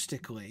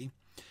 acoustically,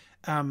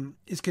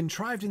 is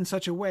contrived in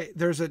such a way.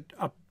 There's a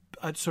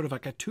sort of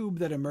like a tube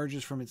that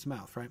emerges from its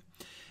mouth, right?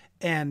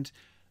 And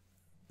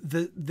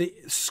the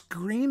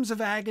screams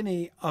of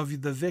agony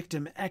of the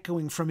victim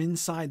echoing from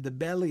inside the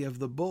belly of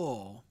the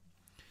bull,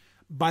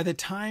 by the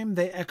time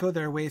they echo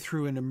their way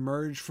through and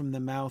emerge from the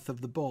mouth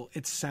of the bull,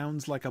 it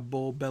sounds like a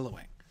bull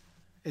bellowing.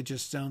 It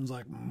just sounds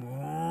like,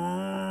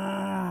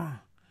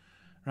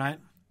 right?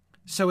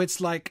 So it's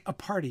like a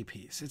party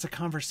piece. It's a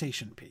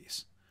conversation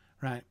piece,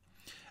 right?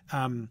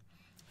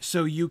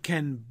 So you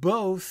can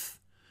both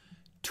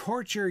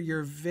torture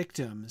your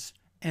victims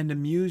and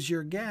amuse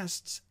your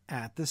guests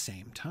at the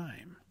same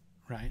time,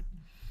 right?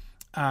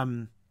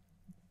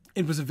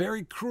 It was a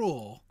very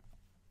cruel,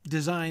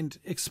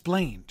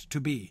 explained to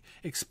be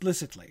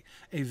explicitly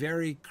a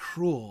very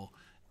cruel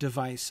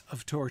device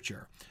of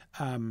torture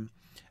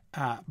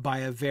by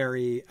a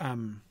very,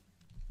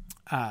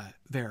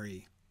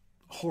 very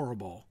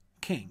horrible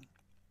king.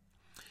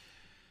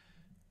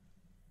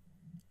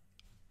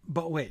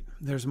 But wait,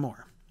 there's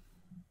more.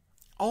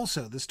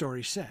 Also, the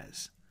story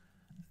says,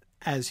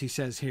 as he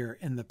says here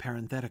in the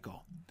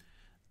parenthetical,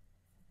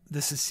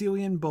 the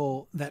Sicilian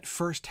bull that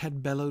first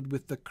had bellowed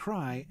with the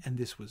cry, and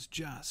this was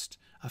just,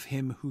 of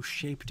him who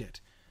shaped it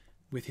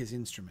with his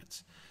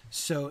instruments.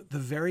 So the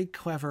very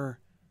clever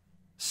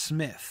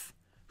smith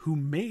who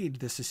made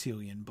the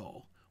Sicilian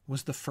bull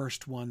was the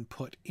first one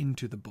put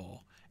into the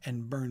bull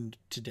and burned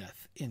to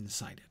death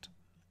inside it.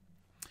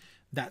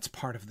 That's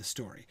part of the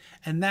story.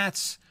 And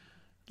that's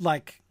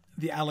like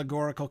the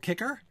allegorical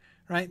kicker,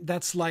 right?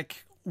 That's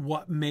like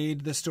what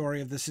made the story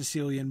of the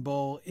Sicilian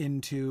bull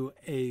into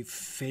a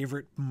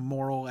favorite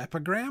moral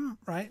epigram,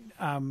 right?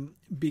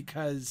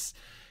 Because,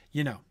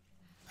 the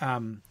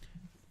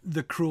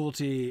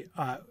cruelty,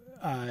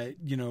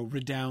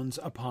 redounds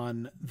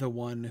upon the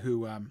one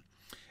who,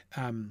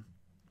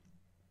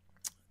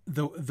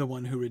 the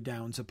one who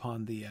redounds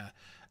upon the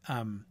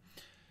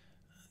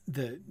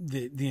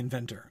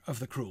inventor of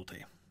the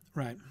cruelty,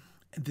 right?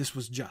 This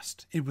was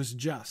just. It was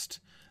just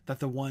that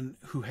the one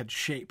who had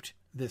shaped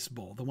this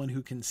bull, the one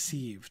who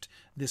conceived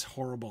this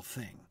horrible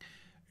thing,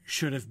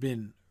 should have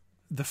been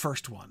the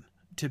first one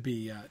to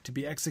be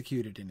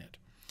executed in it.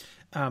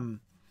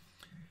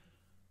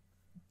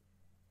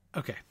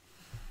 Okay.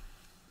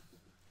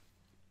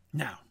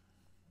 Now,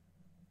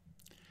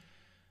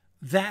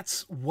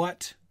 that's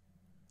what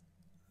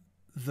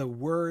the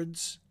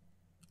words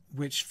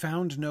which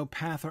found no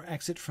path or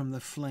exit from the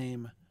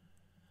flame,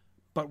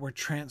 but were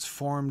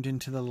transformed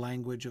into the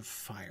language of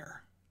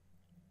fire.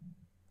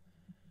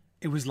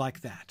 It was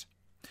like that.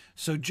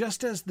 So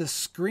just as the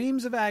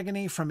screams of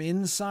agony from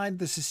inside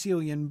the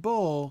Sicilian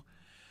bull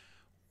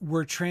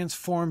were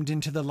transformed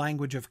into the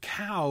language of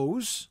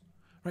cows,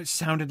 right,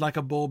 sounded like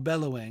a bull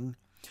bellowing,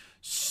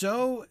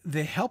 so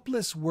the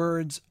helpless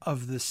words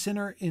of the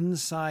sinner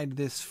inside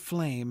this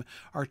flame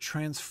are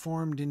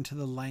transformed into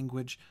the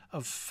language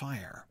of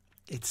fire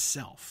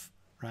itself,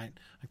 right?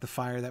 Like the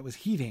fire that was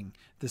heating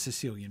the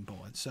Sicilian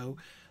bull. And so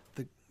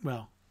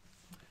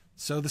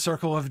the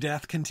circle of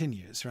death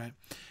continues, right?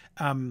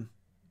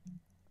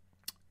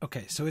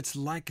 Okay, so it's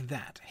like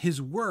that.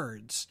 His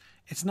words,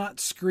 it's not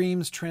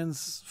screams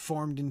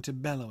transformed into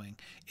bellowing.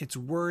 It's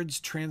words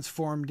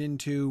transformed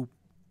into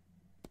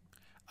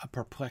a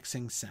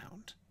perplexing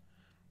sound.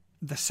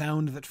 The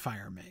sound that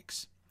fire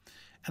makes.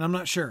 And I'm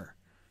not sure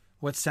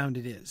what sound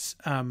it is.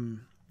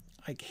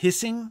 Like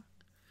hissing,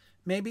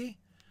 maybe?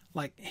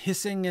 Like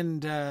hissing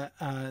and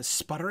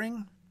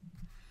sputtering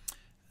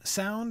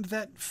sound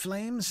that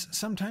flames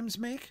sometimes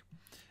make.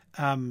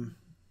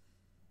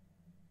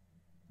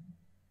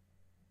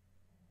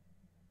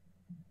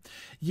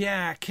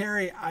 Yeah,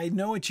 Carrie, I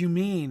know what you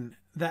mean.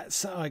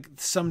 That's like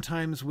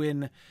sometimes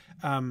when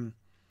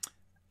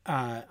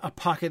a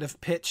pocket of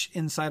pitch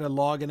inside a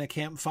log in a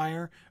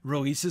campfire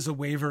releases a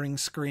wavering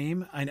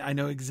scream. I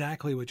know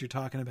exactly what you're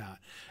talking about.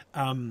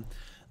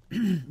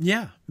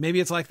 Yeah, maybe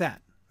it's like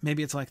that.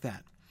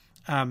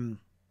 I'm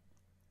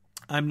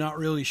not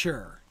really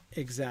sure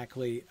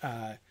exactly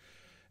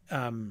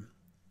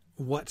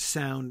what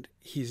sound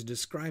he's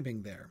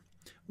describing there,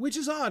 which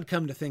is odd,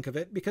 come to think of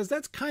it, because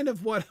that's kind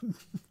of what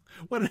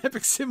an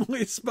epic simile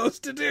is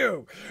supposed to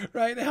do,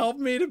 right? Help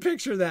me to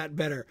picture that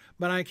better.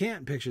 But I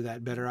can't picture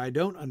that better. I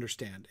don't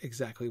understand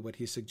exactly what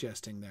he's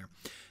suggesting there.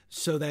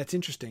 So that's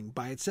interesting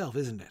by itself,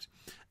 isn't it?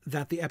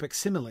 That the epic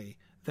simile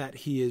that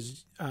he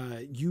is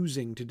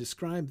using to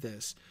describe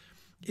this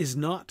is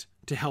not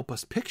to help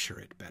us picture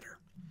it better,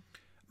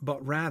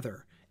 but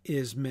rather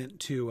is meant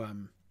to...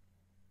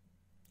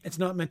 it's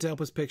not meant to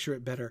help us picture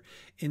it better.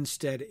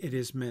 Instead, it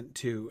is meant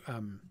to...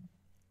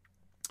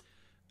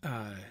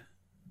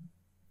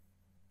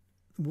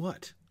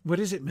 What? What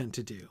is it meant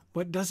to do?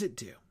 What does it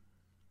do?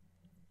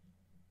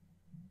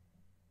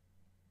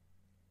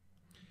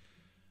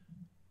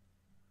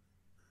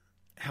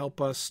 Help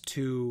us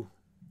to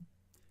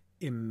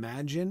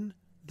imagine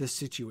the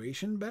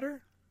situation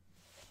better?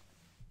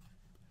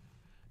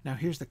 Now,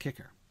 here's the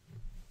kicker.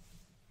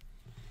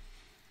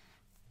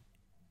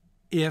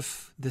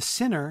 If the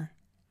sinner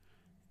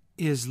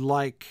is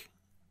like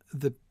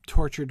the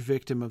tortured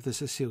victim of the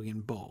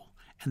Sicilian bull,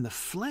 and the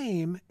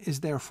flame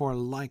is therefore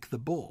like the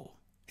bull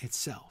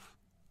itself,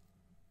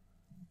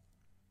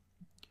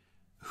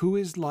 who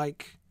is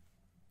like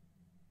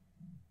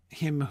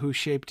him who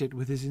shaped it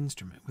with his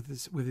instrument, with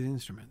his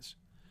instruments?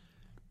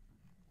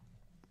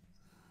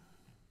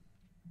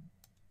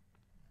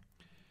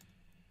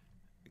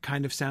 It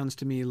kind of sounds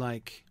to me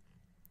like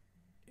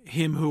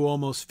him who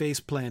almost face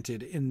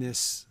planted in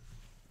this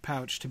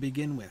pouch to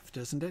begin with,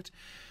 doesn't it?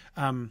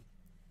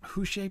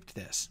 Who shaped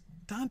this?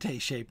 Dante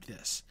shaped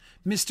this.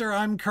 Mr.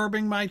 I'm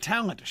curbing my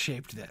talent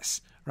shaped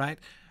this, right?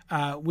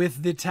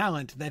 With the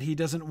talent that he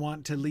doesn't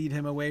want to lead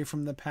him away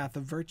from the path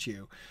of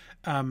virtue.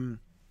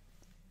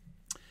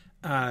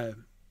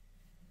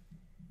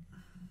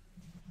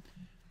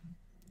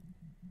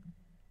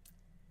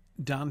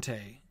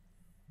 Dante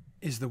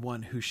is the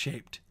one who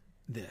shaped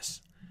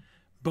this,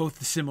 both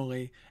the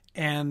simile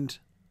and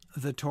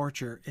the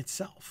torture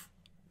itself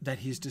that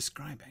he's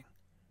describing,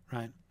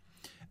 right?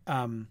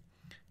 And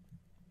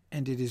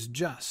it is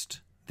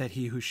just that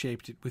he who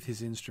shaped it with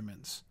his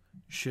instruments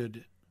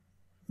should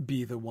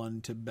be the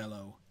one to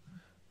bellow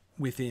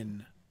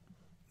within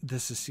the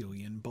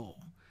Sicilian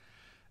bull.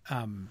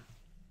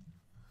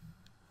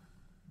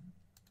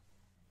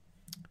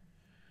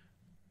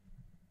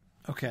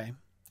 Okay,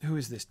 who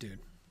is this dude?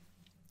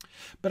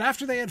 But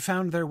after they had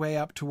found their way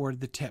up toward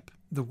the tip,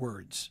 the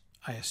words,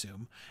 I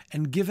assume,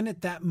 and given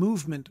it that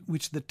movement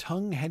which the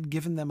tongue had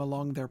given them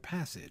along their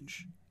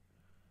passage,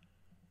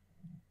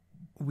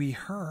 we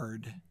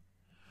heard,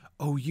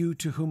 O you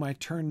to whom I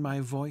turn my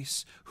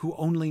voice, who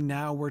only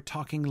now were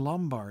talking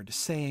Lombard,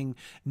 saying,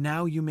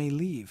 now you may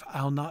leave,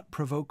 I'll not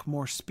provoke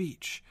more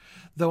speech.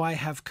 Though I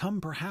have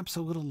come perhaps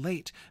a little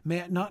late, may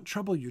it not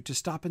trouble you to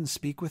stop and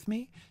speak with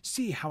me?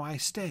 See how I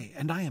stay,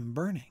 and I am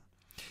burning.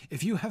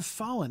 If you have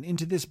fallen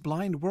into this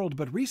blind world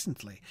but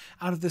recently,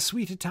 out of the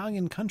sweet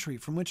Italian country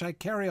from which I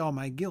carry all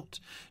my guilt,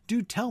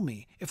 do tell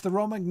me if the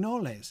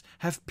Romagnoles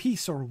have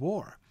peace or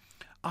war.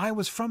 I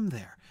was from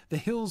there, the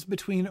hills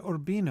between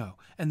Urbino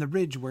and the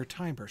ridge where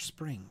Tiber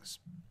springs.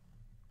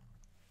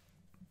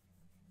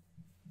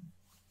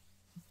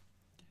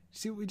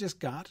 See what we just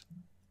got?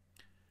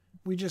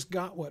 We just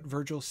got what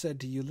Virgil said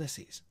to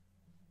Ulysses.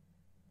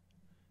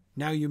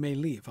 Now you may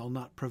leave, I'll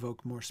not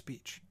provoke more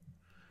speech.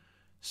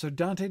 So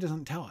Dante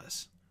doesn't tell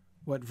us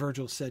what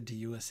Virgil said to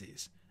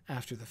Ulysses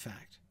after the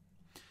fact.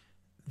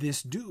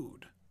 This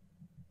dude,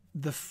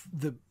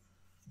 the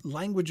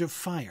language of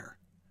fire.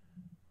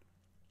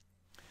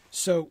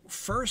 So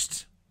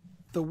first,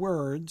 the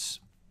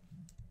words,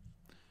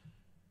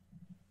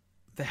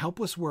 the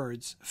helpless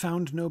words,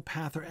 found no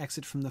path or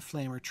exit from the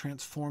flame, are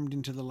transformed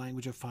into the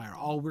language of fire.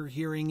 All we're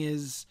hearing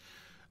is,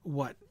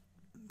 what,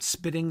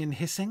 spitting and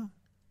hissing?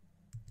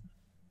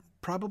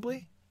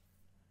 Probably.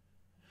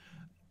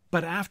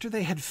 But after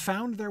they had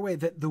found their way,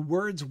 that the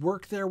words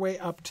worked their way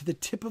up to the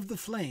tip of the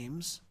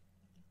flames,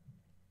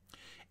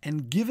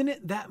 and given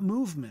it that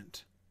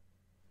movement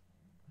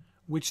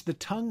which the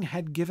tongue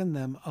had given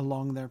them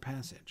along their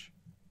passage.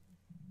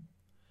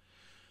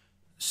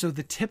 So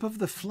the tip of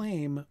the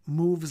flame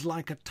moves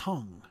like a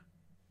tongue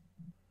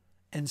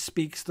and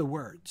speaks the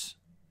words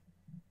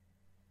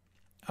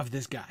of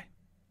this guy.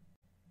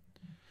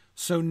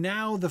 So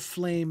now the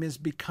flame is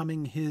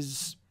becoming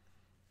his,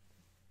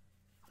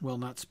 well,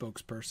 not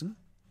spokesperson,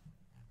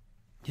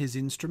 his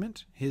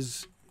instrument,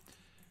 his,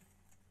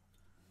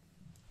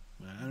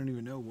 I don't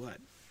even know what.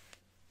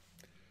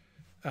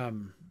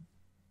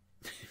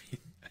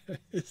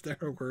 Is there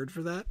a word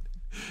for that?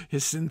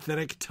 His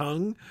synthetic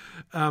tongue,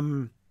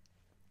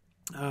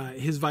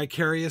 his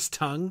vicarious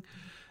tongue.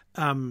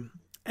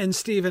 And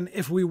Stephen,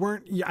 if we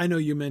weren't, I know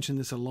you mentioned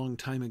this a long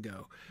time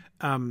ago.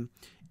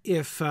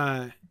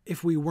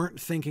 If we weren't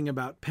thinking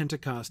about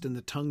Pentecost and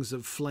the tongues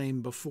of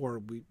flame before,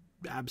 we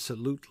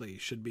absolutely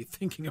should be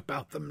thinking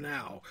about them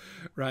now,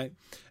 right?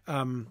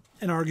 And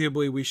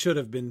arguably we should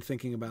have been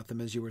thinking about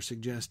them, as you were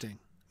suggesting,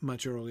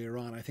 much earlier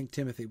on. I think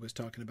Timothy was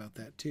talking about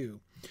that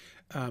too.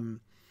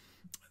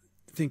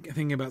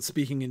 Thinking about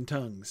speaking in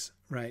tongues,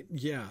 right?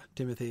 Yeah,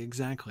 Timothy,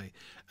 exactly.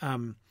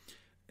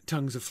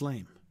 Tongues of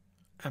flame.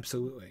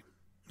 Absolutely.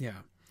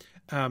 Yeah.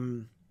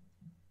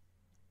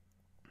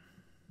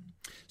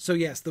 So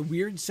yes, the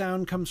weird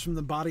sound comes from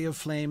the body of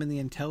flame, and the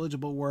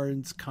intelligible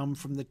words come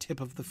from the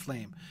tip of the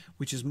flame,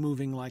 which is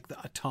moving like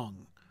a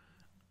tongue.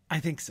 I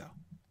think so.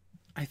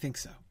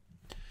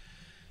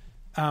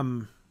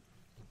 And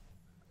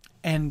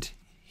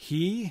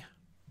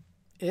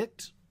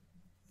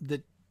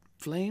the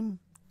flame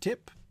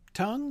tip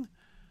tongue,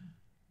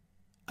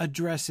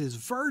 addresses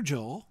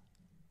Virgil,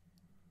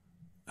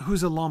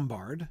 who's a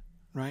Lombard,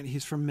 right?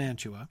 He's from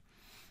Mantua.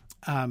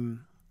 It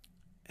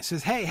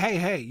says,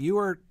 hey,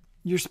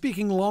 you're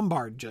speaking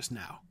Lombard just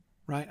now,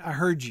 right? I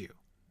heard you.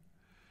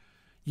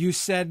 You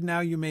said,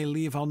 now you may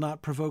leave. I'll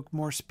not provoke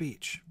more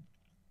speech.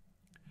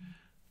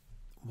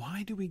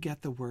 Why do we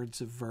get the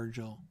words of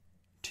Virgil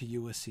to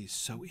Ulysses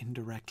so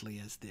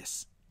indirectly as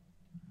this?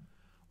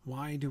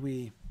 Why do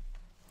we...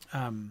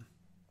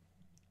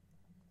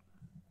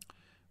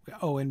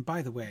 Oh, and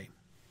by the way,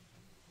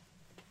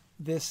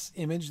 this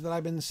image that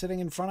I've been sitting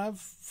in front of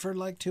for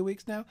like 2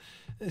 weeks now,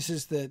 this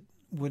is the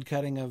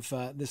woodcutting of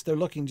this. They're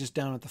looking just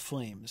down at the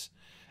flames.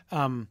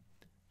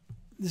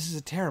 This is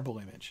a terrible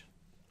image.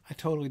 I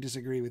totally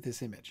disagree with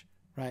this image,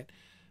 right?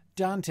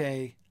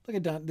 Dante, look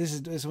at Dante.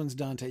 This one's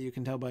Dante. You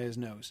can tell by his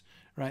nose,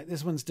 right?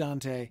 This one's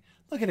Dante.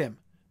 Look at him,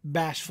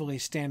 bashfully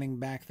standing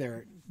back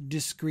there,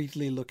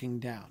 discreetly looking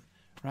down,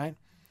 right?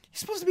 He's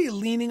supposed to be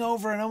leaning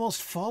over and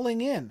almost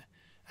falling in.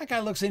 That guy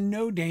looks in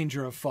no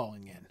danger of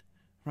falling in,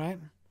 right?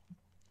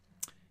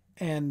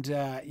 And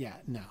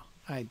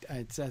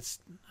that's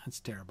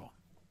terrible.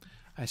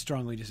 I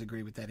strongly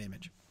disagree with that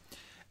image.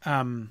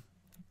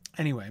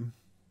 Anyway,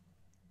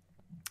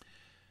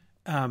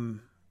 so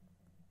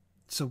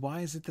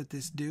why is it that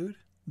this dude,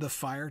 the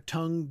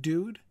fire-tongued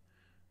dude,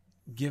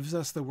 gives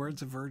us the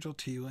words of Virgil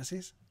to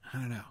Ulysses? I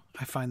don't know.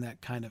 I find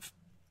that kind of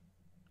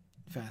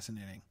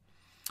fascinating.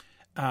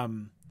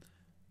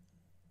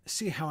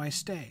 See how I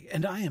stay,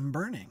 and I am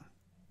burning.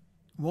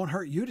 Won't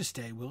hurt you to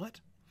stay, will it?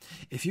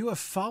 If you have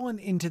fallen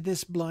into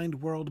this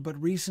blind world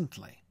but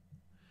recently.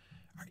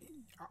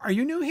 Are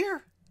you new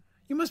here?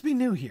 You must be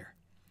new here,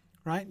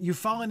 right? You've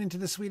fallen into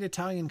the sweet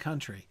Italian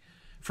country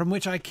from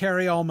which I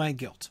carry all my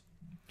guilt.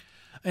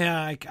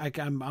 Yeah,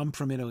 I'm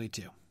from Italy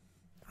too,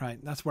 right?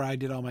 That's where I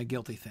did all my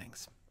guilty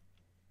things.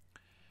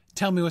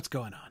 Tell me what's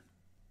going on.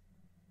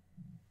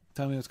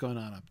 Tell me what's going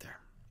on up there.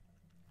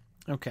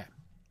 Okay.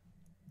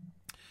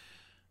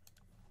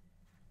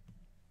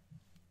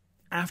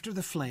 After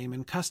the flame,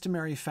 in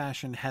customary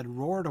fashion, had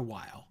roared a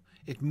while,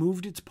 it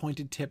moved its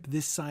pointed tip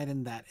this side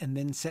and that, and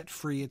then set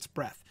free its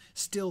breath,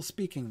 still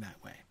speaking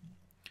that way.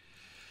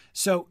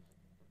 So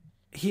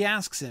he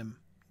asks him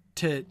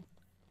to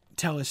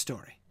tell his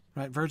story,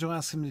 right? Virgil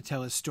asks him to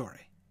tell his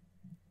story.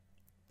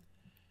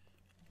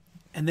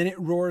 And then it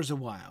roars a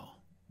while,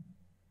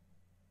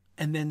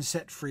 and then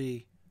set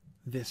free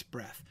this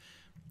breath.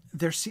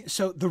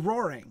 So the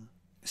roaring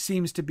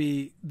seems to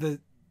be the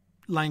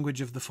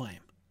language of the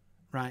flame,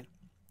 right?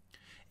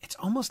 It's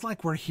almost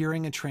like we're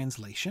hearing a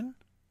translation.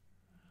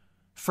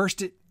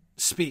 First it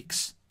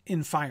speaks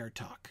in fire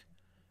talk,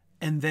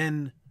 and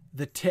then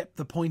the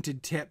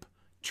pointed tip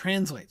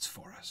translates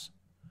for us,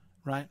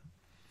 right?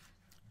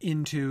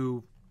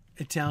 Into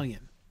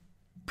Italian,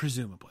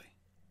 presumably.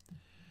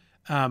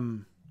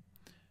 And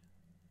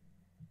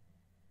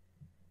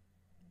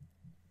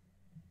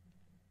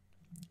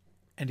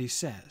he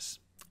says,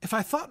 if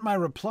I thought my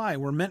reply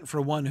were meant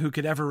for one who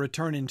could ever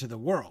return into the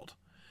world,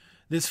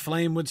 this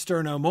flame would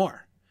stir no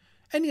more.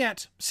 And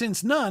yet,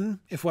 since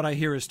none, if what I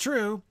hear is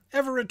true,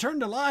 ever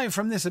returned alive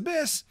from this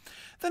abyss,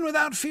 then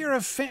without fear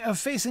of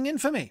facing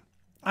infamy,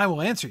 I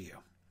will answer you.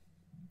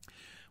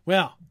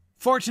 Well,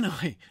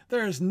 fortunately,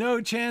 there is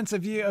no chance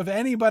of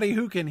anybody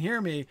who can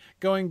hear me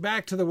going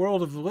back to the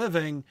world of the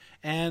living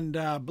and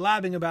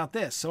blabbing about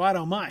this, so I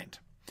don't mind.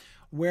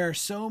 Where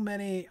so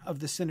many of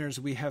the sinners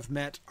we have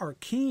met are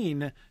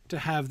keen to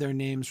have their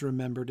names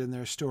remembered and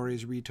their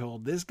stories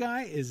retold, this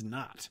guy is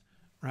not,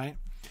 right?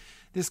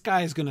 This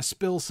guy is going to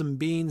spill some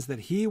beans that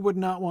he would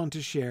not want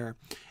to share,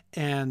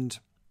 and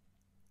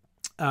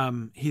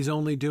he's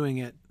only doing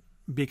it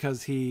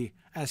because he,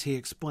 as he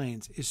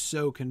explains, is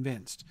so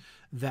convinced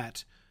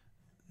that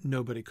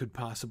nobody could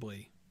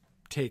possibly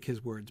take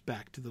his words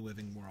back to the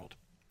living world.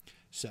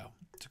 So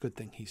it's a good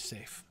thing he's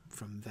safe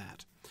from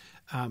that.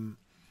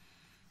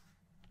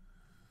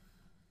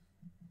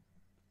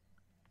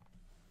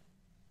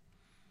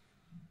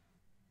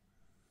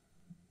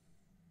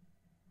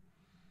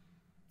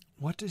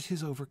 What does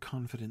his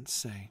overconfidence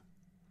say?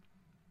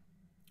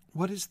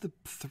 What is the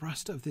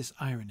thrust of this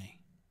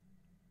irony?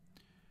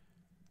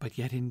 But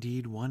yet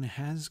indeed one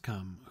has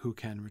come who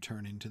can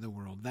return into the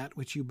world. That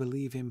which you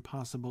believe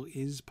impossible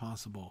is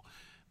possible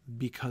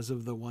because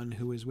of the one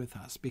who is with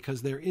us,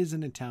 because there is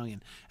an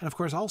Italian. And of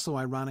course, also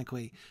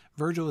ironically,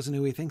 Virgil isn't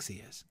who he thinks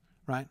he is,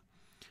 right?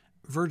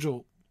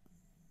 Virgil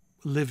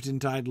lived and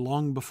died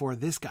long before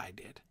this guy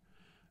did,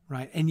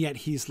 right? And yet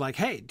he's like,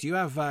 hey, do you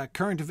have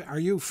are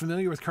you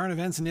familiar with current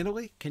events in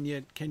Italy? Can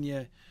you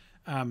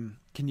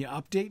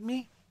update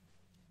me?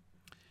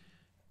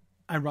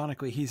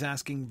 Ironically, he's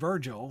asking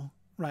Virgil,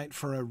 right,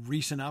 for a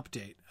recent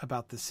update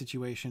about the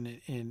situation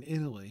in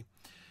Italy,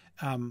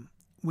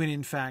 when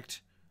in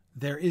fact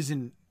there is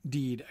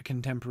indeed a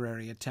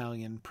contemporary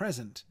Italian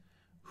present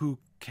who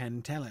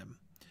can tell him,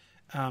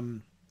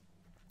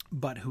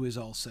 but who is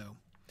also,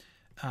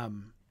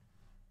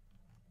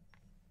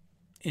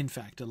 in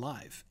fact,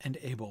 alive and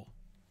able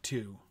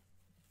to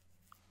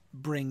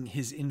bring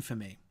his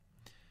infamy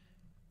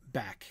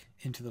back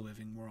into the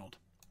living world.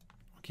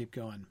 I'll keep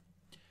going.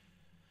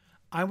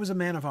 I was a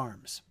man of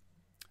arms,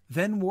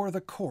 then wore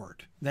the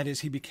cord, that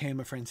is, he became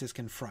a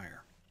Franciscan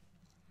friar.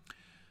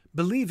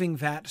 Believing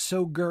that,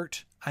 so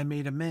girt, I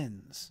made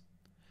amends.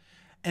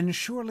 And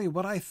surely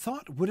what I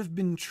thought would have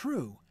been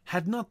true,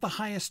 had not the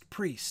highest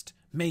priest,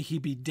 may he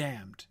be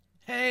damned.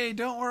 Hey,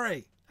 don't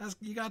worry,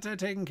 you got that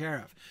taken care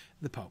of.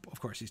 The Pope, of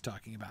course, he's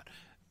talking about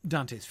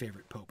Dante's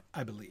favorite Pope,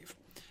 I believe,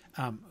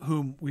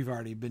 whom we've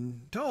already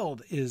been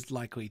told is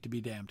likely to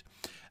be damned,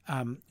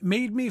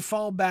 made me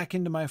fall back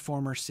into my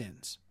former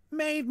sins.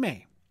 Made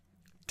me.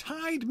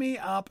 Tied me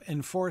up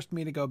and forced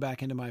me to go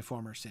back into my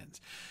former sins.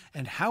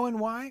 And how and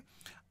why?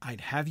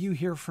 I'd have you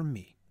hear from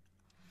me.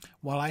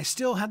 While I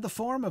still had the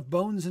form of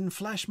bones and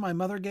flesh my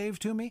mother gave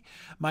to me,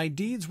 my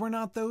deeds were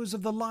not those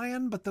of the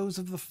lion, but those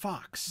of the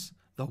fox.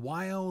 The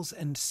wiles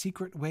and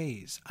secret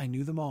ways, I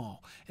knew them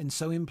all, and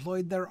so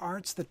employed their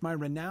arts that my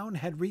renown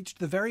had reached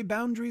the very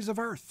boundaries of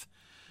earth.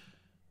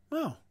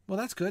 Oh, well,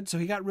 that's good. So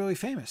he got really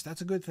famous.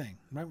 That's a good thing,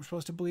 right? We're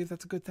supposed to believe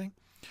that's a good thing.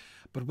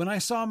 But when I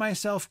saw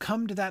myself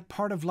come to that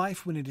part of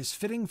life when it is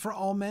fitting for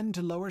all men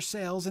to lower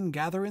sails and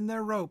gather in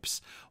their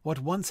ropes, what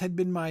once had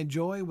been my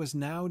joy was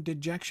now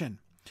dejection.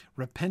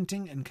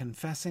 Repenting and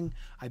confessing,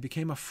 I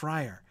became a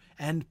friar,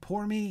 and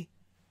poor me,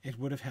 it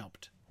would have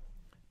helped.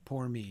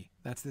 Poor me.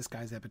 That's this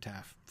guy's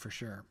epitaph, for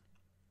sure.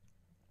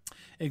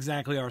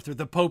 Exactly, Arthur.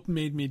 The Pope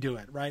made me do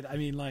it, right? I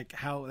mean, like,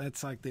 how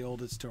that's like the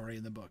oldest story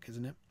in the book,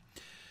 isn't it?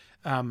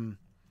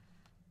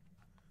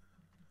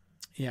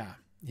 Yeah.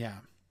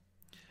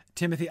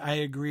 Timothy, I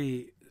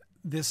agree.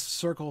 This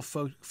circle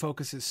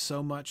focuses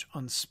so much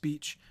on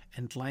speech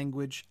and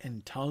language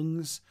and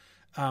tongues.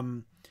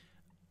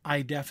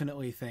 I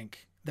definitely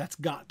think that's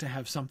got to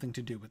have something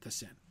to do with the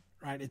sin,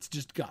 right? It's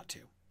just got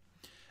to.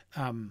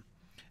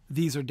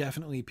 These are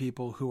definitely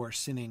people who are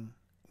sinning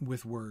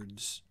with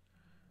words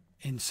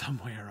in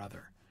some way or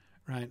other,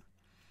 right?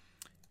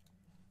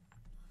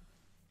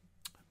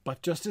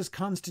 But just as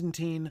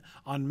Constantine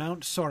on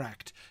Mount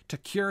Soracte to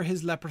cure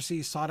his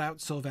leprosy sought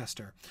out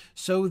Sylvester,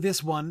 so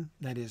this one,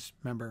 that is,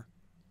 remember,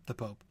 the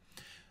Pope,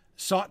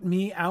 sought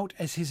me out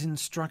as his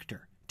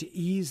instructor to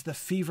ease the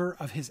fever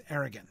of his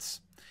arrogance.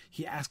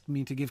 He asked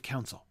me to give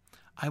counsel.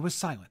 I was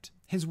silent.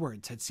 His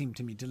words had seemed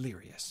to me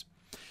delirious.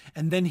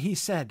 And then he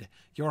said,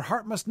 your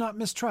heart must not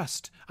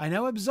mistrust. I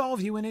now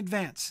absolve you in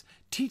advance.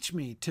 Teach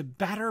me to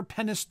batter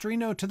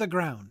Palestrina to the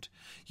ground.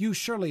 You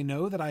surely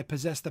know that I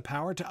possess the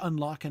power to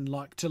lock and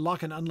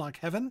unlock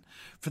heaven,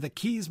 for the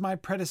keys my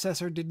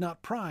predecessor did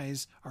not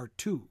prize are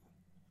two.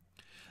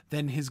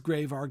 Then his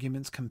grave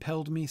arguments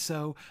compelled me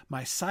so,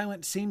 my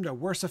silence seemed a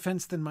worse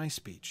offence than my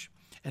speech.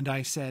 And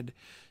I said,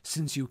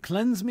 since you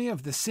cleanse me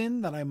of the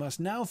sin that I must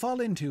now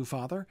fall into,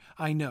 Father,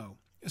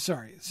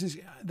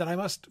 that I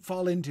must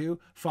fall into,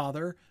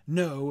 Father,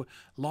 no,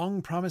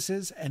 long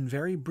promises and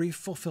very brief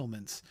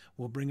fulfillments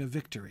will bring a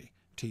victory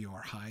to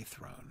your high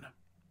throne.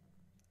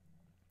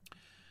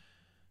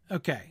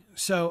 Okay,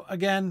 so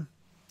again,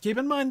 keep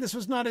in mind this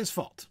was not his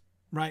fault,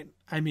 right?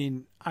 I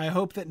mean, I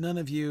hope that none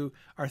of you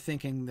are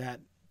thinking that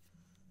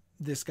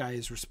this guy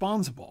is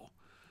responsible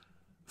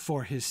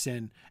for his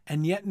sin,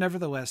 and yet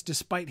nevertheless,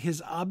 despite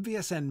his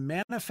obvious and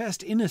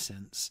manifest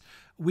innocence,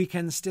 we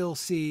can still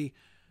see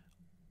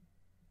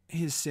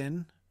his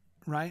sin,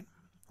 right?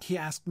 He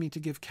asked me to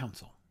give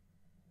counsel.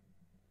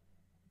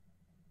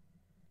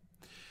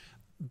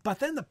 But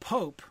then the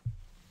Pope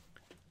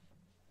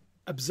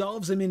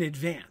absolves him in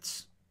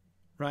advance,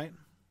 right?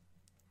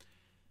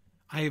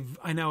 I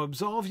now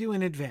absolve you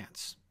in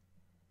advance.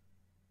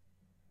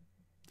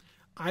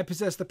 I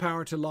possess the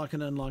power to lock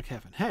and unlock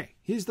heaven. Hey,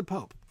 he's the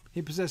Pope.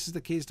 He possesses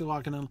the keys to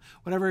lock and unlock.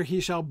 Whatever he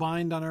shall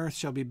bind on earth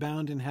shall be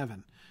bound in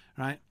heaven,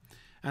 right?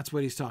 That's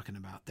what he's talking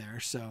about there.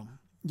 So,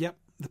 yep,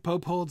 the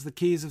Pope holds the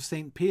keys of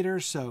St. Peter,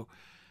 so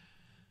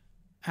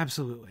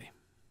absolutely.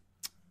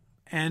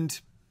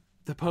 And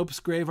the Pope's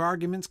grave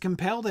arguments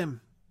compelled him,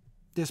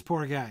 this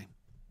poor guy.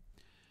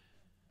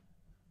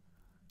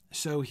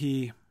 So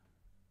he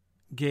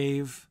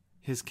gave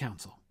his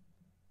counsel.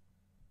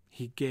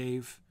 He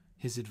gave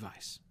his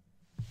advice.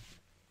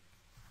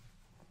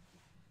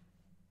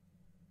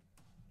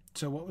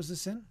 So what was the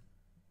sin?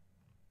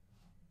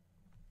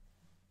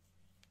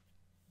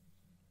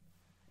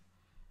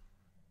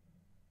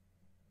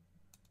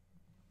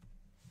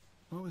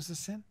 What was the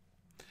sin?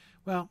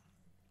 Well,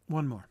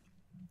 one more.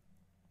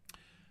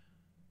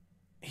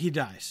 He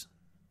dies.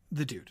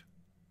 The dude.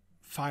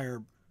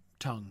 Fire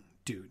tongue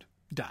dude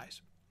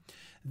dies.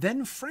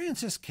 Then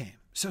Francis came.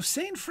 So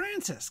St.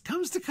 Francis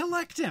comes to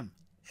collect him.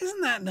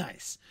 Isn't that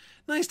nice?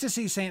 Nice to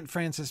see St.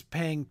 Francis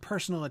paying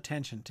personal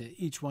attention to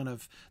each one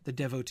of the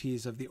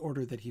devotees of the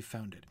order that he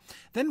founded.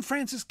 Then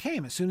Francis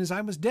came as soon as I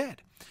was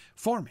dead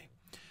for me.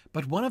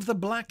 But one of the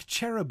black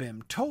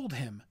cherubim told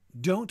him,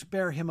 "Don't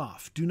bear him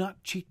off. Do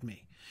not cheat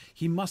me.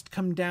 He must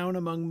come down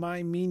among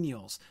my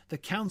menials. The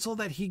counsel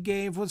that he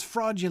gave was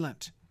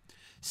fraudulent.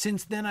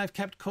 Since then I've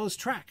kept close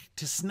track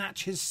to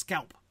snatch his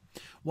scalp.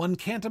 One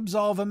can't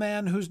absolve a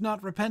man who's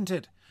not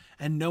repented,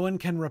 and no one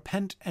can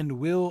repent and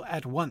will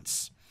at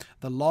once.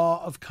 The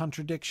law of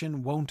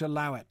contradiction won't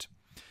allow it.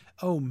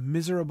 Oh,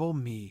 miserable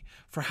me,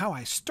 for how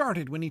I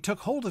started when he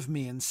took hold of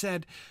me and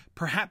said,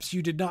 'Perhaps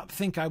you did not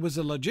think I was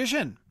a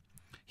logician.'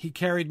 He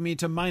carried me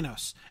to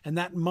Minos, and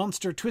that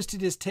monster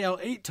twisted his tail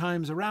 8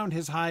 times around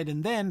his hide,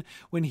 and then,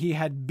 when he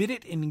had bit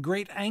it in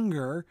great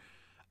anger,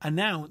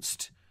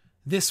 announced,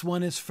 'This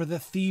one is for the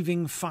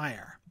thieving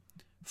fire,'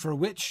 for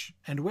which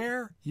and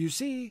where, you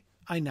see,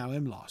 I now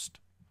am lost.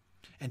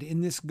 And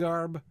in this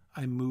garb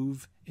I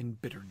move in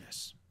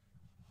bitterness."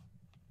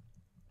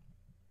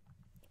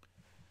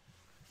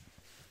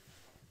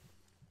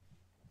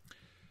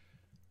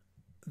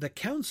 The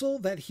counsel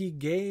that he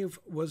gave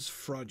was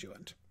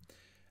fraudulent.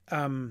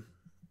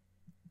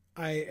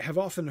 I have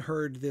often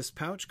heard this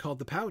pouch called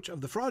the pouch of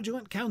the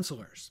fraudulent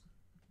counselors.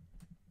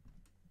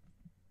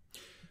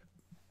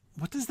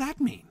 What does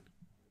that mean?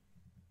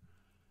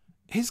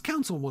 His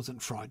counsel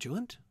wasn't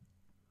fraudulent.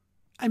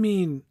 I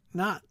mean,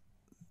 not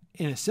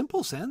in a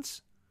simple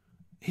sense.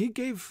 He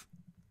gave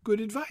good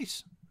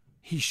advice.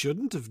 He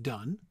shouldn't have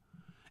done.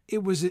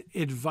 It was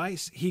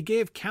advice. He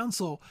gave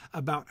counsel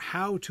about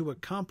how to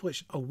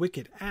accomplish a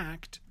wicked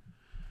act,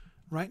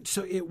 right?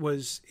 So it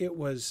was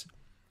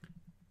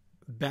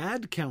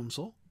bad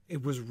counsel.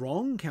 It was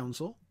wrong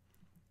counsel.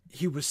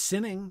 He was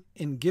sinning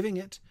in giving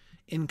it,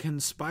 in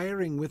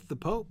conspiring with the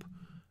Pope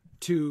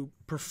to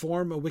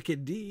perform a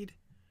wicked deed,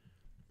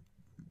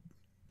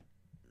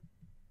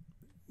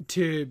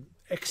 to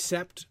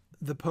accept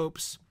the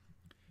Pope's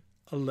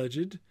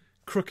alleged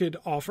crooked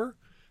offer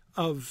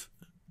of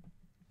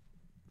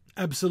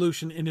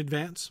absolution in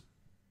advance.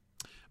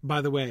 By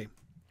the way,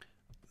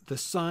 the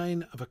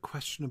sign of a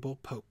questionable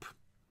Pope,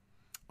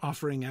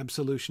 offering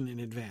absolution in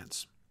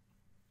advance.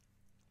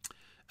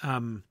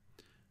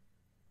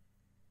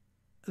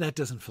 That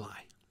doesn't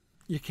fly.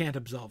 You can't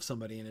absolve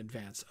somebody in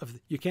advance.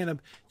 You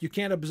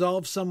can't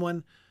absolve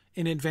someone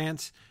in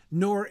advance,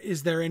 nor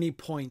is there any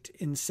point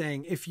in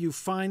saying, if you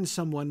find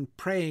someone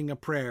praying a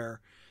prayer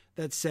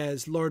that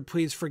says, "Lord,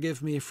 please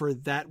forgive me for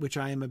that which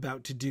I am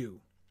about to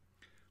do."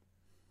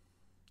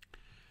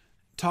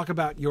 Talk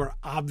about your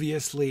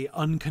obviously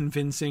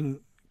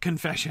unconvincing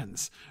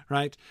confessions,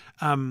 right?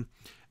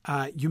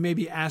 You may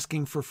be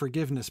asking for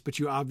forgiveness, but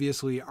you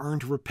obviously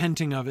aren't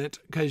repenting of it,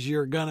 because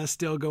you're going to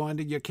still go on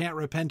to, you can't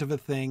repent of a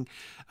thing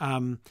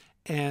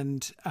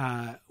and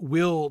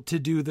will to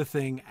do the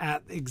thing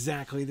at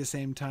exactly the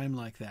same time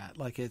like that.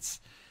 Like no,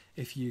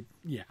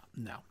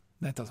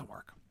 that doesn't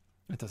work.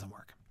 It doesn't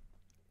work.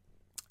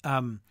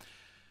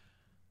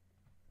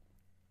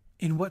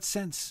 In what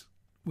sense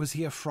was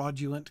he a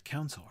fraudulent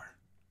counselor?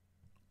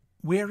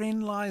 Wherein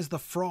lies the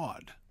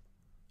fraud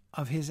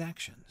of his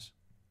actions?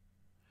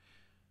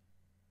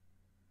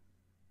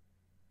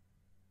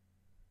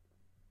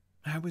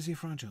 How was he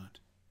fraudulent?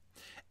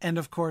 And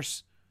of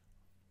course,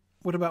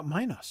 what about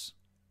Minos?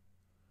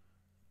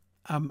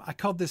 I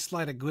called this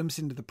slide a glimpse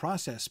into the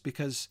process,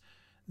 because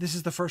this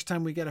is the first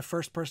time we get a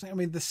first person. I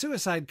mean, the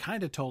suicide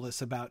kind of told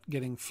us about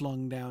getting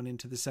flung down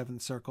into the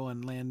 7th circle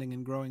and landing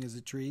and growing as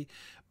a tree.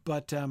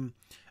 But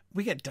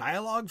we get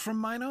dialogue from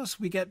Minos.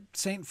 We get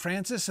St.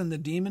 Francis and the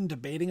demon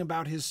debating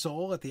about his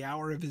soul at the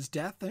hour of his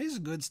death. This is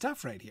good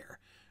stuff right here,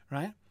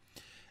 right?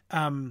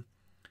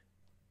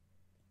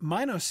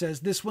 Minos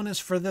says this one is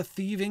for the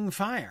thieving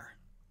fire.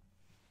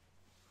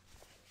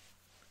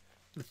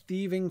 The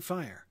thieving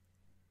fire.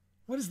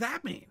 What does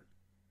that mean?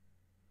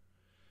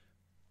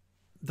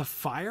 The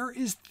fire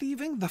is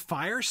thieving? The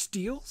fire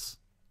steals?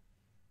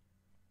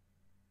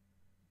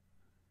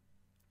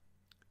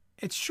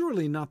 It's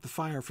surely not the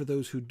fire for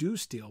those who do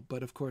steal,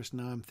 but of course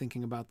now I'm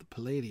thinking about the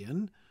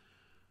Palladian.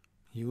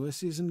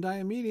 Ulysses and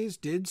Diomedes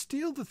did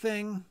steal the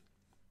thing.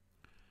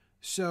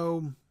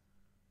 So,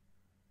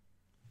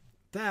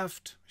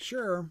 theft,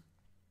 sure.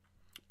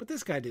 But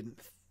this guy didn't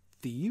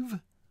thieve.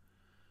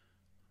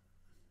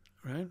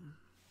 Right?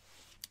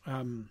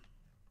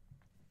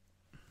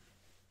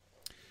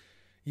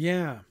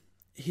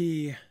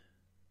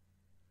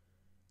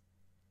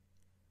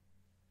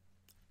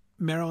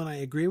 Marilyn, I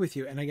agree with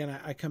you. And again,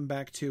 I come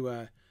back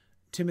to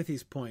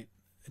Timothy's point,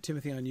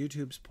 Timothy on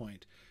YouTube's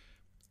point.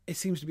 It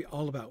seems to be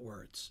all about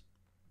words.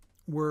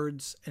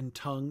 Words and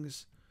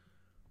tongues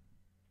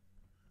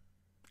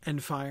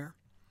and fire.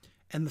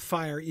 And the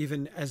fire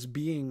even as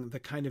being the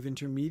kind of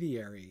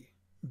intermediary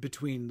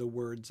between the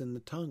words and the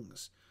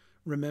tongues,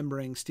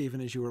 remembering,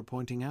 Stephen, as you were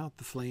pointing out,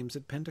 the flames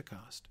at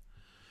Pentecost.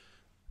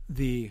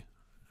 The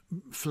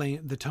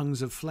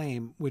tongues of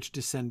flame which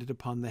descended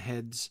upon the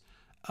heads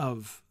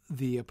of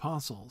the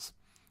apostles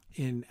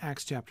in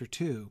Acts chapter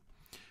 2.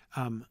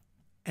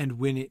 And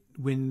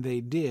when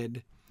they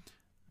did,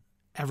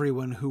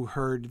 everyone who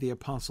heard the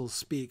apostles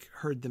speak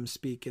heard them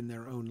speak in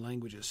their own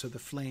languages. So the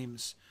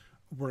flames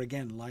were,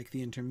 again, like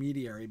the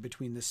intermediary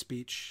between the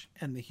speech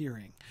and the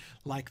hearing.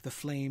 Like the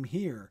flame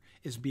here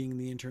is being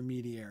the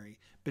intermediary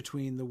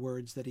between the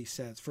words that he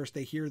says. First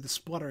they hear the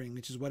spluttering,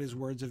 which is what his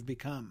words have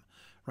become,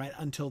 right,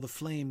 until the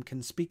flame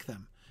can speak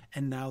them,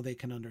 and now they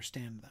can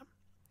understand them.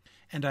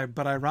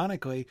 But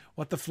ironically,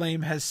 what the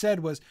flame has said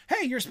was,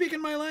 hey, you're speaking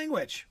my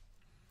language.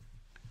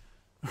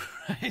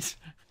 Right?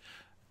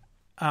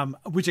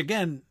 Which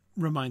again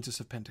reminds us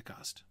of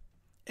Pentecost.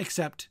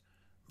 Except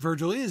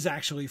Virgil is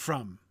actually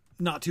from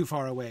not too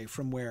far away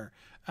from where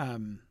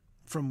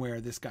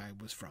this guy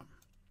was from.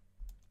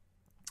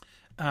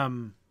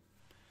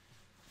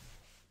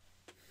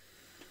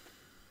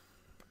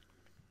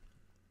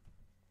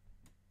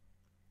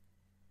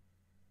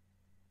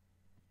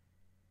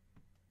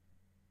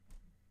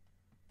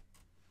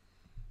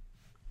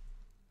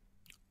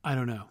 I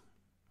don't know,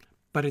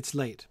 but it's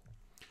late.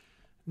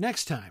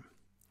 Next time,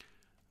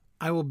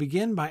 I will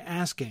begin by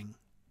asking,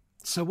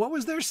 so what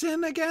was their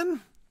sin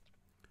again?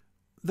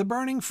 The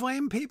burning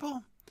flame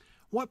people?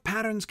 What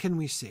patterns can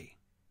we see?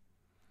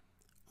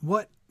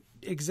 What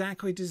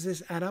exactly does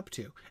this add up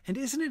to? And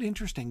isn't it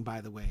interesting,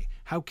 by the way,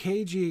 how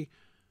cagey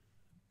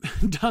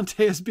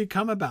Dante has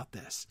become about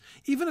this?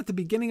 Even at the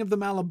beginning of the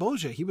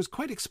Malebolgia, he was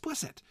quite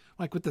explicit,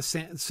 like with the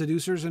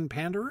seducers and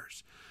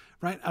panderers,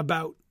 right?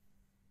 About,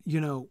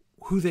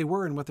 who they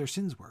were and what their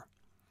sins were.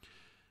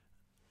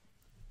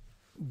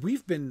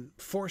 We've been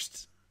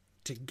forced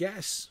to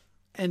guess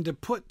and to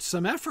put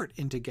some effort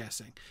into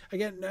guessing.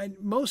 Again,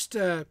 most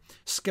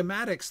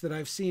schematics that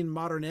I've seen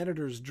modern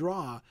editors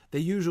draw, they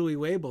usually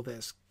label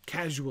this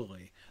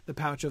casually, the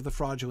pouch of the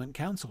fraudulent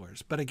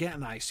counselors. But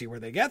again, I see where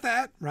they get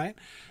that, right?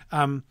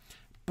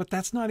 But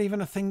that's not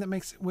even a thing that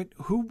makes...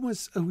 Who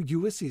was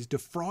Ulysses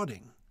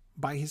defrauding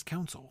by his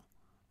counsel,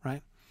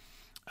 right?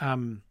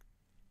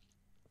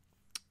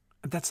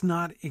 That's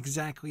not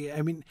exactly...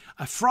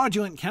 a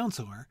fraudulent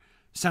counselor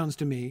sounds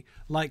to me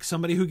like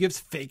somebody who gives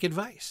fake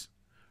advice,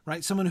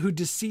 right? Someone who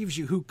deceives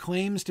you, who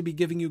claims to be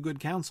giving you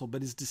good counsel,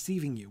 but is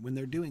deceiving you when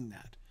they're doing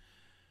that.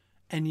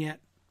 And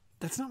yet,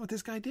 that's not what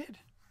this guy did.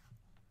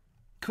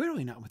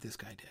 Clearly not what this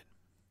guy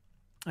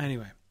did.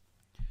 Anyway,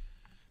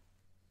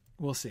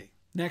 we'll see.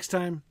 Next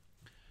time,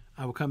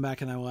 I will come back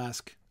and I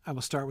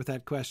will start with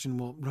that question.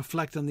 We'll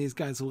reflect on these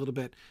guys a little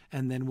bit,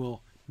 and then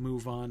we'll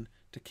move on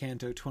to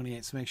Canto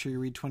 28. So make sure you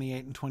read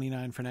 28 and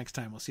 29 for next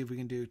time. We'll see if we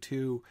can do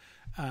two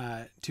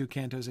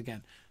cantos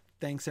again.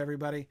 Thanks,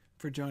 everybody,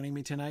 for joining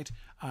me tonight.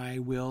 I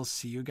will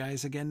see you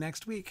guys again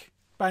next week.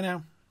 Bye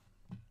now.